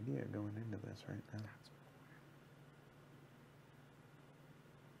bad idea going into this right now.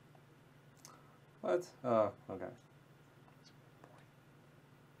 What? Oh, okay.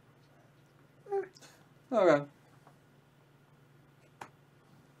 Okay.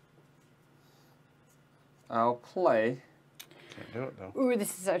 I'll play Can't do it though. Ooh, this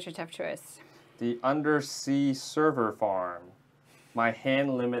is such a tough choice. the Undersea Server Farm. My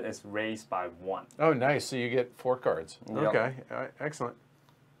hand limit is raised by 1. Oh, nice. So you get 4 cards. Yep. Okay. Excellent.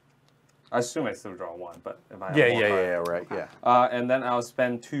 I assume I still draw 1, but if I have Yeah, more cards. right. Yeah. And then I'll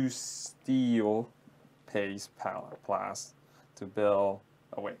spend 2 steel paste plast to build.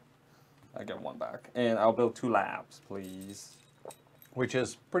 Oh wait, I get 1 back, and I'll build 2 labs, please. Which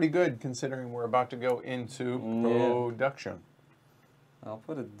is pretty good considering we're about to go into Yeah. production. I'll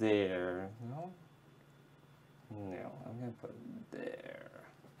put it there. No, no, I'm gonna put it there,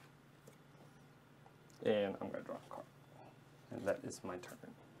 and I'm gonna draw a card, and that is my turn.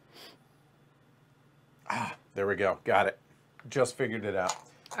 There we go. Got it. Just figured it out.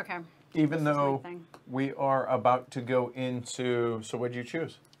 Okay. Even This is my though thing. we are about to go into, so what'd you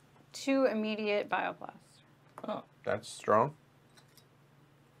choose? 2 immediate bioplast. Oh, That's strong.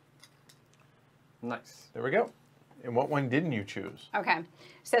 nice. There we go. And what one didn't you choose? Okay,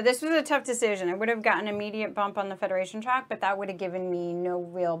 so this was a tough decision. I would have gotten an immediate bump on the Federation track, but that would have given me no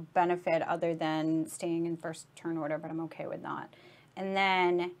real benefit other than staying in first turn order, but I'm okay with that. And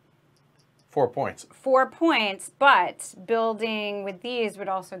then 4 points. 4 points, but building with these would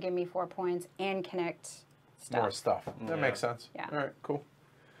also give me 4 points and connect stuff. More stuff. That Yeah. makes sense. Yeah. All right, cool.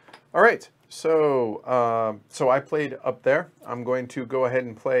 All right, so so I played up there. I'm going to go ahead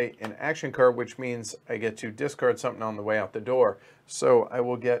and play an action card, which means I get to discard something on the way out the door. So I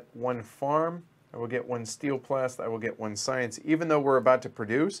will get 1 farm, I will get 1 steel plast, I will get 1 science. Even though we're about to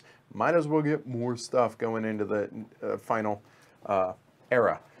produce, might as well get more stuff going into the final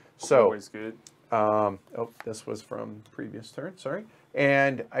era. So Always good. oh, this was from previous turn, sorry.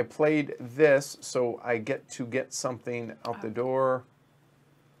 And I played this, so I get to get something out the door.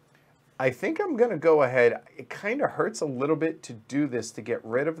 I think I'm going to go ahead. It kind of hurts a little bit to do this to get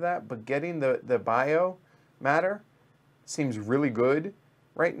rid of that, but getting the bio matter seems really good.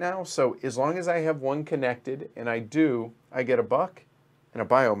 right now. So as long as I have one connected, and I do, I get a buck and a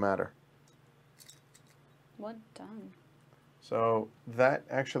biomatter. Well done. So that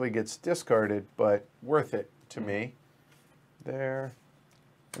actually gets discarded, but worth it to me. There.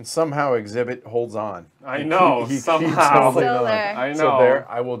 And somehow Exhibit holds on. I know, He keeps somehow. holding Still on. there. I know. So there,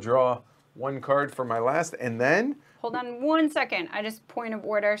 I will draw one card for my last, and then Hold on 1 second. I just point of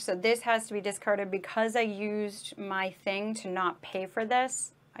order. So this has to be discarded because I used my thing to not pay for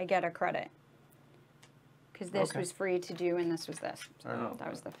this. I get a credit because this Okay. was free to do and this was this. So Oh.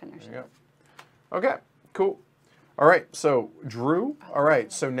 that was the finish. there you go. Okay, cool. All right, so Drew. All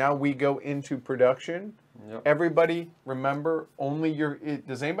right, so now we go into production. Yep. Everybody, remember, only your.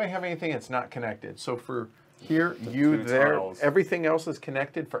 Does anybody have anything that's not connected? So for here, you, two there, tiles. everything else is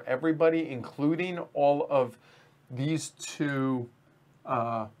connected for everybody, including all of these two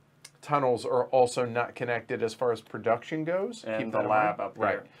tunnels are also not connected as far as production goes. And Keep the that in lab mind. up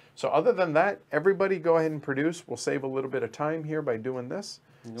Right. here. So other than that, everybody go ahead and produce. We'll save a little bit of time here by doing this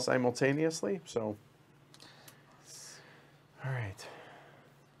Yep. simultaneously. So, all right.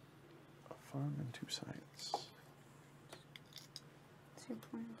 A farm and 2 sites. 2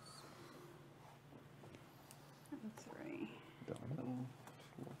 points. And 3. Done.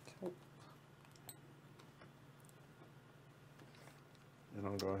 And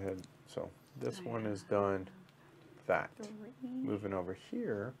I'll go ahead. So this one is done. That. 3. Moving over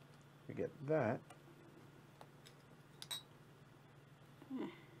here, we get that.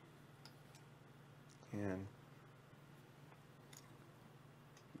 And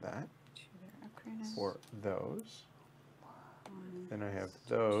that 2 are upgraded. for those. 1, Then I have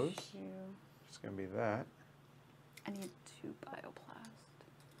those. 2. It's going to be that. I need 2 bioplast.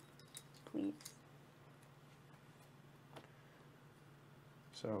 Please.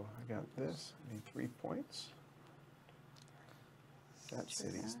 So I got this. I need 3 points. That Two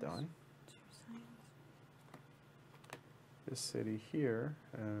city's there. done. 2 science. This city here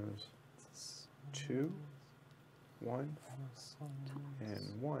has 2, 1,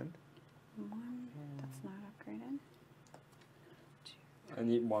 and 1. 1. That's not upgraded. I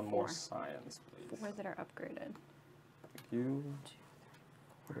need one more 4. science, please. 4 that are upgraded. Thank you.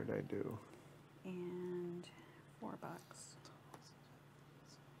 What did I do? And $4 bucks.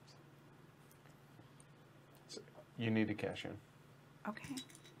 So you need to cash in. Okay.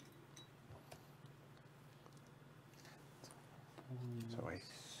 So I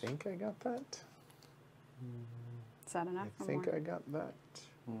think I got that. Is that enough? I or think more? I got that.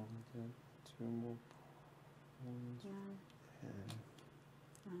 Get 2 more points.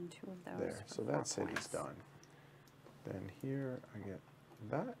 And 2 of those. There. for So 4 that city's points. done. Then here I get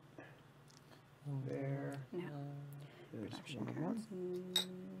that. There. No. There's Production 1, cards.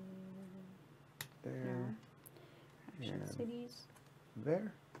 there, No. Production and cities.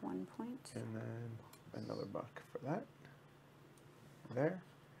 there, 1 point. and then another buck for that. There.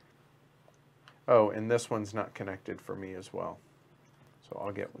 Oh, and this one's not connected for me as well. So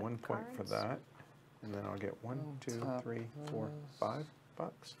I'll get 1 point for Cards. that. And then I'll get 1, 2, Tap 3, 4, this. 5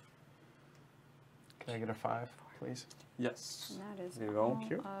 bucks. Can I get a 5, please? Yes. And that is There you go. all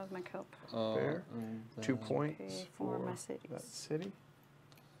Thank you. of my cope. There. And 2 then points pay for for my that cities. city.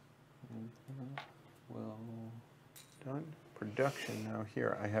 Well, Done. Production now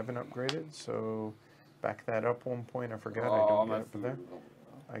here. I haven't upgraded, so back that up 1 point. I forgot I don't get it for there.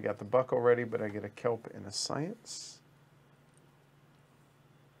 I got the buck already, but I get a kelp and a science.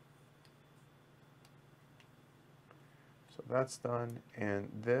 So that's done. And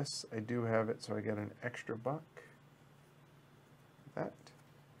this, I do have it, so I get an extra buck. That.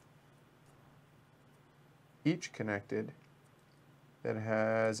 Each connected that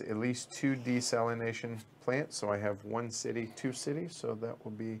has at least 2 desalination plants. So I have 1 city, 2 cities, so that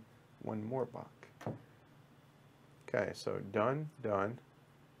will be 1 more buck. Okay, so done, done.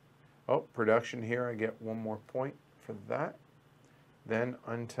 Oh, production here, I get 1 more point for that. Then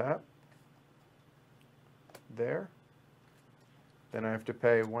untap. There. Then I have to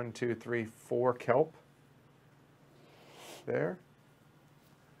pay 1, 2, 3, 4 kelp. There.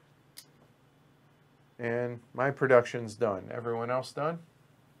 And my production's done. Everyone else done?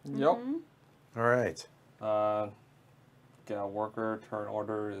 yep. All right. Get a worker, turn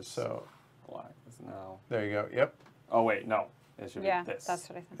order is So black is now. there you go. Yep. Oh, wait, no. It should Yeah, be this. that's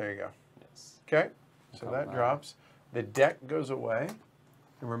what I think. There you go. Yes. Okay. So Come that on. drops. The deck goes away.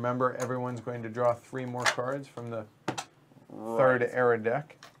 And remember, everyone's going to draw 3 more cards from the third era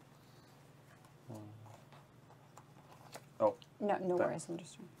deck. Oh, No, no That- worries. I'm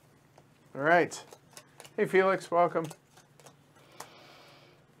just. All right. Hey, Felix, welcome.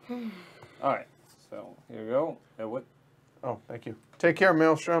 all right. So here we go. What? Oh, thank you. Take care,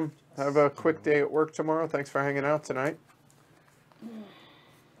 Maelstrom. Have a quick day at work tomorrow. Thanks for hanging out tonight.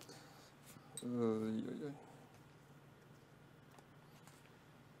 All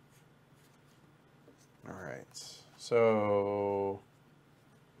right. So,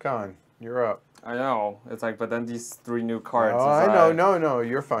 Con, you're up. I know. It's like, but then these 3 new cards. Oh, I know. No,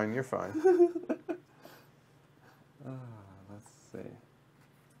 you're fine. You're fine. Let's see.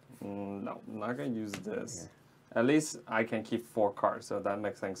 No, I'm not gonna use this. At least I can keep 4 cards, so that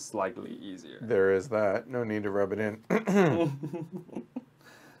makes things slightly easier. There is that. No need to rub it in. Okay.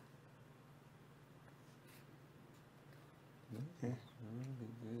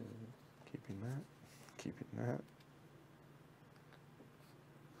 Keeping that. Keeping that.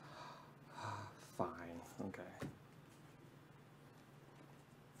 Fine. Okay.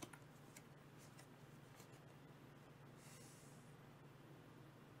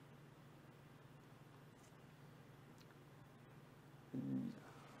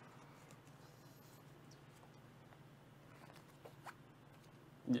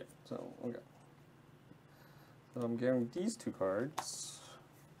 Yeah, so, okay. So I'm getting these 2 cards.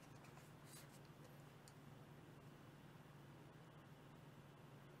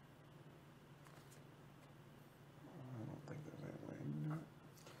 I don't think there's any way to do it.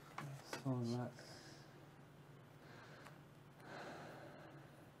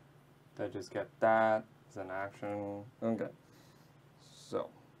 So I just get that as an action. Okay. So.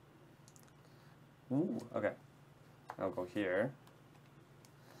 Ooh, okay. I'll go here.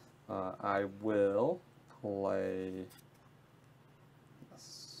 I will play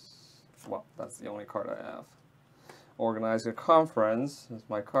this. Well, that's the only card I have. Organize a conference is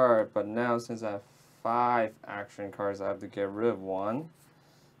my card, but now since I have 5 action cards, I have to get rid of one,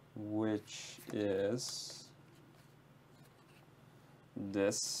 which is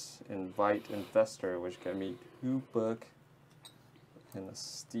this invite investor, which can be 2 book and a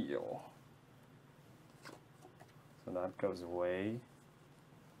steal. So that goes away.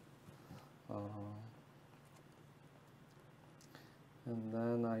 And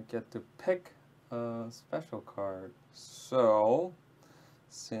then I get to pick a special card. So,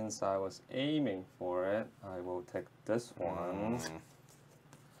 since I was aiming for it, I will take this one.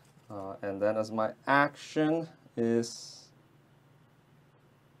 And then as my action is,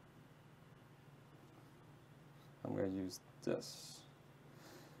 I'm going to use this.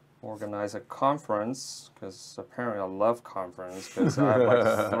 Organize a conference, because apparently I love conference, because I have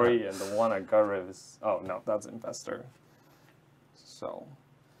like 3 and the one I got rid of is, oh no, that's investor. So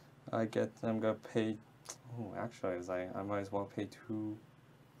I'm gonna pay, oh actually it's like, I might as well pay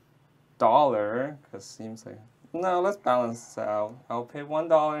 $2, because seems like, no, let's balance this out. I'll pay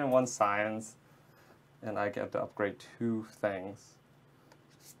 $1 and 1 science, and I get to upgrade 2 things.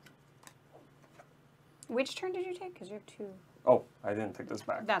 Which turn did you take? Because you have 2. Oh, I didn't take this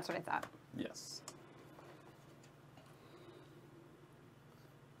back. That's what I thought. Yes.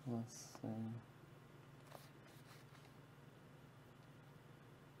 Let's see.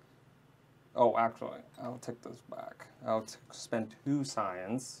 Oh, actually, I'll take this back. I'll spend 2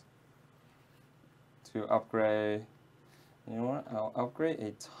 science to upgrade. You know what? I'll upgrade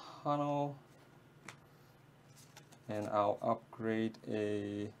a tunnel, and I'll upgrade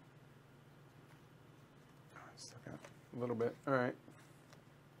a. A little bit. All right.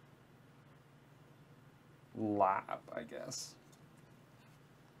 Lab, I guess.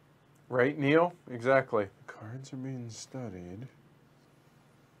 Right, Neil? Exactly. The cards are being studied.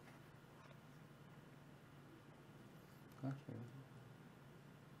 Actually.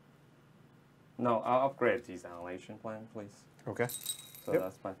 No, I'll upgrade the desalination plant, please. Okay. So Yep.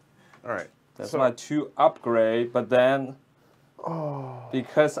 that's my. All right. That's So- my 2 upgrade, but then Oh.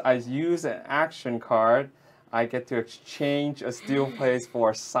 because I use an action card, I get to exchange a steel place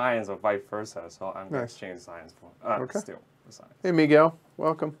for science or vice versa. So I'm going to Nice. exchange science for Okay. steel for science. Hey, Miguel.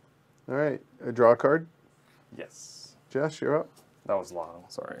 Welcome. All right. A draw card. Yes. Jess, you're up. That was long,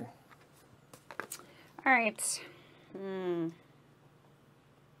 sorry. All right. Go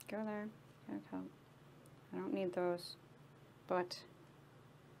there. Get a cup. I don't need those, but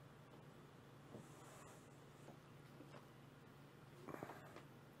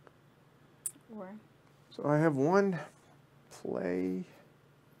or So I have 1 play,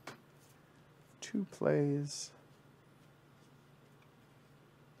 2 plays.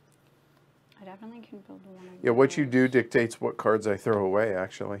 I definitely can build one of Yeah, what you those, do dictates what cards I throw away,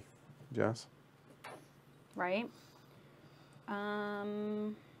 actually, Jess. right? I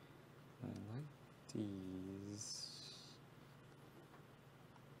like these.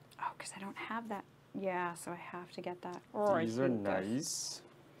 Oh, because I don't have that. Yeah, so I have to get that. Or These I are think nice.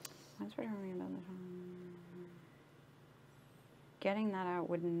 Once we're talking about this getting that out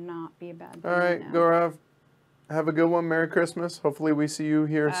would not be a bad thing. All right, now. Gaurav. Have a good one. Merry Christmas. Hopefully we see you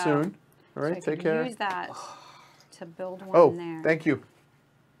here soon. All right, so I take could care. use that to build one Oh, there. thank you.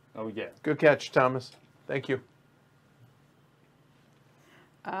 Oh yeah. Good catch, Thomas. Thank you.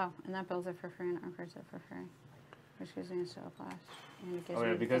 Oh, and that builds it for free and upgrades it for free. Which gives me a steel blast. And it gives Oh me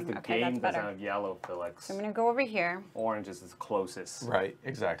yeah, the because thing. the Okay, game that's doesn't better. have yellow, Felix. So I'm going to go over here. Orange is its closest. Right,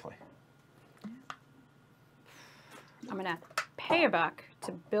 exactly. I'm going to pay a buck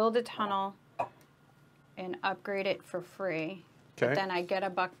to build a tunnel and upgrade it for free. Okay. But then I get a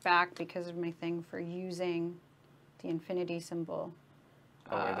buck back because of my thing for using the infinity symbol.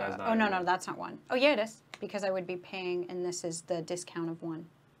 Oh, wait, that's not oh, no, even- no, that's not one. Oh, yeah, it is. Because I would be paying, and this is the discount of 1.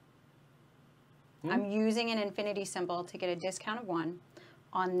 I'm using an infinity symbol to get a discount of 1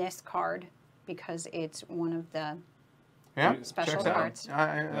 on this card because it's one of the Yeah, special checks out. cards.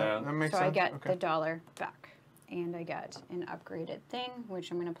 Yeah. That makes So sense. I get okay. the dollar back. And I get an upgraded thing, which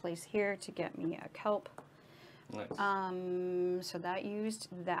I'm going to place here to get me a kelp. Nice. So that used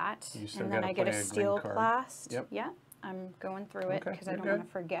that. You still And then gotta I get a play a green steel card. plast. Yep. Yeah, I'm going through it Okay, because I you're don't good. want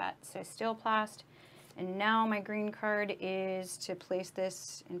to forget. So steel plast. And now my green card is to place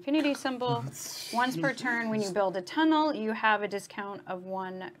this infinity symbol. Once per turn, when you build a tunnel, you have a discount of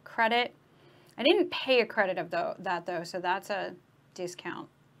 1 credit. I didn't pay a credit of that though, so that's a discount.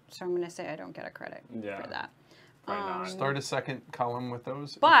 So I'm going to say I don't get a credit Yeah. for that. Why not? Start a second column with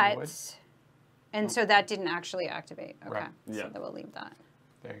those. if you would. But, and so that didn't actually activate. Okay, Right. so Yeah. then we'll leave that.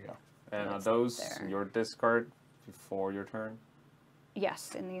 There you go. And are That's those there. your discard before your turn?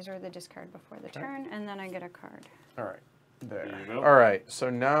 Yes, and these are the discard before the turn, and then I get a card. All right. There. There you go. All right. So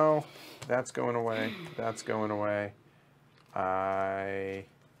now that's going away. That's going away. I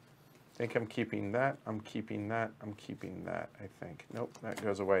think I'm keeping that. I'm keeping that. I'm keeping that, I think. Nope, that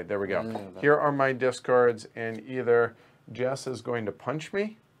goes away. There we go. Mm. Here are my discards, and either Jess is going to punch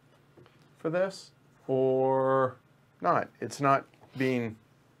me for this or not. It's not being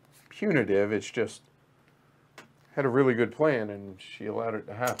punitive. It's just had a really good plan, and she allowed it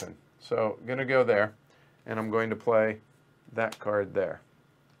to happen. So I'm going to go there, and I'm going to play that card there.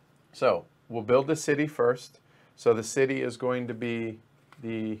 So we'll build the city first. So the city is going to be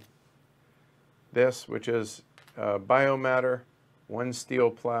this, which is biomatter, 1 steel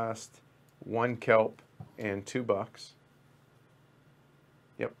plast, 1 kelp, and 2 bucks.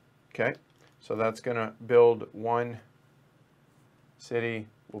 Yep. Okay. So that's going to build 1 city.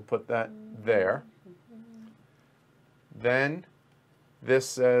 We'll put that there. Then this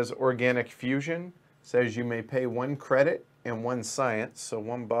says organic fusion, says you may pay 1 credit and 1 science, so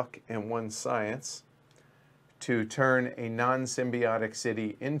 1 buck and 1 science, to turn a non-symbiotic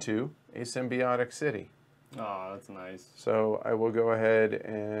city into a symbiotic city. Oh, that's nice. So I will go ahead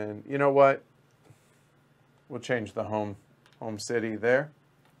and, you know what? We'll change the home city there,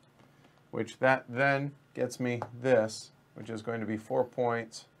 which that then gets me this, which is going to be 4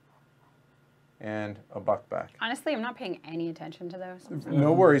 points and a buck back. Honestly, I'm not paying any attention to those.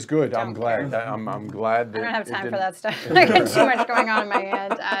 No worries, good. I'm Don't glad. I'm glad I that don't have it time for didn't- that stuff. I got too much going on in my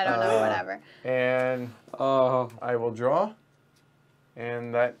head. I don't know, whatever. And Oh, I will draw,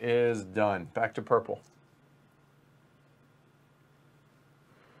 and that is done. Back to purple.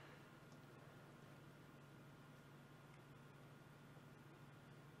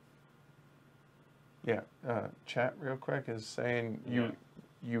 Yeah, chat real quick is saying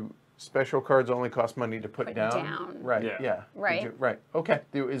you special cards only cost money to put down. down. Right. Yeah. Yeah. Did Right. you- right. Okay.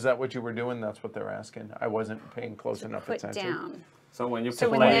 Is that what you were doing? That's what they're asking. I wasn't paying close enough Put attention. down. so when you So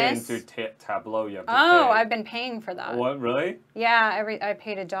when play this- into Tableau, you have to Oh, pay. I've been paying for that. What, really? Yeah, I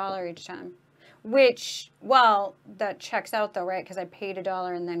paid $1 each time. Which, well, that checks out though, right? Because I paid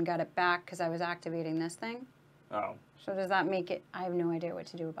 $1 and then got it back because I was activating this thing. Oh. So does that make it? I have no idea what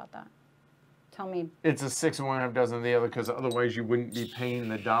to do about that. Tell me. It's a 6 and 1/2 dozen the other because otherwise you wouldn't be paying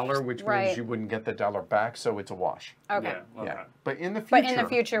the $1, which Right. means you wouldn't get the $1 back. So it's a wash. Okay. Yeah, okay. Yeah. But in the future. But in the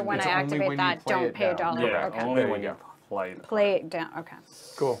future, when it's I only activate when you that, play don't it pay down. $1. Yeah, Okay. only There when you you go. play the Play it down. Okay.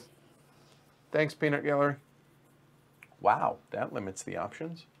 Cool. Thanks, Peanut Gallery. Wow, that limits the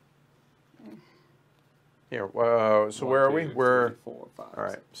options. Here, so where are we? We're 4, 5. all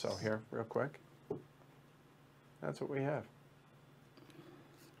right. So here, real quick. That's what we have.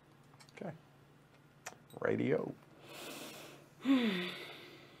 Okay. Radio.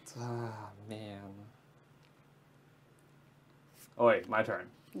 Ah, man. Oh, wait, my turn.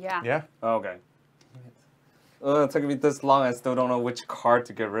 Yeah. Yeah. Oh, okay. It took me this long. I still don't know which card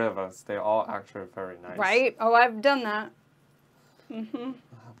to get rid of. Us. They're all actually very nice. Right? Oh, I've done that.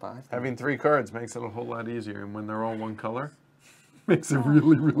 But I think- Having 3 cards makes it a whole lot easier, and when they're all one color. makes it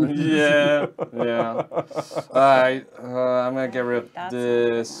really, really easy. Yeah, yeah. Alright, I'm gonna get rid of That's not a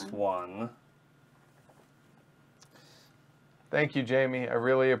good this one. Thank you, Jamie. I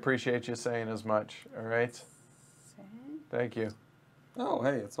really appreciate you saying as much. All right. Thank you. Oh,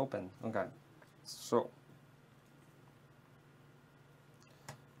 hey, it's open. Okay. So,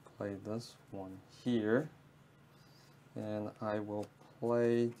 play this one here. And I will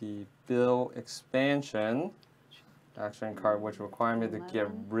play the Bill expansion action card, which requires me to get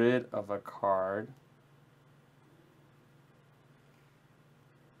 11. rid of a card.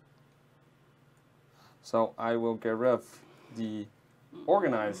 So I will get rid of the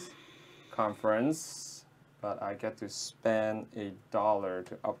organized conference, but I get to spend $1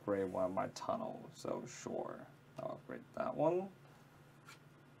 to upgrade one of my tunnels. So sure, I'll upgrade that one.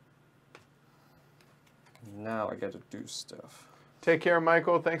 Now I get to do stuff. Take care,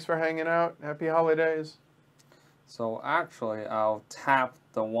 Michael. Thanks for hanging out. Happy holidays. So actually, I'll tap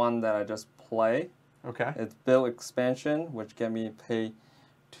the one that I just played. Okay. It's build expansion, which get me pay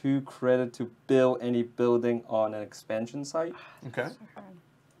 2 credit to build any building on an expansion site. Okay. So hard.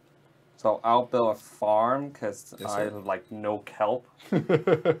 So I'll build a farm because Yes, I sir. like no kelp.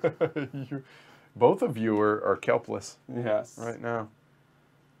 Both of you are kelpless Yes. right now.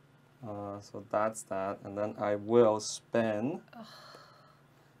 So that's that, and then I will spend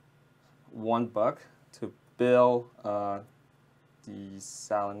 $1 to build the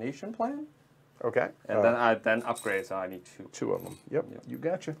salination plant, Okay. and then I upgrade. So I need 2. 2 of them. Yep. Yep. You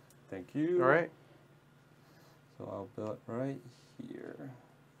gotcha. Thank you. All right. So I'll build it right here.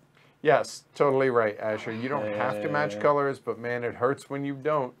 Yes, totally right, Asher. You don't have to match Yeah. colors, but man, it hurts when you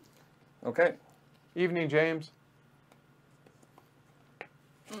don't. Okay. Evening, James.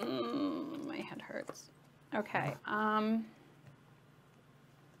 My head hurts. Okay. I'm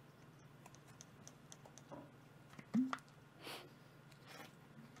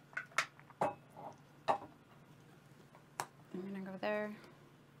gonna go there.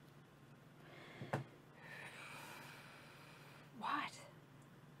 What?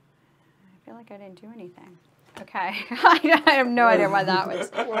 I feel like I didn't do anything. Okay. I have no idea why that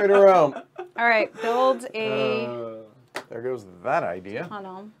was. Wait around. All right. Build a There goes that idea.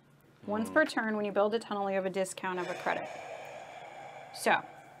 tunnel. Once per turn, when you build a tunnel, you have a discount of a credit. So,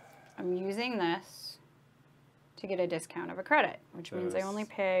 I'm using this to get a discount of a credit, which means I Yes. only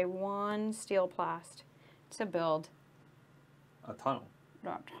pay 1 steel plast to build A tunnel.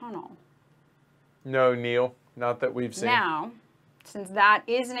 that tunnel. No, Neil. Not that we've seen. Now, since that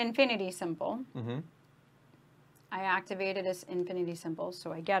is an infinity symbol, Mm-hmm. I activated this infinity symbol,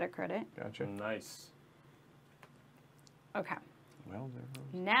 so I get a credit. Gotcha. Nice. Okay. Well, there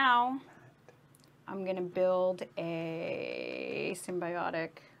goes. Now, I'm going to build a symbiotic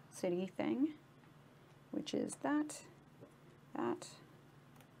city thing, which is that, and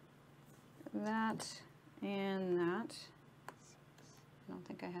that. I don't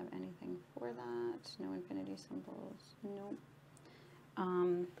think I have anything for that. No infinity symbols. Nope.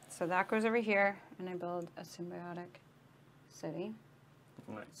 So that goes over here, and I build a symbiotic city.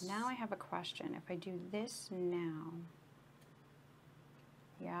 Nice. Now I have a question. If I do this now,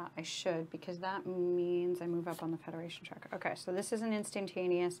 yeah, I should, because that means I move up on the Federation track. Okay, so this is an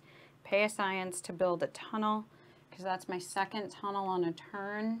instantaneous. Pay a science to build a tunnel, because that's my second tunnel on a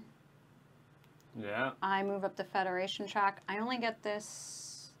turn. Yeah. I move up the Federation track. I only get this.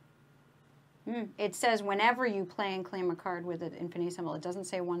 It says whenever you play and claim a card with an infinity symbol. It doesn't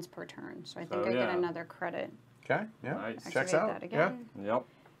say once per turn, so I think So, I get yeah. another credit. Okay. Yeah. Nice. Checks Activate out. that again. Yep.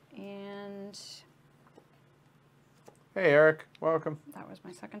 And Hey, Eric. Welcome. that was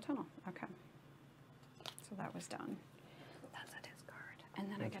my second tunnel. Okay. So that was done. That's a discard. And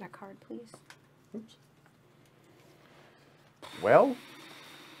then I get a card, please. Oops. Well.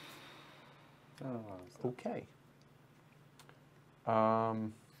 Oh, Okay.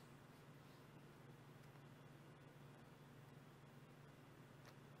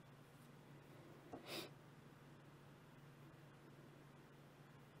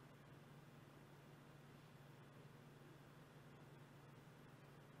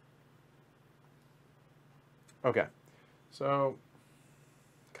 Okay. So,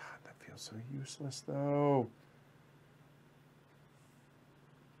 God, that feels so useless, though.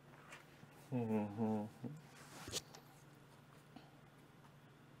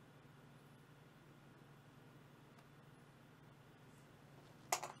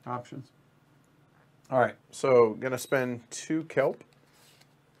 Options. All right, so gonna spend 2 kelp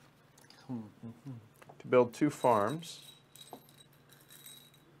to build 2 farms.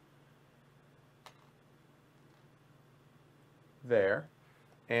 There,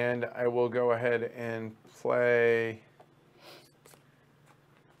 and I will go ahead and play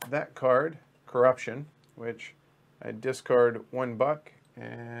that card, Corruption, which I discard $1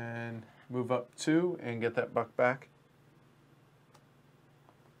 and move up 2 and get that $1 back.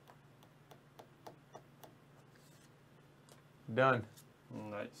 Done.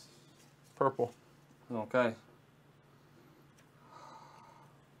 Nice. Purple. Okay.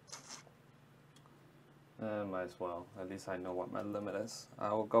 Might as well. At least I know what my limit is.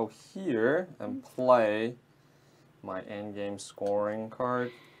 I will go here and play my endgame scoring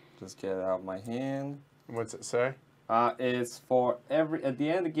card. Just get it out of my hand. What's it say? It's for at the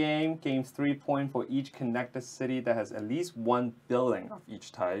end of the game, gains 3 points for each connected city that has at least one building of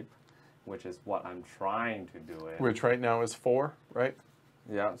each type, which is what I'm trying to do it. Which right now is 4, right?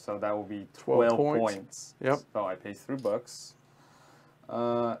 Yeah, so that will be 12 points. Yep. So I pay $3.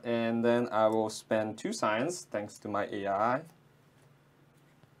 And then I will spend 2 science, thanks to my AI,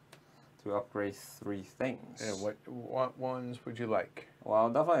 to upgrade 3 things. And what ones would you like? Well,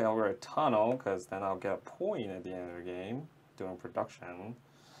 definitely upgrade a tunnel, because then I'll get a point at the end of the game doing production.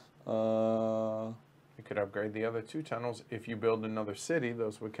 You could upgrade the other 2 tunnels. If you build another city,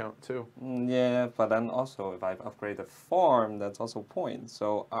 those would count too. Yeah, but then also if I upgrade the farm, that's also points.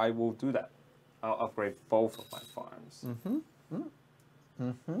 So I will do that. I'll upgrade both of my farms. Mm-hmm.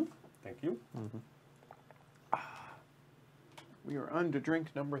 Mm-hmm. Thank you. Mm-hmm. We are on to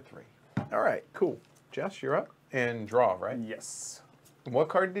drink number 3. All right, cool. Jess, you're up. And draw, right? Yes. What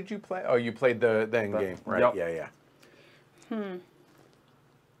card did you play? Oh, you played the end game, right? Yep. Yeah.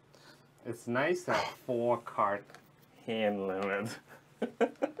 It's nice to have 4-card hand limit.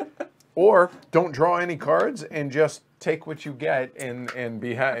 Or don't draw any cards and just take what you get and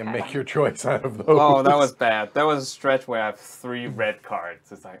make your choice out of those. Oh, that was bad. That was a stretch where I have 3 red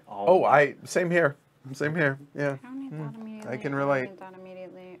cards. It's like, Same here. Same here. Yeah. I don't need that immediately. I can don't relate. need that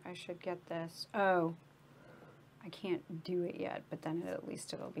immediately. I should get this. Oh, I can't do it yet, but then at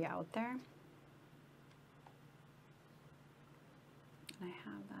least it'll be out there. And I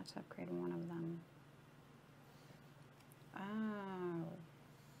have that to upgrade one of them. Oh.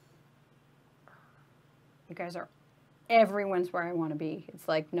 You guys are, everyone's where I want to be. It's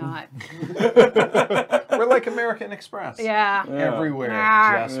like not. We're like American Express. Yeah. Everywhere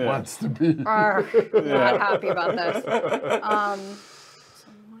Jess wants to be. Not happy about this.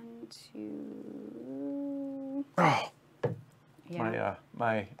 So 1, 2. Oh. Yeah.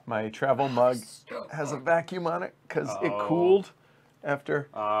 My travel mug has a vacuum on it because it cooled after.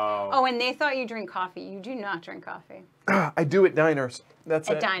 Oh, and they thought you drink coffee. You do not drink coffee. I do at diners. That's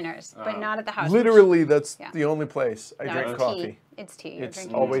At it. diners, but not at the house. Literally, that's the only place I drink it's coffee. Tea. It's tea. You're It's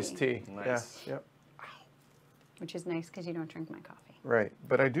drinking always tea. tea. Nice. Yeah. Yep. Which is nice because you don't drink my coffee. Right.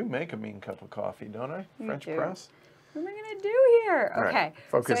 But I do make a mean cup of coffee, don't I? French do. press. What am I going to do here? All Okay. right.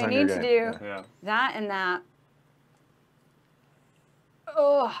 Focus so I on your need to game. do Yeah. that and that.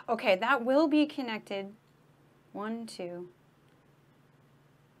 Oh, okay. That will be connected. 1, 2.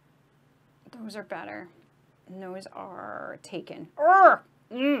 Those are better. And those are taken. I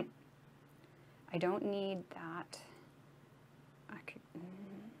don't need that. I could.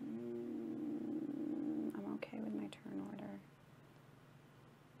 I'm okay with my turn order.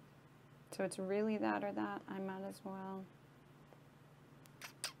 So it's really that or that. I might as well.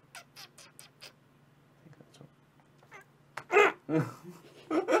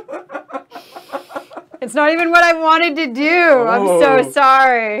 It's not even what I wanted to do. I'm so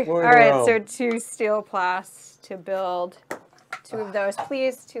sorry. All right, so 2 steel plasts to build 2 of those,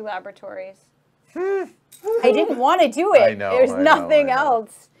 please. 2 laboratories. I didn't want to do it. I know. There's nothing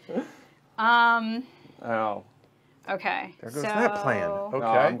else. Oh. Okay. There goes that plan. Okay. No,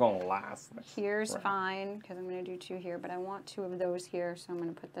 I'm going last. Here's fine because I'm going to do 2 here, but I want 2 of those here, so I'm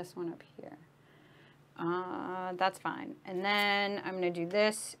going to put this one up here. That's fine. And then I'm going to do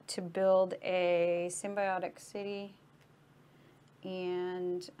this to build a symbiotic city.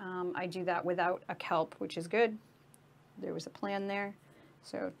 And I do that without a kelp, which is good. There was a plan there.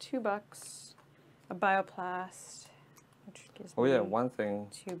 So $2, a bioplast, which gives me one thing.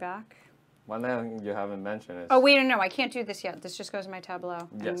 2 back. One thing you haven't mentioned is. Oh, wait, no, I can't do this yet. This just goes in my tableau.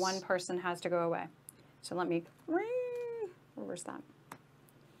 Yes. And 1 person has to go away. So let me reverse that.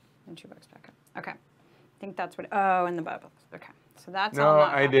 And $2 back up. Okay. I think that's what. Oh, and the Bible. Okay. So that's all. No,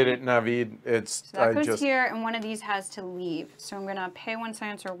 not I did it, Navid. It's So that I goes just here, and one of these has to leave. So I'm going to pay 1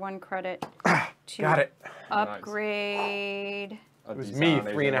 science or 1 credit to got it. upgrade. It was me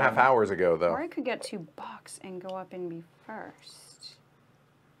 3.5 hours ago, though. Or I could get $2 and go up and be first.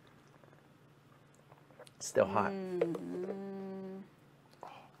 Still hot.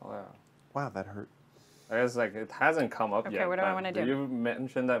 Oh, yeah. Wow, that hurt. I guess like it hasn't come up Okay, yet. what do I but wanna do? You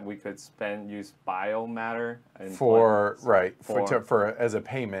mentioned that we could use biomatter and For for for as a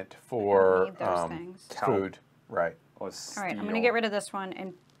payment for need those things. food, right? or All steel. right, I'm going to get rid of this one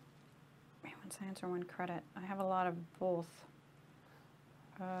and wait, 1 science or 1 credit. I have a lot of both.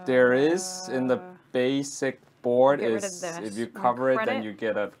 There is in the basic board get rid of is if this. you 1 cover it, then credit. you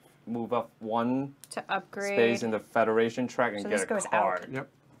get a move up 1 to upgrade. space in the Federation track and So get this a goes out. card. Yep.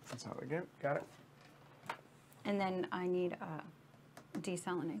 That's how again. Got it. And then I need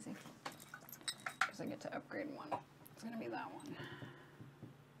desalinizing because I get to upgrade 1. It's going to be that one.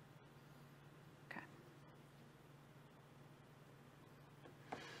 Okay.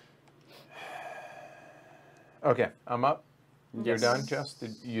 Okay, I'm up. You're Yes. done, Jess?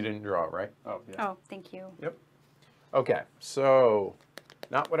 You didn't draw, right? Oh yeah. Oh, thank you. Yep. Okay, so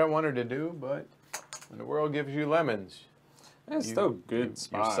not what I wanted to do, but when the world gives you lemons, It's still a good you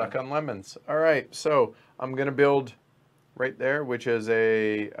spot. suck on lemons. All right, so I'm going to build right there, which is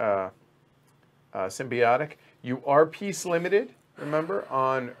a symbiotic. You are piece limited, remember,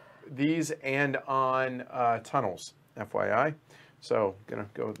 on these and on tunnels, FYI. So I'm going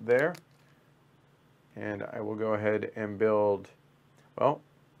to go there. And I will go ahead and build, well,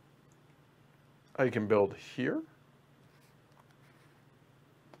 I can build here,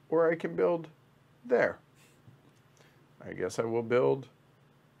 or I can build there. I guess I will build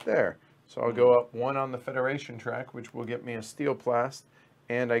there. So I'll go up 1 on the Federation track, which will get me a steel plast,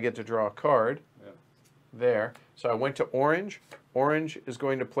 and I get to draw a card there. So I went to orange. Orange is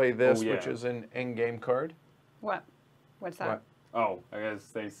going to play this, which is an endgame card. What? What's that? What? Oh, I guess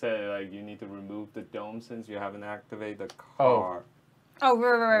they say like you need to remove the dome since you haven't activated the Oh. card. Oh,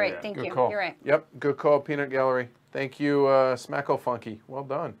 right. Yeah. Thank Good you. call. You're right. Yep, good call, Peanut Gallery. Thank you, Smackle Funky. Well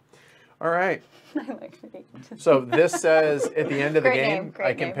done. All right. I like it. So this says at the end of the Great game, name, great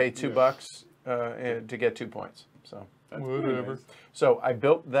I can name. pay $2 to get 2 points. So That's pretty nice. So I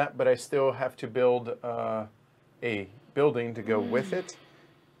built that, but I still have to build a building to go with it,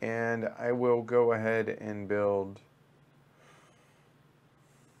 and I will go ahead and build.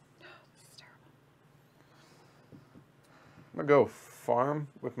 This is terrible. I'm gonna go farm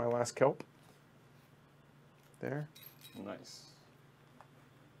with my last kelp. There. Nice.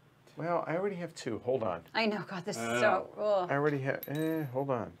 Well, I already have 2. Hold on. I know. God, this is I so. Ugh. I already have. Hold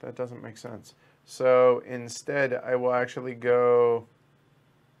on. That doesn't make sense. So instead, I will actually go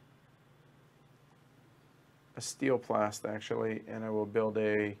a steel plast actually, and I will build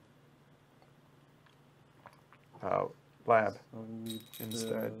a lab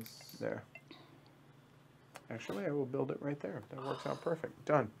instead. There. Actually, I will build it right there. That works out perfect.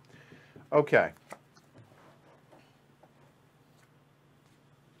 Done. Okay.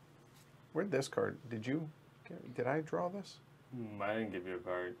 Where'd this card? Did I draw this? I didn't give you a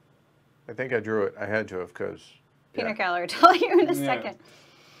card. I think I drew it. I had to have because. Peanut gallery. Tell you in a Yeah. second.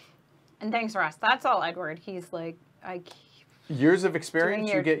 And thanks, Ross. That's all Edward. He's like, Years of experience,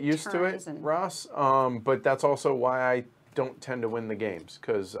 your you get used to it, turns and- Ross. But that's also why I don't tend to win the games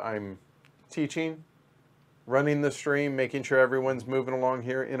because I'm teaching, running the stream, making sure everyone's moving along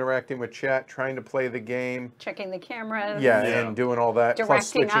here, interacting with chat, trying to play the game. checking the cameras. Yeah, Yeah. and doing all that, plus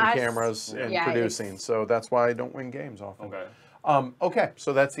Directing switching us. cameras and Yeah, producing. it's- So that's why I don't win games often. Okay. Okay,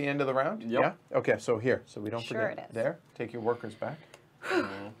 so that's the end of the round? Yep. Yeah? Okay, so here, so we don't Sure forget. it is. There, take your workers back.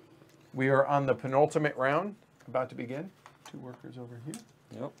 We are on the penultimate round, about to begin. 2 workers over here.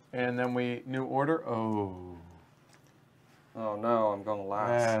 Yep. And then new order. Oh, Oh no, I'm gonna last.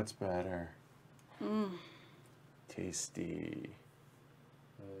 that's better. Tasty.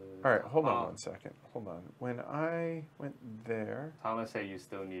 All right, hold on 1 second. Hold on. When I went there. Thomas said you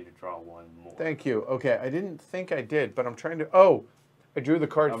still need to draw 1 more. Thank you. Okay, I didn't think I did, but I'm trying to. Oh, I drew the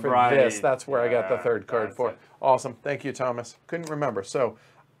card for Right. this. That's where I got the Yeah, 3rd card that's for. it. Awesome. Thank you, Thomas. Couldn't remember. So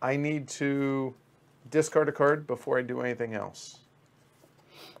I need to discard a card before I do anything else.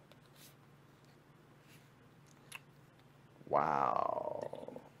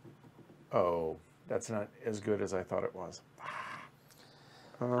 Wow. Oh, that's not as good as I thought it was.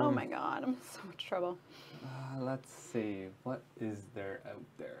 Oh my God, I'm in so much trouble. Let's see. What is there out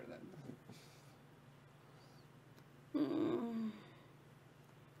there then?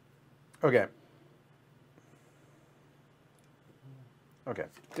 Okay. Okay.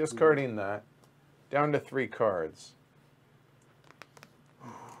 Discarding that. Down to 3 cards.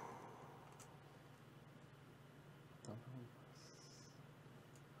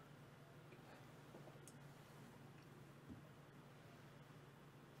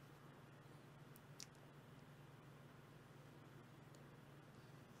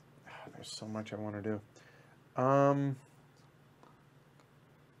 There's so much I want to do.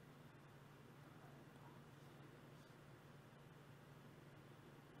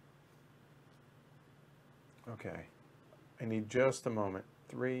 Okay. I need just a moment.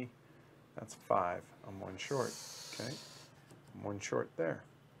 3, that's 5. I'm 1 short. Okay. I'm 1 short there.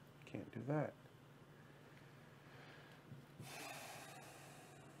 Can't do that.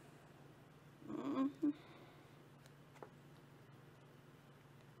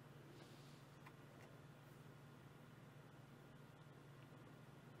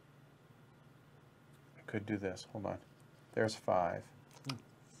 I could do this. Hold on. There's 5.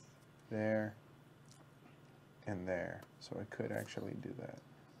 There. And there. So I could actually do that.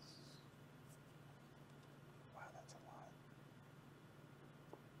 Wow, that's a lot.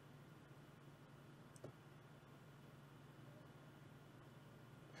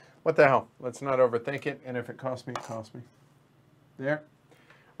 What the hell? Let's not overthink it. And if it costs me, it costs me. There.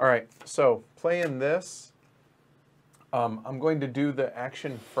 All right. So playing this, I'm going to do the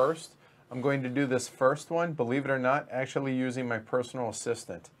action first. I'm going to do this first one, believe it or not, actually using my personal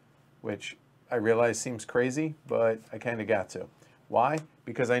assistant, which I realize seems crazy, but I kind of got to. Why?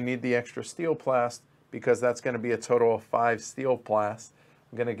 Because I need the extra steel plast, because that's going to be a total of 5 steel plast.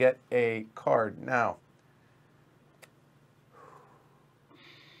 I'm going to get a card now.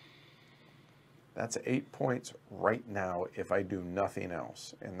 That's 8 points right now if I do nothing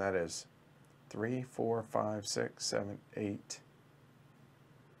else, and that is 3, 4, 5, 6, 7, 8.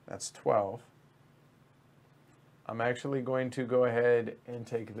 That's 12. I'm actually going to go ahead and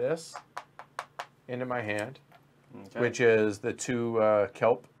take this into my hand, which is the 2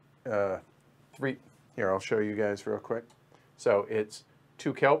 kelp. 3. Here, I'll show you guys real quick. So it's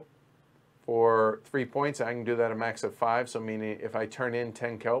 2 kelp for 3 points. I can do that a max of 5. So meaning if I turn in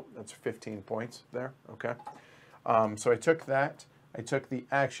 10 kelp, that's 15 points there. Okay. So I took that. I took the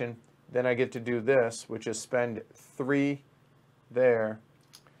action. Then I get to do this, which is spend 3 there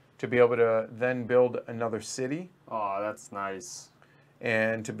to be able to then build another city. Oh, that's nice.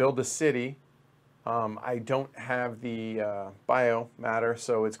 And to build a city, I don't have the biomatter,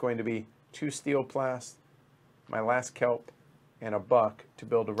 so it's going to be 2 steel plast, my last kelp, and a buck to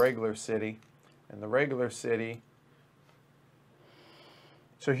build a regular city. And the regular city...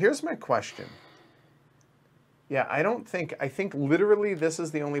 So here's my question. Yeah, I think literally this is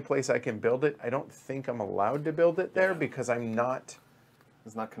the only place I can build it. I don't think I'm allowed to build it there because I'm not...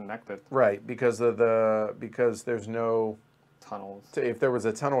 It's not connected. Right, because there's no tunnels. If there was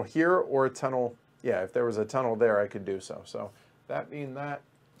a tunnel here or a tunnel, yeah, if there was a tunnel there, I could do so. So that being that,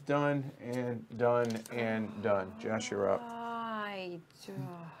 done and done and done. Josh, you're up.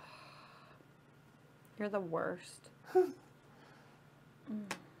 You're the worst.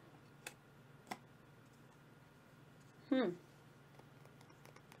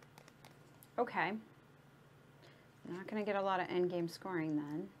 Okay. I'm not going to get a lot of endgame scoring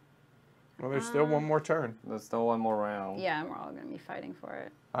then. Well, there's still one more turn. There's still one more round. Yeah, we're all going to be fighting for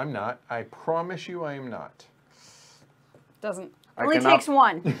it. I'm not. I promise you I am not. Doesn't. I Only cannot- takes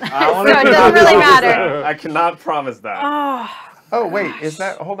one. So it I doesn't really matter. I cannot promise that. Oh, wait. Is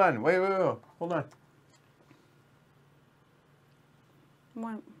that... Hold on. Wait. Hold on.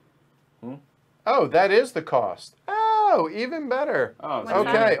 One. Oh, that is the cost. Oh, even better. Oh, What's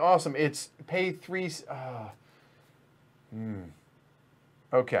Okay, that? awesome. It's pay 3...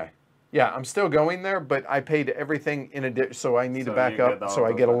 Okay. Yeah, I'm still going there, but I paid everything in addition, so I need to So back you get up, all so I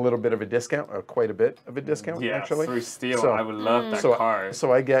the get a money. little bit of a discount, or quite a bit of a discount, Yeah, actually. 3 steel. So- I would love that So, card.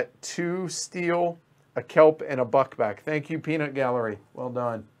 so I get 2 steel, a kelp, and a buck back. Thank you, Peanut Gallery. Well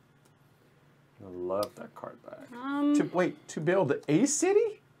done. I love that card back. To build a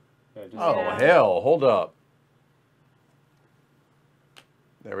city? Yeah, just- Oh, Yeah. hell, hold up.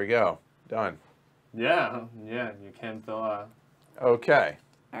 There we go. Done. Yeah, you can fill out. Okay.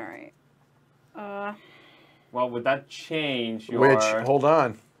 All right. Well, would that change your... Which, hold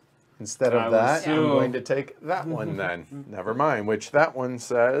on. Instead I of would that, I'm assume- going to take that one then. Never mind. Which that one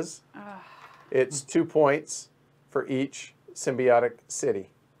says it's 2 points for each symbiotic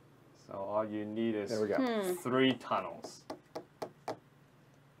city. So all you need is There we go. 3 tunnels.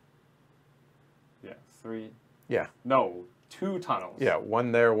 Yeah, 3. Yeah. No, 2 tunnels. Yeah,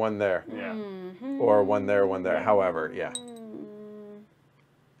 one there, one there. Yeah. Or one there, one there. However, yeah.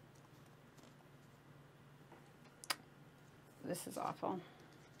 This is awful.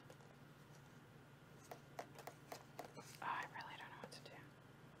 Oh, I really don't know what to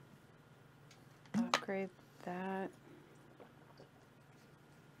do. Upgrade that.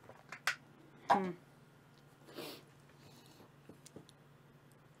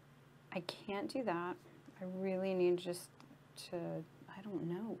 I can't do that. I really need just to, I don't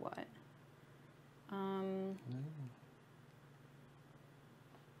know what.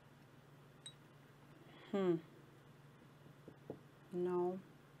 No.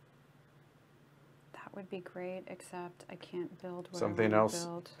 That That would be great, except I can't build what Something I want else. to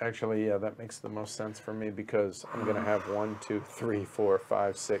build. Actually, yeah, that makes the most sense for me because I'm going to have 1, 2, 3, 4,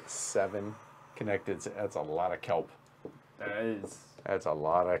 5, 6, 7 connected. That's a lot of kelp. That is. That's a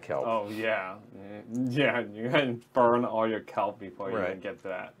lot of kelp. Oh, yeah. Yeah, you can burn all your kelp before you Right. even get to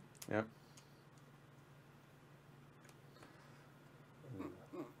that. Yep.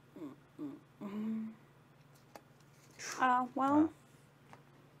 Oh, well. Wow.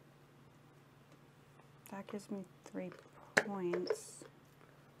 That gives me 3 points.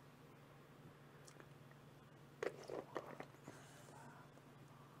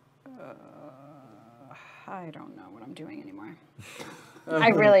 I don't know what I'm doing anymore. I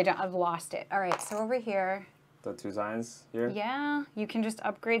really don't. I've lost it. All right, so over here. The 2 signs here? Yeah, you can just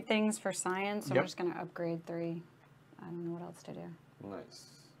upgrade things for science. So Yep. I'm just going to upgrade 3. I don't know what else to do. Nice.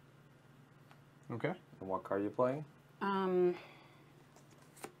 Okay. And what card are you playing?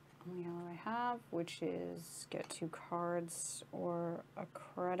 Only yellow I have, which is get 2 cards or a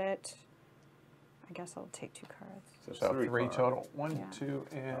credit. I guess I'll take 2 cards. So 3 cards. total. 1, Yeah. 2,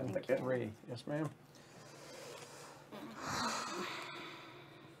 and Thank you. 3. Yes, ma'am.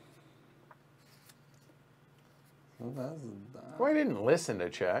 Well, that's that. Well, I didn't listen to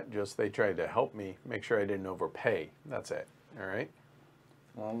chat. Just they tried to help me make sure I didn't overpay. That's it. All right.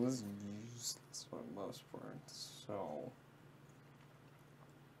 Well, let's use this for the most part. So.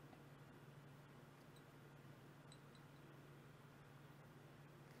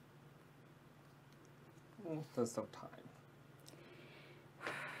 There's no time.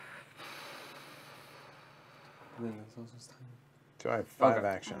 And then there's also time. So I have 5 Okay.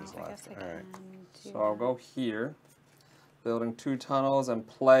 actions I left. guess I All right. can do So I'll that. go here, building 2 tunnels and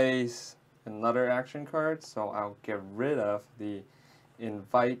place another action card. So I'll get rid of the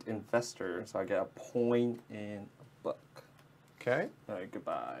invite investor. So I get a point and a buck. Okay. All right,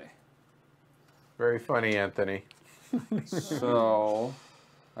 goodbye. Very funny, Anthony. So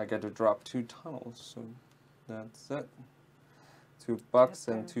I get to drop 2 tunnels. So that's it. 2 bucks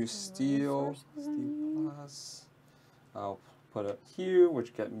and 2 steel. Steel plus. I'll put it here,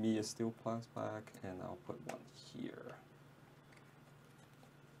 which get me a steel plus back, and I'll put 1 here.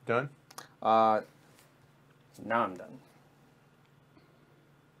 Done? Now I'm done.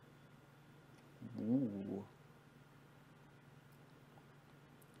 Ooh.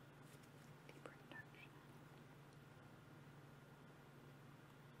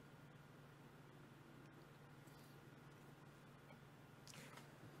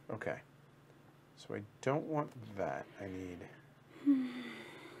 Okay. So I don't want that. I need...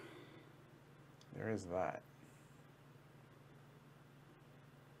 There is that.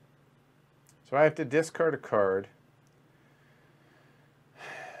 So I have to discard a card.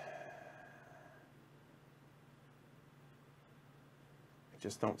 I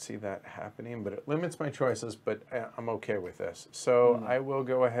just don't see that happening, but it limits my choices, but I'm okay with this. So I will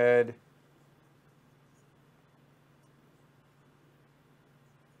go ahead...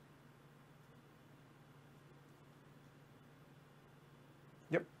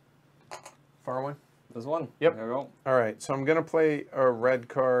 Yep. Far one? There's 1. Yep. There we go. All right, so I'm going to play a red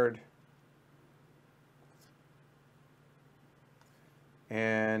card.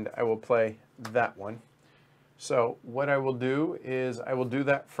 And I will play that one. So what I will do is I will do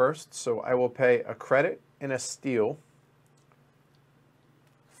that first. So I will pay a credit and a steel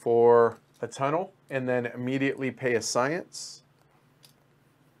for a tunnel, and then immediately pay a science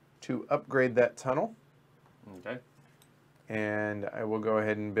to upgrade that tunnel. Okay. And I will go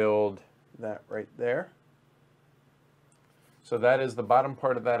ahead and build that right there. So that is the bottom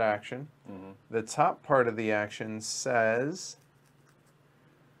part of that action. The top part of the action says,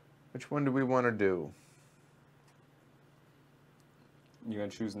 which one do we want to do? You can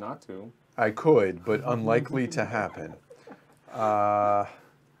choose not to. I could, but unlikely to happen.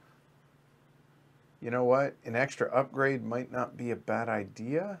 You know what? An extra upgrade might not be a bad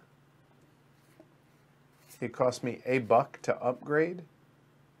idea. It cost me $1 to upgrade.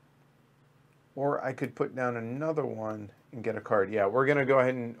 Or I could put down another one and get a card. Yeah, we're going to go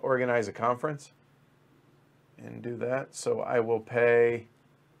ahead and organize a conference and do that. So I will pay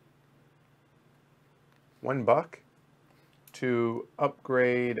 $1 to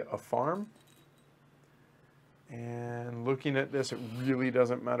upgrade a farm. And looking at this, it really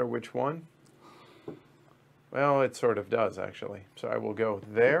doesn't matter which one. Well, it sort of does, actually. So I will go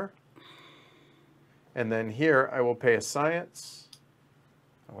there. And then here, I will pay a science.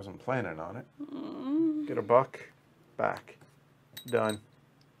 I wasn't planning on it. Get $1 back. Done.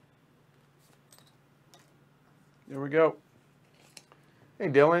 There we go. Hey,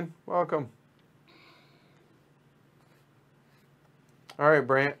 Dylan. Welcome. All right,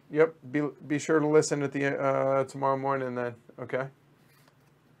 Brant. Yep. Be sure to listen at the tomorrow morning then. Okay.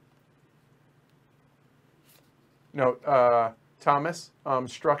 No, Thomas.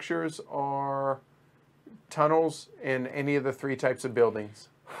 Structures are tunnels in any of the 3 types of buildings.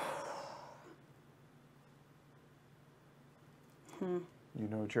 You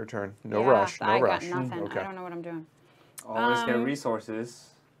know it's your turn. No rush. No rush. I got nothing. Okay. I don't know what I'm doing. Always get resources.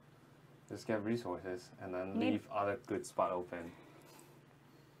 Just get resources and then leave other good spot open.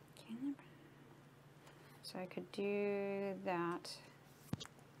 So I could do that.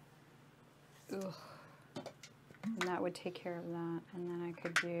 Ugh. And that would take care of that. And then I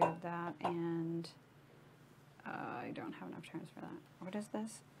could do that, and I don't have enough turns for that. What is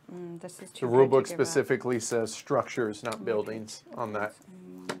this? This is too The good rule to book give up. specifically says structures, not buildings, on that.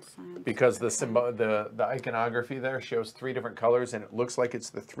 And 1 science. Because the symbol, the iconography there shows 3 different colors, and it looks like it's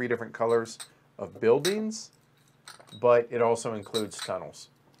the 3 different colors of buildings, but it also includes tunnels.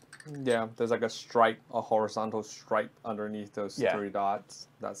 Yeah, there's like a stripe, a horizontal stripe underneath those Yeah. 3 dots.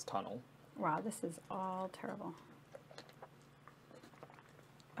 That's tunnel. Wow, this is all terrible.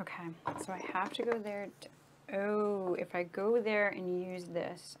 Okay, so I have to go there. Oh, if I go there and use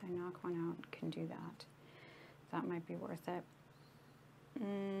this, I knock one out, can do that. That might be worth it.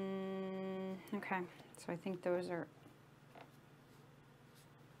 Okay, so I think those are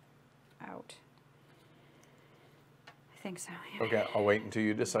out. I think so. Yeah. Okay, I'll wait until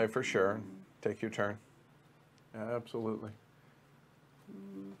you decide for sure. Take your turn. Absolutely.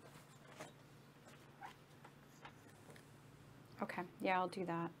 Okay, yeah, I'll do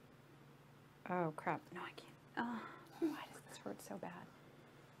that. Oh, crap. No, I can't. Oh, why does this hurt so bad?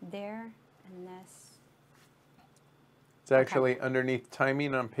 There and this. It's actually underneath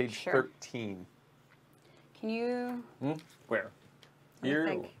timing on page Sure. 13. Can you... Where? I Here.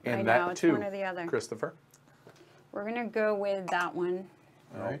 think. And I that know, it's too, one or the other. Christopher. We're going to go with that one.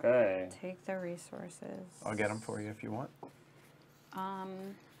 All right. Okay. Take the resources. I'll get them for you if you want.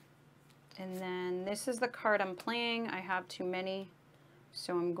 And then this is the card I'm playing. I have too many,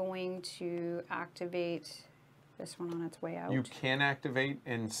 so I'm going to activate this one on its way out. You can activate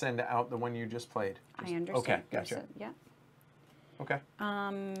and send out the one you just played. I understand. Okay, There's gotcha. Yeah. Okay.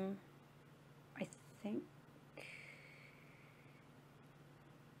 I think.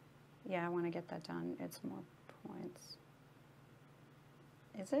 Yeah, I want to get that done. It's more points.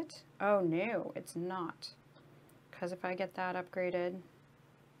 Is it? Oh no, it's not. Because if I get that upgraded.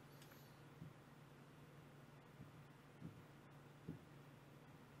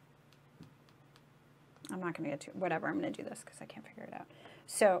 I'm not going to get to whatever. I'm going to do this because I can't figure it out.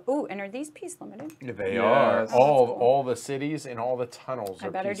 So, ooh, and are these piece limited? They Yes. are. Oh, All the cities and all the tunnels I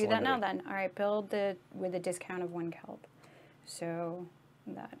are better piece do that now limited. then. All right, build with a discount of 1 kelp. So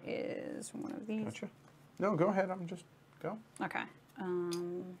that is one of these. Gotcha. No, go ahead. I'm just go. Okay.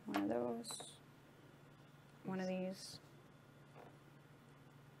 One of those. One of these.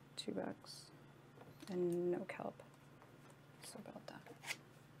 $2. And no kelp. So build that.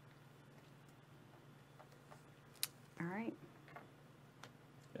 All right.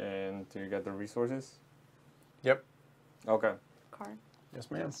 And do you get the resources? Yep. Okay. Card.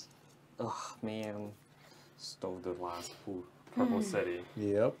 Yes, ma'am. Ugh, man. Stole the last purple city.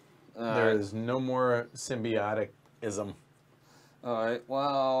 Yep. There is no more symbiotic-ism. Alright,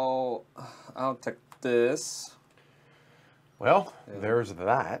 well, I'll take this. Well, there's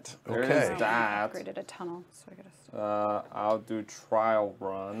that. There Okay. is Oh, I that. upgraded a tunnel, so I gotta stop. I'll do trial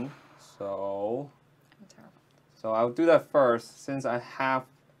run. So Terrible. I'll do that first. Since I have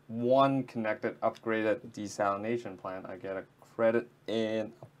 1 connected upgraded desalination plant, I get a credit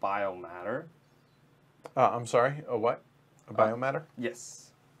in a biomatter. I'm sorry. A what? A biomatter?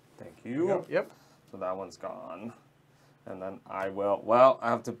 Yes. Thank you. Yep. So that one's gone. And then I will, well, I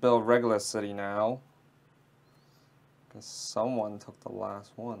have to build regular city now. Because someone took the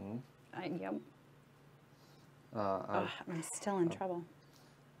last one. Yep. I'll, I'm still in trouble.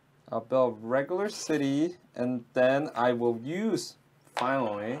 I'll build regular city, and then I will use,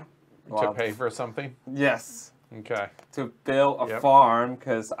 finally, To pay for something? yes, Okay. to build a Yep. farm,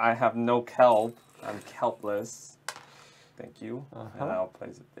 because I have no kelp. I'm kelpless. Thank you. And I'll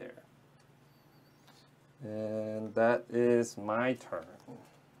place it there. And that is my turn.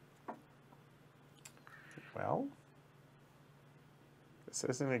 Well, this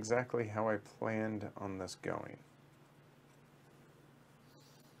isn't exactly how I planned on this going.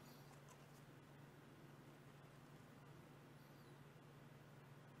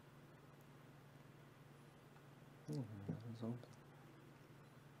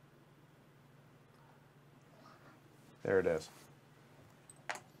 There it is.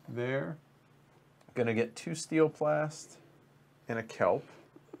 There. Gonna get 2 steel plast and a kelp.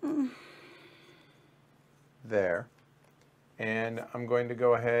 There. And I'm going to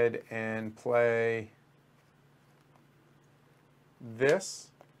go ahead and play this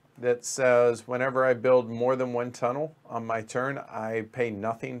that says whenever I build more than one tunnel on my turn, I pay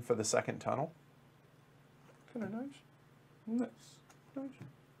nothing for the second tunnel. Kind of nice. Nice. Nice.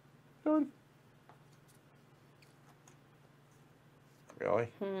 Done. Really?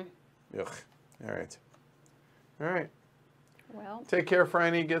 Ugh. All right. All right. Well, Take care,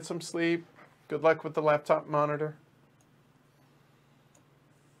 Franny. Get some sleep. Good luck with the laptop monitor.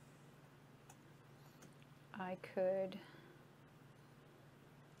 I could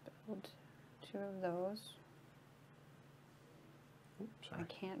build 2 of those. Oops, I sorry.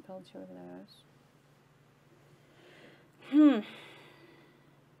 can't build 2 of those.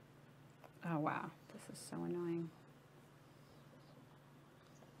 Oh, wow. This is so annoying.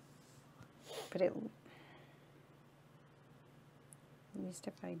 But at least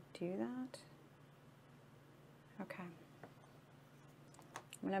if I do that. Okay.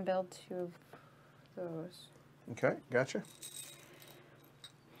 I'm going to build 2 of those. Okay, gotcha.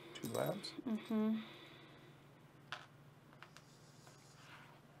 2 labs. Mm-hmm.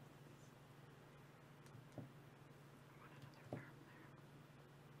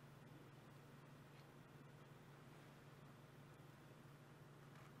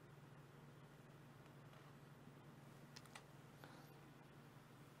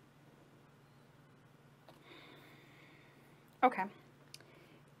 Okay.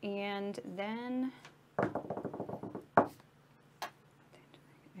 And then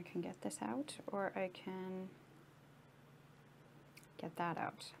I can get this out, or I can get that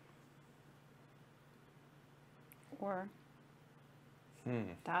out. Or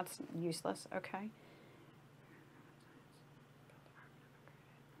that's useless. Okay.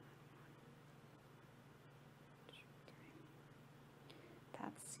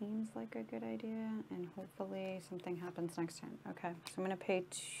 That seems like a good idea, and hopefully something happens next time. Okay, so I'm going to pay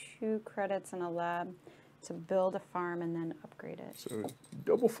 2 credits in a lab to build a farm and then upgrade it. So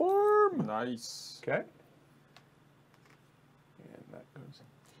double farm. Nice. Okay. And that goes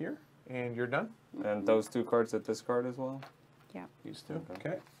here. And you're done? And those 2 cards at discard as well? Yeah. These 2.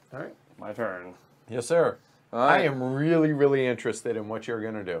 Okay. All right. My turn. Yes, sir. All I right. am really, really interested in what you're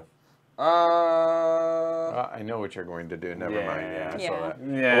going to do. I know what you're going to do. Never mind. Yeah, I saw Yeah. that.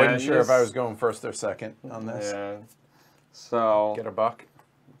 Yeah, I wasn't sure if I yes. was going first or second on this. Yeah. So Get a buck.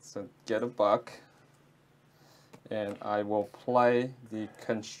 get a buck. And I will play the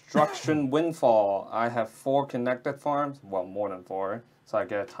Construction Windfall. I have 4 connected farms. Well, more than 4. So I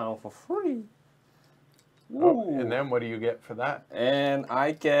get a tunnel for free. Oh, Woo. and then what do you get for that? And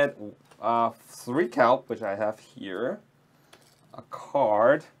I get 3 kelp, which I have here. A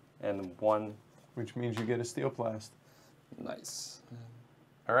card. And 1. Which means you get a steel plast. Nice.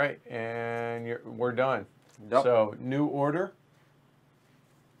 All right, and we're done. Yep. So, new order.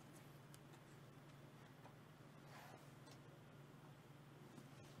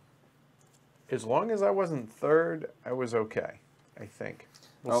 As long as I wasn't third, I was okay, I think.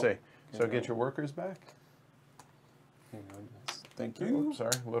 We'll Oh, see. So okay. get your workers back. Thank you. Oops,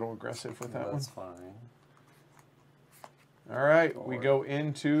 sorry, a little aggressive with that one. That's fine. All right, we go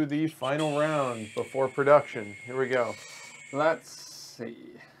into the final round before production. Here we go. Let's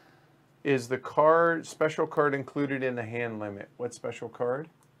see. Is the special card included in the hand limit? What special card?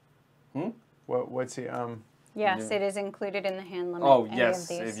 What's the Yes, Yeah. it is included in the hand limit. Oh, any yes. Of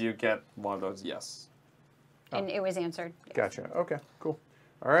these. If you get one of those, yes. And it was answered. Yes. Gotcha. Okay, cool.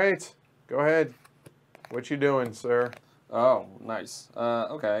 All right, go ahead. What you doing, sir? Oh, nice.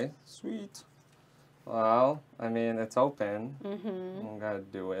 Okay, sweet. Well, I mean, it's open. I'm gonna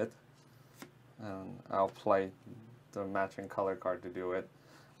do it. And I'll play the matching color card to do it.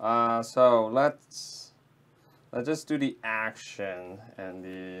 So let's just do the action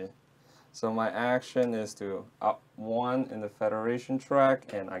and so my action is to up 1 in the Federation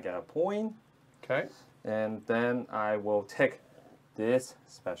track, and I get a point. Okay. And then I will take this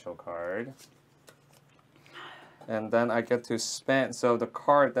special card. And then I get to spend, so the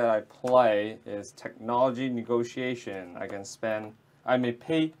card that I play is Technology Negotiation. I may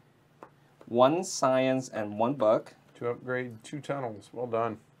pay 1 science and 1 buck. To upgrade 2 tunnels. Well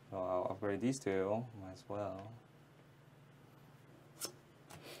done. So I'll upgrade these 2, might as well.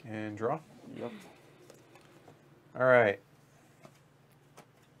 And draw. Yep. All right.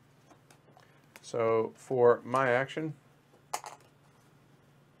 So for my action,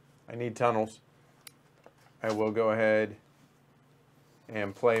 I need tunnels. I will go ahead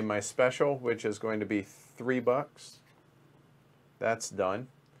and play my special, which is going to be $3. That's done.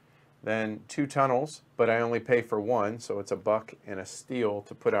 Then 2 tunnels, but I only pay for 1, so it's a buck and a steel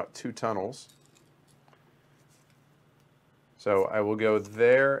to put out 2 tunnels. So I will go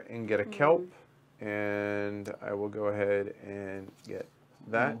there and get a kelp, and I will go ahead and get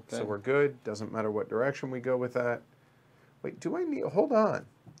that. Okay. So we're good. Doesn't matter what direction we go with that. Wait, do I need, hold on.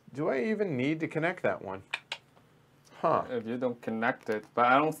 Do I even need to connect that one? Huh. If you don't connect it, but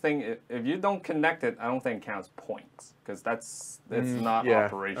I don't think if you don't connect it, I don't think it counts points because it's not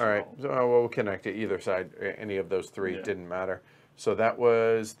operational. All right, so we'll connect it either side. Any of those 3, it didn't matter. So that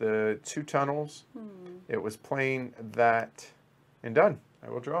was the 2 tunnels. It was plain that, and done.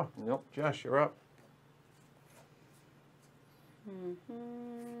 I will draw. Yep. Josh, you're up.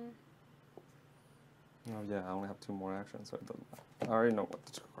 Oh yeah, I only have 2 more actions, so it doesn't matter. I already know what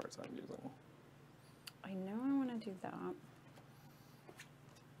the 2 cards I'm using. I know I want to do that.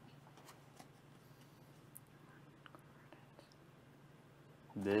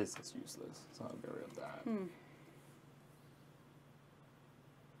 This is useless, so I'll get rid of that. I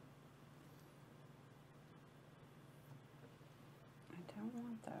don't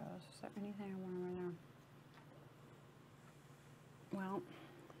want those. Is there anything I want right now? Well,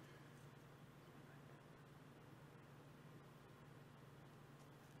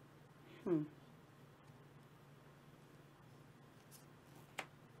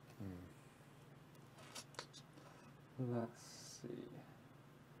 Let's see.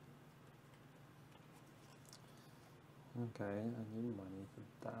 Okay, I need money for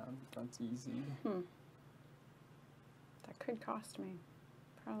that. That's easy. that could cost me.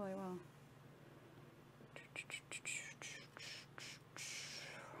 Probably will.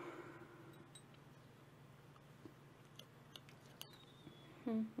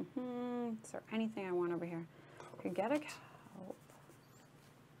 Is there anything I want over here? Could get a kelp.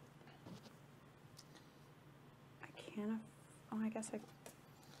 I can't. Oh, I guess I.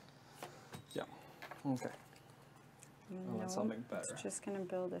 Yeah. Okay. I want something better. It's just gonna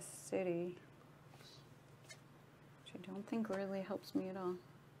build a city, which I don't think really helps me at all.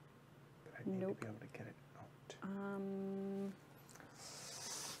 But I need to be able to get it out.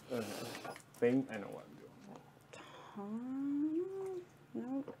 I think I know what I'm doing.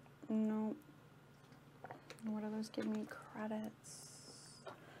 Nope. Nope. What do those give me? Credits.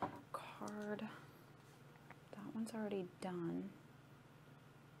 Card. That one's already done.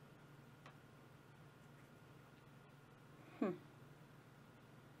 I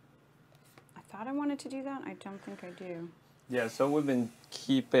thought I wanted to do that. I don't think I do. Yeah, so we've been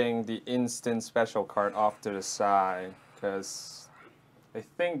keeping the instant special card off to the side because I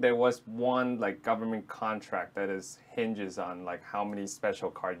think there was one like government contract that is hinges on like how many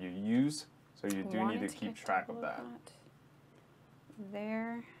special card you use. So you do need to keep track of that.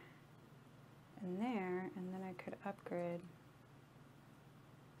 There and there, and then I could upgrade.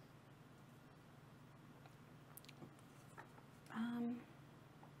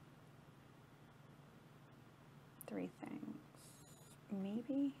 Three things.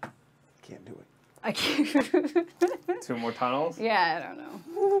 Maybe? Can't do it. I can't. 2 more tunnels? Yeah, I don't know.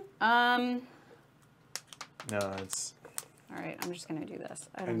 No, it's. All right, I'm just gonna do this.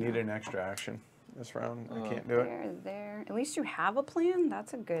 I don't need know. an extra action this round. I can't do it. There. At least you have a plan.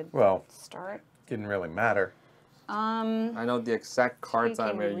 That's a good start. Didn't really matter. I know the exact cards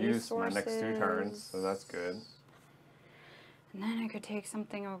I'm Taking going to use my next 2 turns, so that's good. And then I could take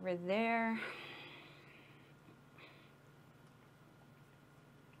something over there.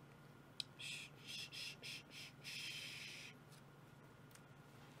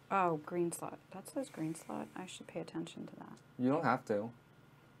 Oh, green slot. That says green slot. I should pay attention to that. You don't have to.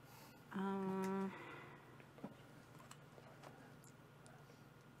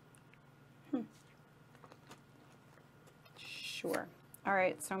 Sure. All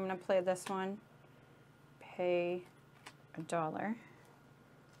right, so I'm going to play this one. Pay $1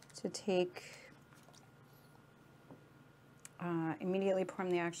 to take, immediately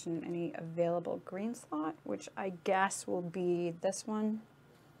perform the action in any available green slot, which I guess will be this one.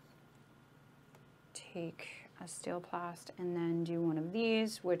 Take a steel plast and then do one of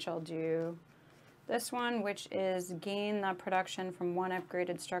these, which I'll do this one, which is gain the production from one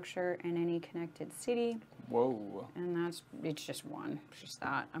upgraded structure in any connected city. Whoa. And it's just one. It's just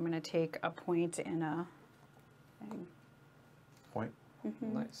that. I'm going to take a point in a thing. Point?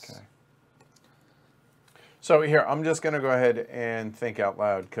 Nice. Okay. So here, I'm just going to go ahead and think out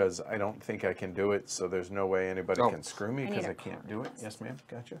loud because I don't think I can do it, so there's no way anybody can screw me because I can't do it. Yes, ma'am.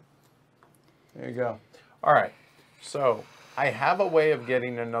 Gotcha. There you go. All right. So I have a way of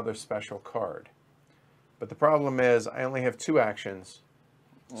getting another special card. But the problem is I only have 2 actions.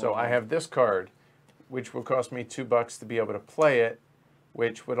 So I have this card, which will cost me $2 to be able to play it.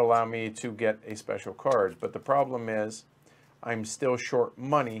 which would allow me to get a special card. But the problem is I'm still short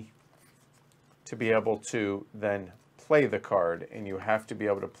money to be able to then play the card, and you have to be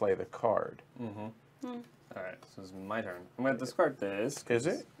able to play the card. All right, so it's my turn. I'm going to discard this. Is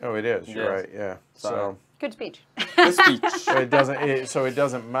it? Oh, it is. You're Yes. right. Yeah. Sorry. Good speech. This speech. So it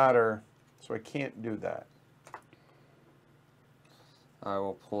doesn't matter. So I can't do that. I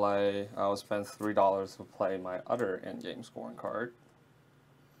will spend $3 to play my other endgame scoring card.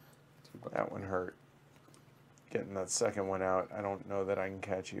 That one hurt. Getting that second one out. I don't know that I can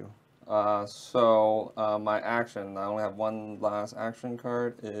catch you. My action, I only have one last action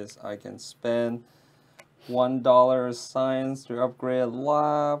card, is I can spend $1 science to upgrade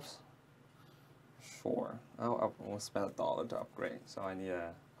labs. Sure. I'll spend $1 to upgrade. So I need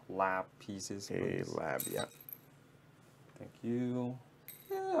a lab pieces. A please. lab, yeah. Thank you.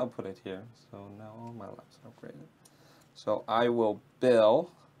 Yeah, I'll put it here. So now all my labs are upgraded. So I will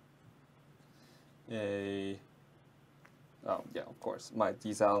build of course, my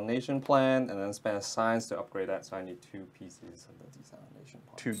desalination plant, and then spend a science to upgrade that. So I need 2 pieces of the desalination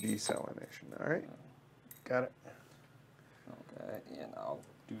plant. 2 desalination. All right. Got it. Okay, and I'll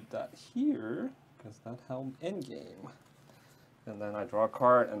do that here because that helped endgame. And then I draw a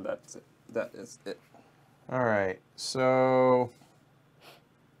card, and that's it. That is it. All right. So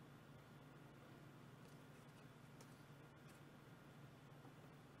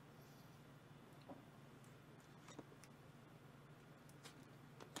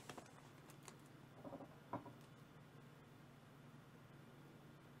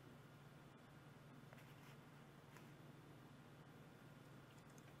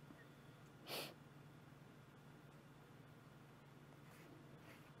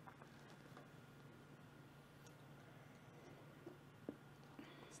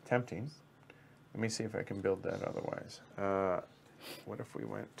tempting. Let me see if I can build that otherwise. What if we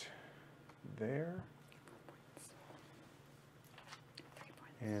went there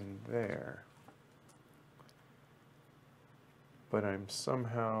and there? But I'm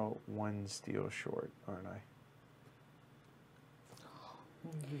somehow 1 steel short, aren't I?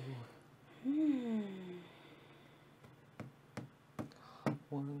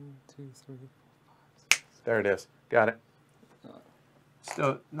 One, two, three, 4, 5, 6. There it is. Got it.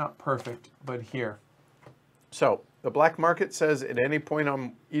 Still not perfect, but here. So the black market says at any point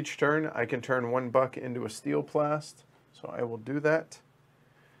on each turn, I can turn $1 into a steel plast. So I will do that.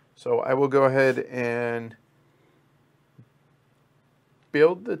 So I will go ahead and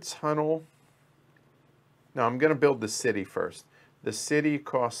build the tunnel. No, I'm going to build the city first. The city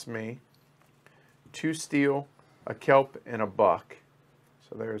costs me 2 steel, a kelp, and $1.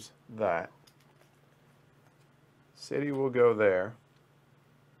 So there's that. City will go there.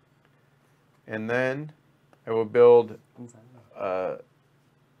 And then I will build you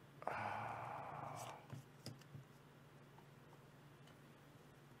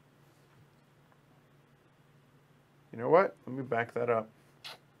know what? Let me back that up.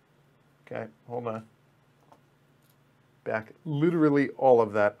 Okay, hold on. Back literally all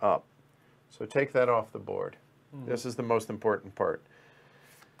of that up. So take that off the board. This is the most important part.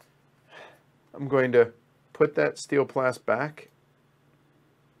 I'm going to put that steel plast back.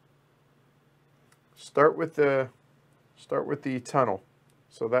 Start with the tunnel.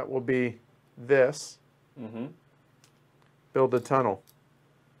 So that will be this. Build a tunnel.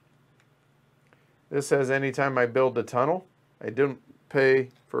 This says anytime I build a tunnel, I didn't pay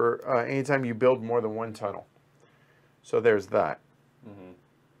for anytime you build more than 1 tunnel. So there's that.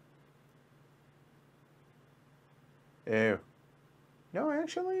 Ew. No,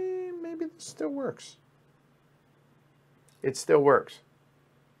 actually, maybe this still works. It still works.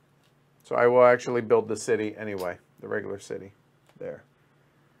 So I will actually build the city anyway, the regular city there.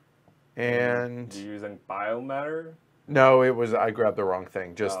 And You using biomatter? no, I grabbed the wrong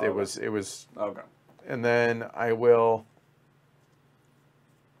thing. Just Oh, it okay. was Okay. and then I will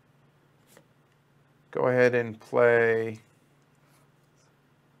go ahead and play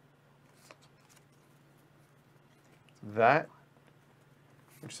that,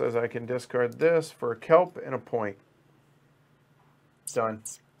 which says I can discard this for a kelp and a point. Done.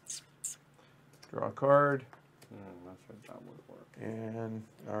 Draw a card. Not sure if that would work. And,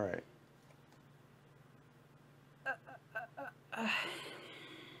 all right. That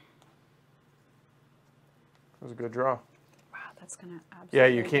was a good draw. Wow, that's gonna absolutely. Yeah,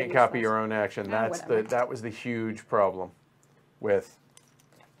 you be can't copy useless. your own action. Oh, That's whatever. that was the huge problem with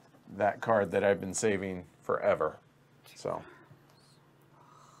that card that I've been saving forever. So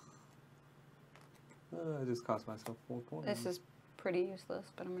I just cost myself 4 points. This is pretty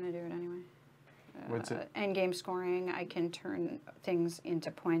useless, but I'm gonna do it anyway. What's it? end game scoring. I can turn things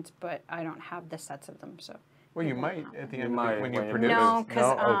into points, but I don't have the sets of them. So. Well, you it won't might happen. at the You end might when you when you produce. No,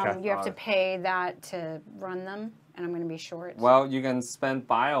 because Okay. you have to pay that to run them, and I'm going to be short. Well, you can spend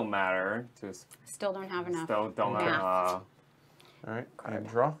biomatter to Still don't have enough. still don't math. All right. And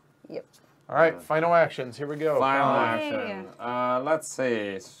draw. Yep. All right. Final actions. Here we go. final Yay. action. Let's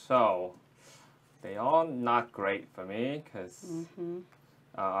see. So they all not great for me because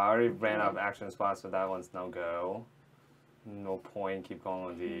I already ran out of action spots, so that one's no go. No point. Keep going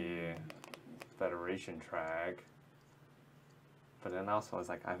on the Federation track. But then also, it's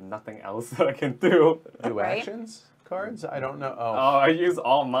like I have nothing else that I can do. Do Right. actions cards? I don't know. Oh, Oh, I use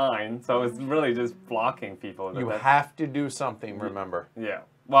all mine, so it's really just blocking people. you That's- have to do something. Remember. Yeah.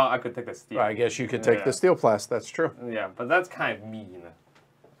 Well, I could take the steel. Well, I guess you could take Yeah. the steel plast. That's true. Yeah, but that's kind of mean.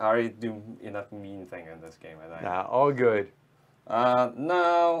 I already do enough mean thing in this game, I think. Nah, all good.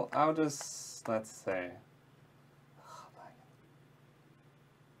 No, I'll just, let's say.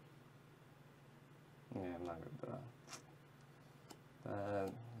 Yeah, I'm not going to do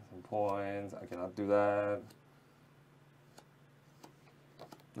that. Some points. I cannot do that.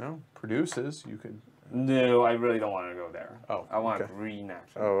 No, produces. You could. No, I really don't want to go there. Oh, I want okay. green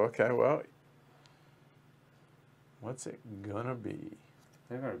action. Oh, okay. Well, what's it gonna be?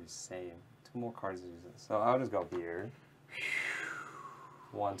 They're going to be same. 2 more cards to use it. So I'll just go here.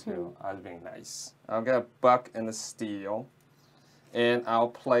 1, 2. I was being nice. I'll get a buck and a steel. And I'll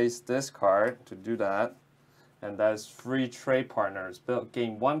place this card to do that. And that is free trade partners.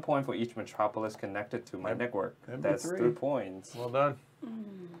 Gain 1 point for each metropolis connected to my network. that'd be That's 3. 3 points. Well done.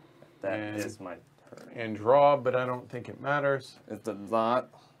 That is my turn. And draw, but I don't think it matters. It does not.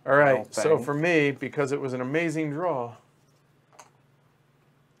 All right. don't So think. for me, because it was an amazing draw,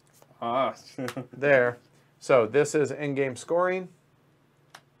 Ah. there. So this is endgame scoring.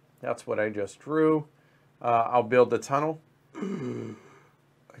 That's what I just drew. I'll build the tunnel.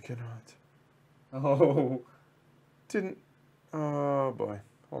 I cannot. Oh. Didn't. Oh boy.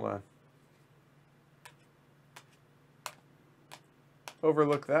 Hold on.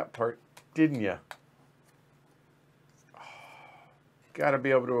 Overlook that part, didn't you? Got to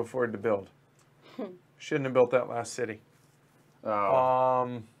be able to afford to build. Shouldn't have built that last city.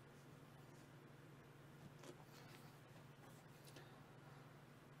 Oh.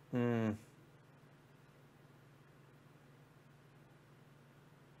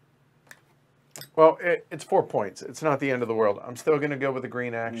 Well, it's 4 points. It's not the end of the world. I'm still going to go with the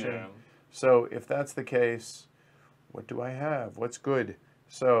green action. Yeah. So if that's the case, what do I have? What's good?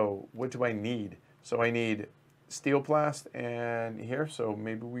 So what do I need? So I need steel plast and here. So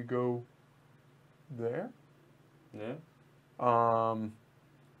maybe we go there. Yeah.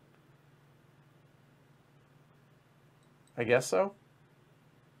 I guess so.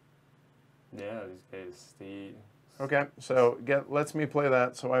 Yeah, this guy is Steve. Okay, so lets me play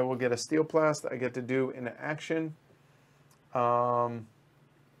that. So I will get a steel plast. I get to do an action.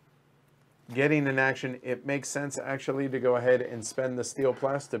 Getting an action, it makes sense actually to go ahead and spend the steel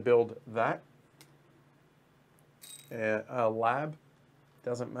plast to build that. A lab.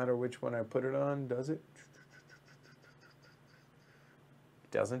 Doesn't matter which one I put it on, does it?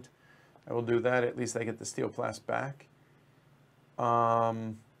 Doesn't. I will do that. At least I get the steel plast back.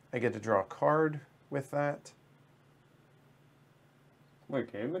 I get to draw a card with that. Wait,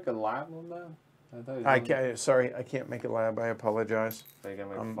 can you make a lab on that? I thought you I did. can't. Sorry, I can't make a lab. I apologize. They can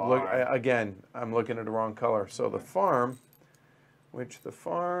make Again, I'm looking at the wrong color. So the farm, the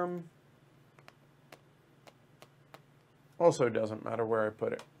farm also doesn't matter where I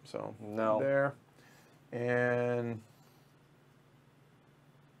put it. So No. there, and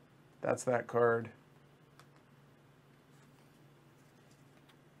that's that card.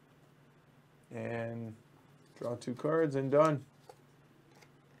 And draw 2 cards and done.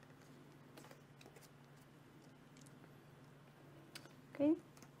 Okay,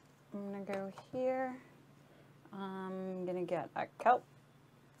 I'm gonna go here. I'm gonna get a kelp,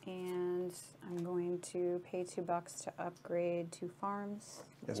 and I'm going to pay $2 to upgrade 2 farms.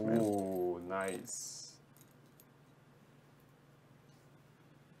 Yes, ma'am. Ooh, nice.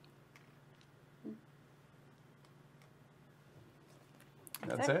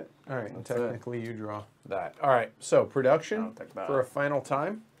 That's it? All right, and That's it. technically you draw that. All right, so production I'll take that. for a final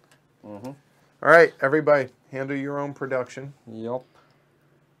time. Mm-hmm. All right, everybody, handle your own production. Yup.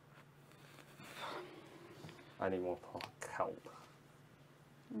 I need more kelp.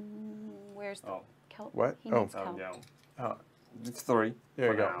 Where's the Oh. kelp? What? He Oh. needs Oh, kelp. yeah. Oh, 3. There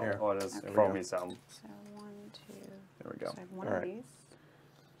you for go, now. here. Or just There we throw go. me some. So 1, 2. there we go. So I have one All of right, these,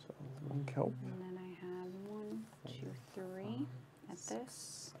 so 1 kelp. and then I have 1, 2, 3 at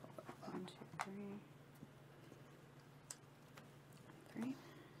this. 1, 2, 3. 3.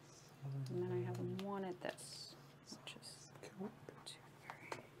 And then I have 1 at this, which is 2,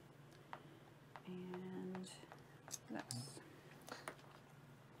 3. And this.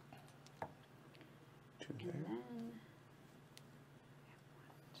 2 And there. then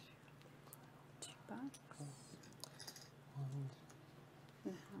 2 bucks.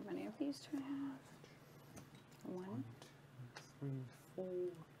 And how many of these do I have? 1, 3, 4.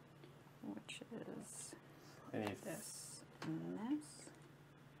 which is I need, this and this.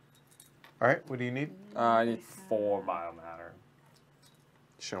 All right, what do you need? I need 4 biomatter.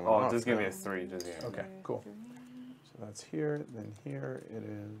 Showing Oh, off just give me now. a 3. Just give me Okay, 2, cool. 3, So that's here, then here it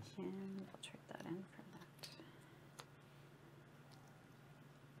is. and I'll trade that in for that.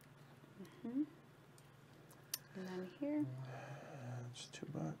 And then here, That's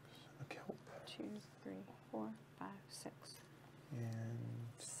 $2. A kelp. 2, 3, 4, 5, 6. And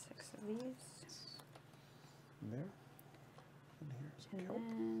 6 of these. there. And here's a And kelp.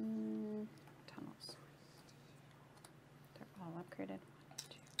 then tunnels. They're all upgraded. 1,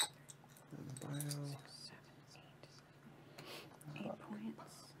 2, 3, And the bio. 6, 7, 8. 8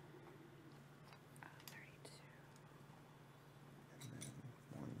 points. 32. And then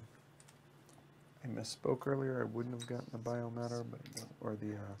 1. I misspoke earlier. I wouldn't have gotten the biomatter, but or the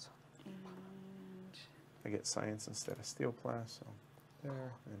And I get science instead of steel plast. So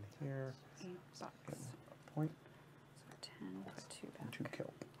there and here. 8 bucks. Getting a point So 10, put 2 and back. 2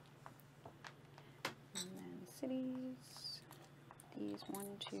 kelp. And then cities. These 1,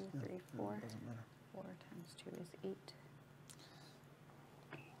 2, 3, 4. Doesn't matter. 4 times 2 is 8.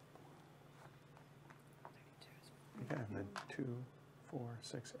 32 is Okay, and then 2, 4,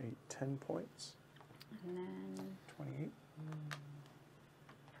 6, 8, 10 points. And then 28.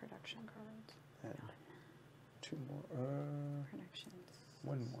 production cards. And 2 more. Productions.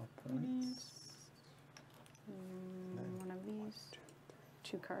 1 more point. One of these.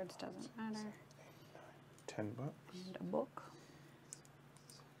 2 cards doesn't matter. $10 And a book.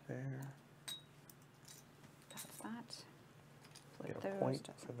 there. That's that. Get Flip a those, point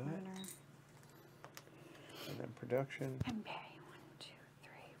doesn't for that. matter. And then production. And pay. 1, 2,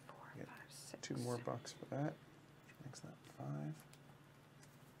 3, 4, Get 5, 6. 2 more bucks for that, which makes that 5.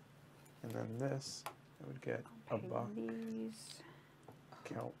 And then this, I would get I'll a pay buck, these.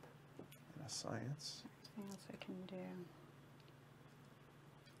 kelp, and a science. Anything else I can do?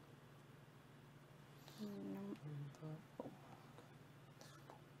 No.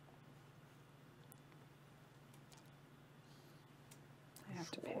 I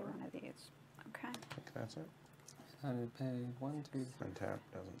have to pay Sure. one of these. Okay. I think that's it. I need to pay 1, 2, And tap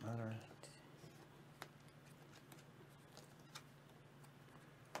doesn't matter.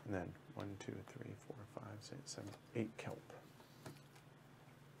 And then 1, 2, 3, 4, 5, 6, 7, 8 kelp.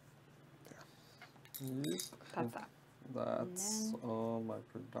 There. That's that. That's then- all my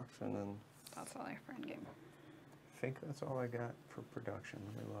production and That's all I have for endgame. I think that's all I got for production.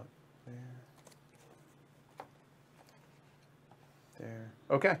 Let me look. There.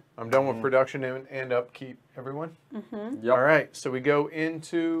 Okay, I'm done with production and upkeep, everyone. Yep. All right, so we go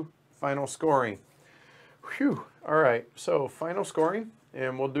into final scoring. Whew. All right, so final scoring,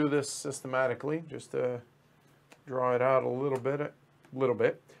 and we'll do this systematically just to draw it out a little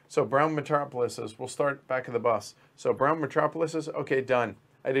bit. So Brown Metropolises, we'll start back of the bus. So Brown Metropolises, okay, done.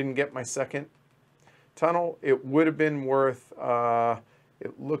 I didn't get my second tunnel. It would have been worth,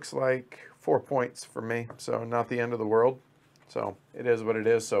 it looks like 4 points for me, so not the end of the world. So it is what it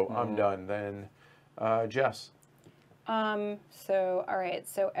is, so I'm done. Then Jess. So, all right.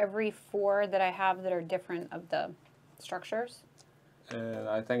 So every 4 that I have that are different of the structures. And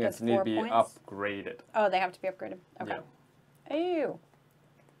I think That's it need to 4 be points? upgraded. Oh, they have to be upgraded. Okay. Ew.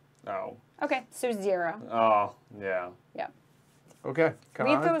 Oh. Okay. So 0. Oh, yeah. Yeah. Okay, Con.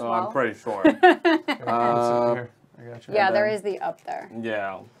 Read those Oh, well. I'm pretty sure. Okay, it's in here. I got you. Yeah, there then- is the up there.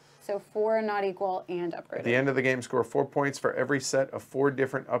 Yeah. So 4 not equal and upgraded. At the end of the game, score 4 points for every set of 4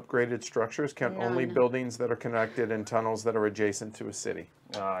 different upgraded structures. Count only None. buildings that are connected and tunnels that are adjacent to a city.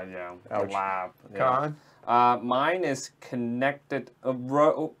 Yeah. Ouch. The lab. Yeah. Con. Mine is connected,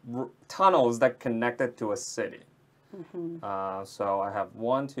 tunnels that connected to a city. So I have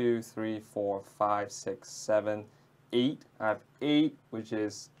 1, 2, 3, 4, 5, 6, 7, 8. I have 8, which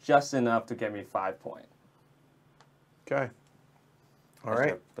is just enough to get me 5 points. Okay. All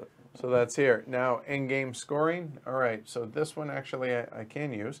right. So that's here. Now, in-game scoring. All right. So this one actually I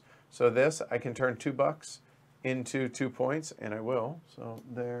can use. So this, I can turn $2 into 2 points, and I will. So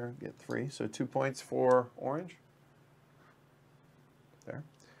there, get 3. So 2 points for orange. There.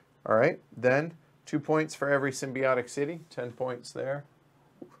 All right. Then 2 points for every symbiotic city. 10 points there.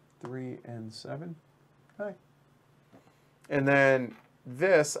 3 and 7. Okay. And then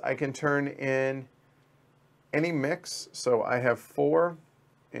this I can turn in any mix. So I have 4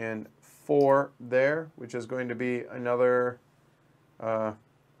 and 4 there, which is going to be another 4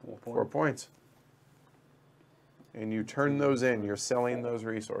 points. And you turn those in. You're selling those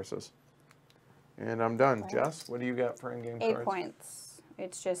resources. And I'm done. Right. Jess, what do you got for in-game 8 cards? points.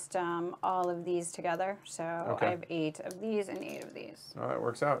 It's just all of these together. So Okay. I have 8 of these and 8 of these. Oh, that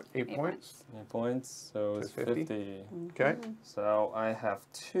works out. 8 8 points. 8 points, so it's 50. 50. Okay. So I have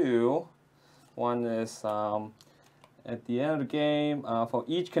 2. One is at the end of the game, for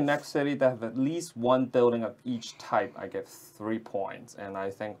each Connect city that have at least one building of each type, I get 3 points. And I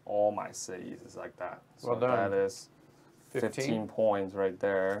think all my cities is like that. So Well done. that is 15 points right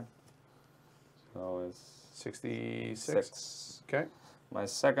there. So it's 66. 6. Okay. My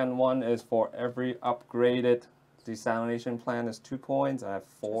second one is for every upgraded desalination plant is 2 points. I have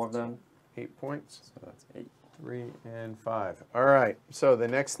 4 of them. 8 points. So that's 8. 3 and 5. All right. So the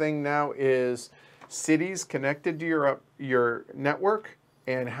next thing now is cities connected to your network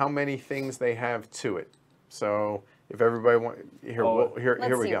and how many things they have to it. So if everybody here Let's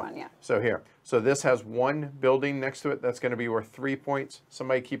we see go. one, yeah. So here. So this has 1 building next to it. That's going to be worth 3 points.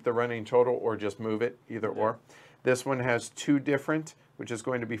 Somebody keep the running total or just move it, either or. This one has 2 different, which is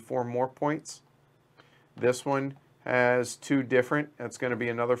going to be 4 more points. This one has 2 different. That's going to be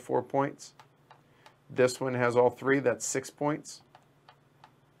another 4 points. This one has all 3. That's 6 points.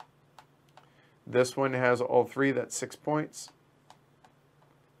 This one has all 3. That's 6 points.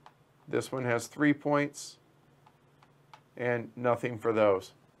 This one has 3 points. And nothing for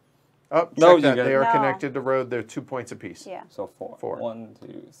those. Oh, No, check that. you They are No. connected to road. They're 2 points apiece. Yeah. So 4. 4. 1,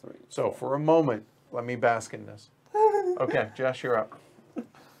 2, 3. So for a moment, let me bask in this. Okay, Josh, you're up.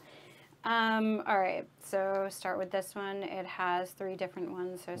 All right. So start with this one. It has 3 different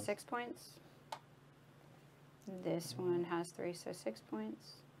ones, so 6 points. This one has 3, so 6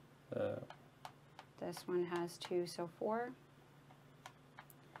 points. This one has 2, so 4.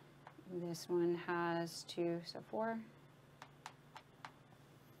 This one has 2, so 4.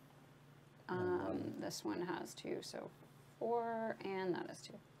 This one has 2, so 4, and that is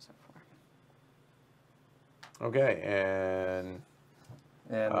 2, so 4. Okay, and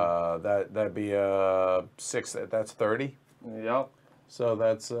And that'd be 6. That's 30. yep. So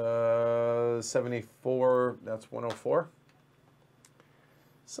that's 74. That's 104.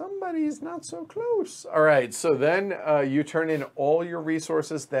 Somebody's not so close. All right, so then you turn in all your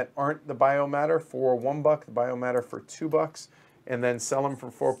resources that aren't the biomatter for $1, the biomatter for $2, and then sell them for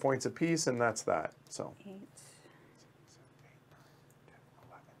 4 points apiece, and that's that. So 8. I'll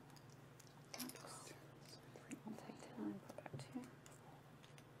take 10 and put back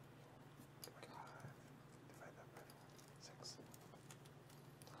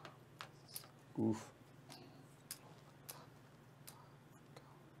 2. Oof.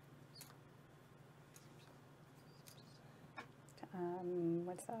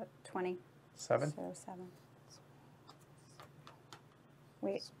 What's that? 20. 7. So 7.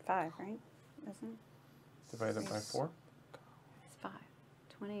 Wait, 5, right? Isn't it? Divided by 4. It's 5.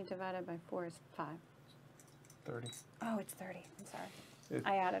 20 divided by 4 is 5. 30. Oh, it's 30. I'm sorry. It-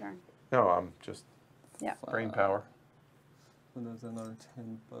 I added her. No, I'm just Yeah. brain power. So there's another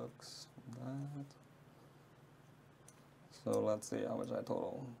 $10 from that. So let's see how much I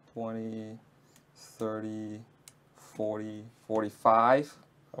total. 20, 30, 40, 45.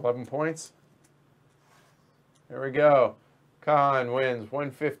 11 points. There we go. Khan wins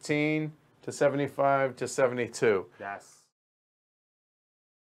 115 to 75 to 72. Yes.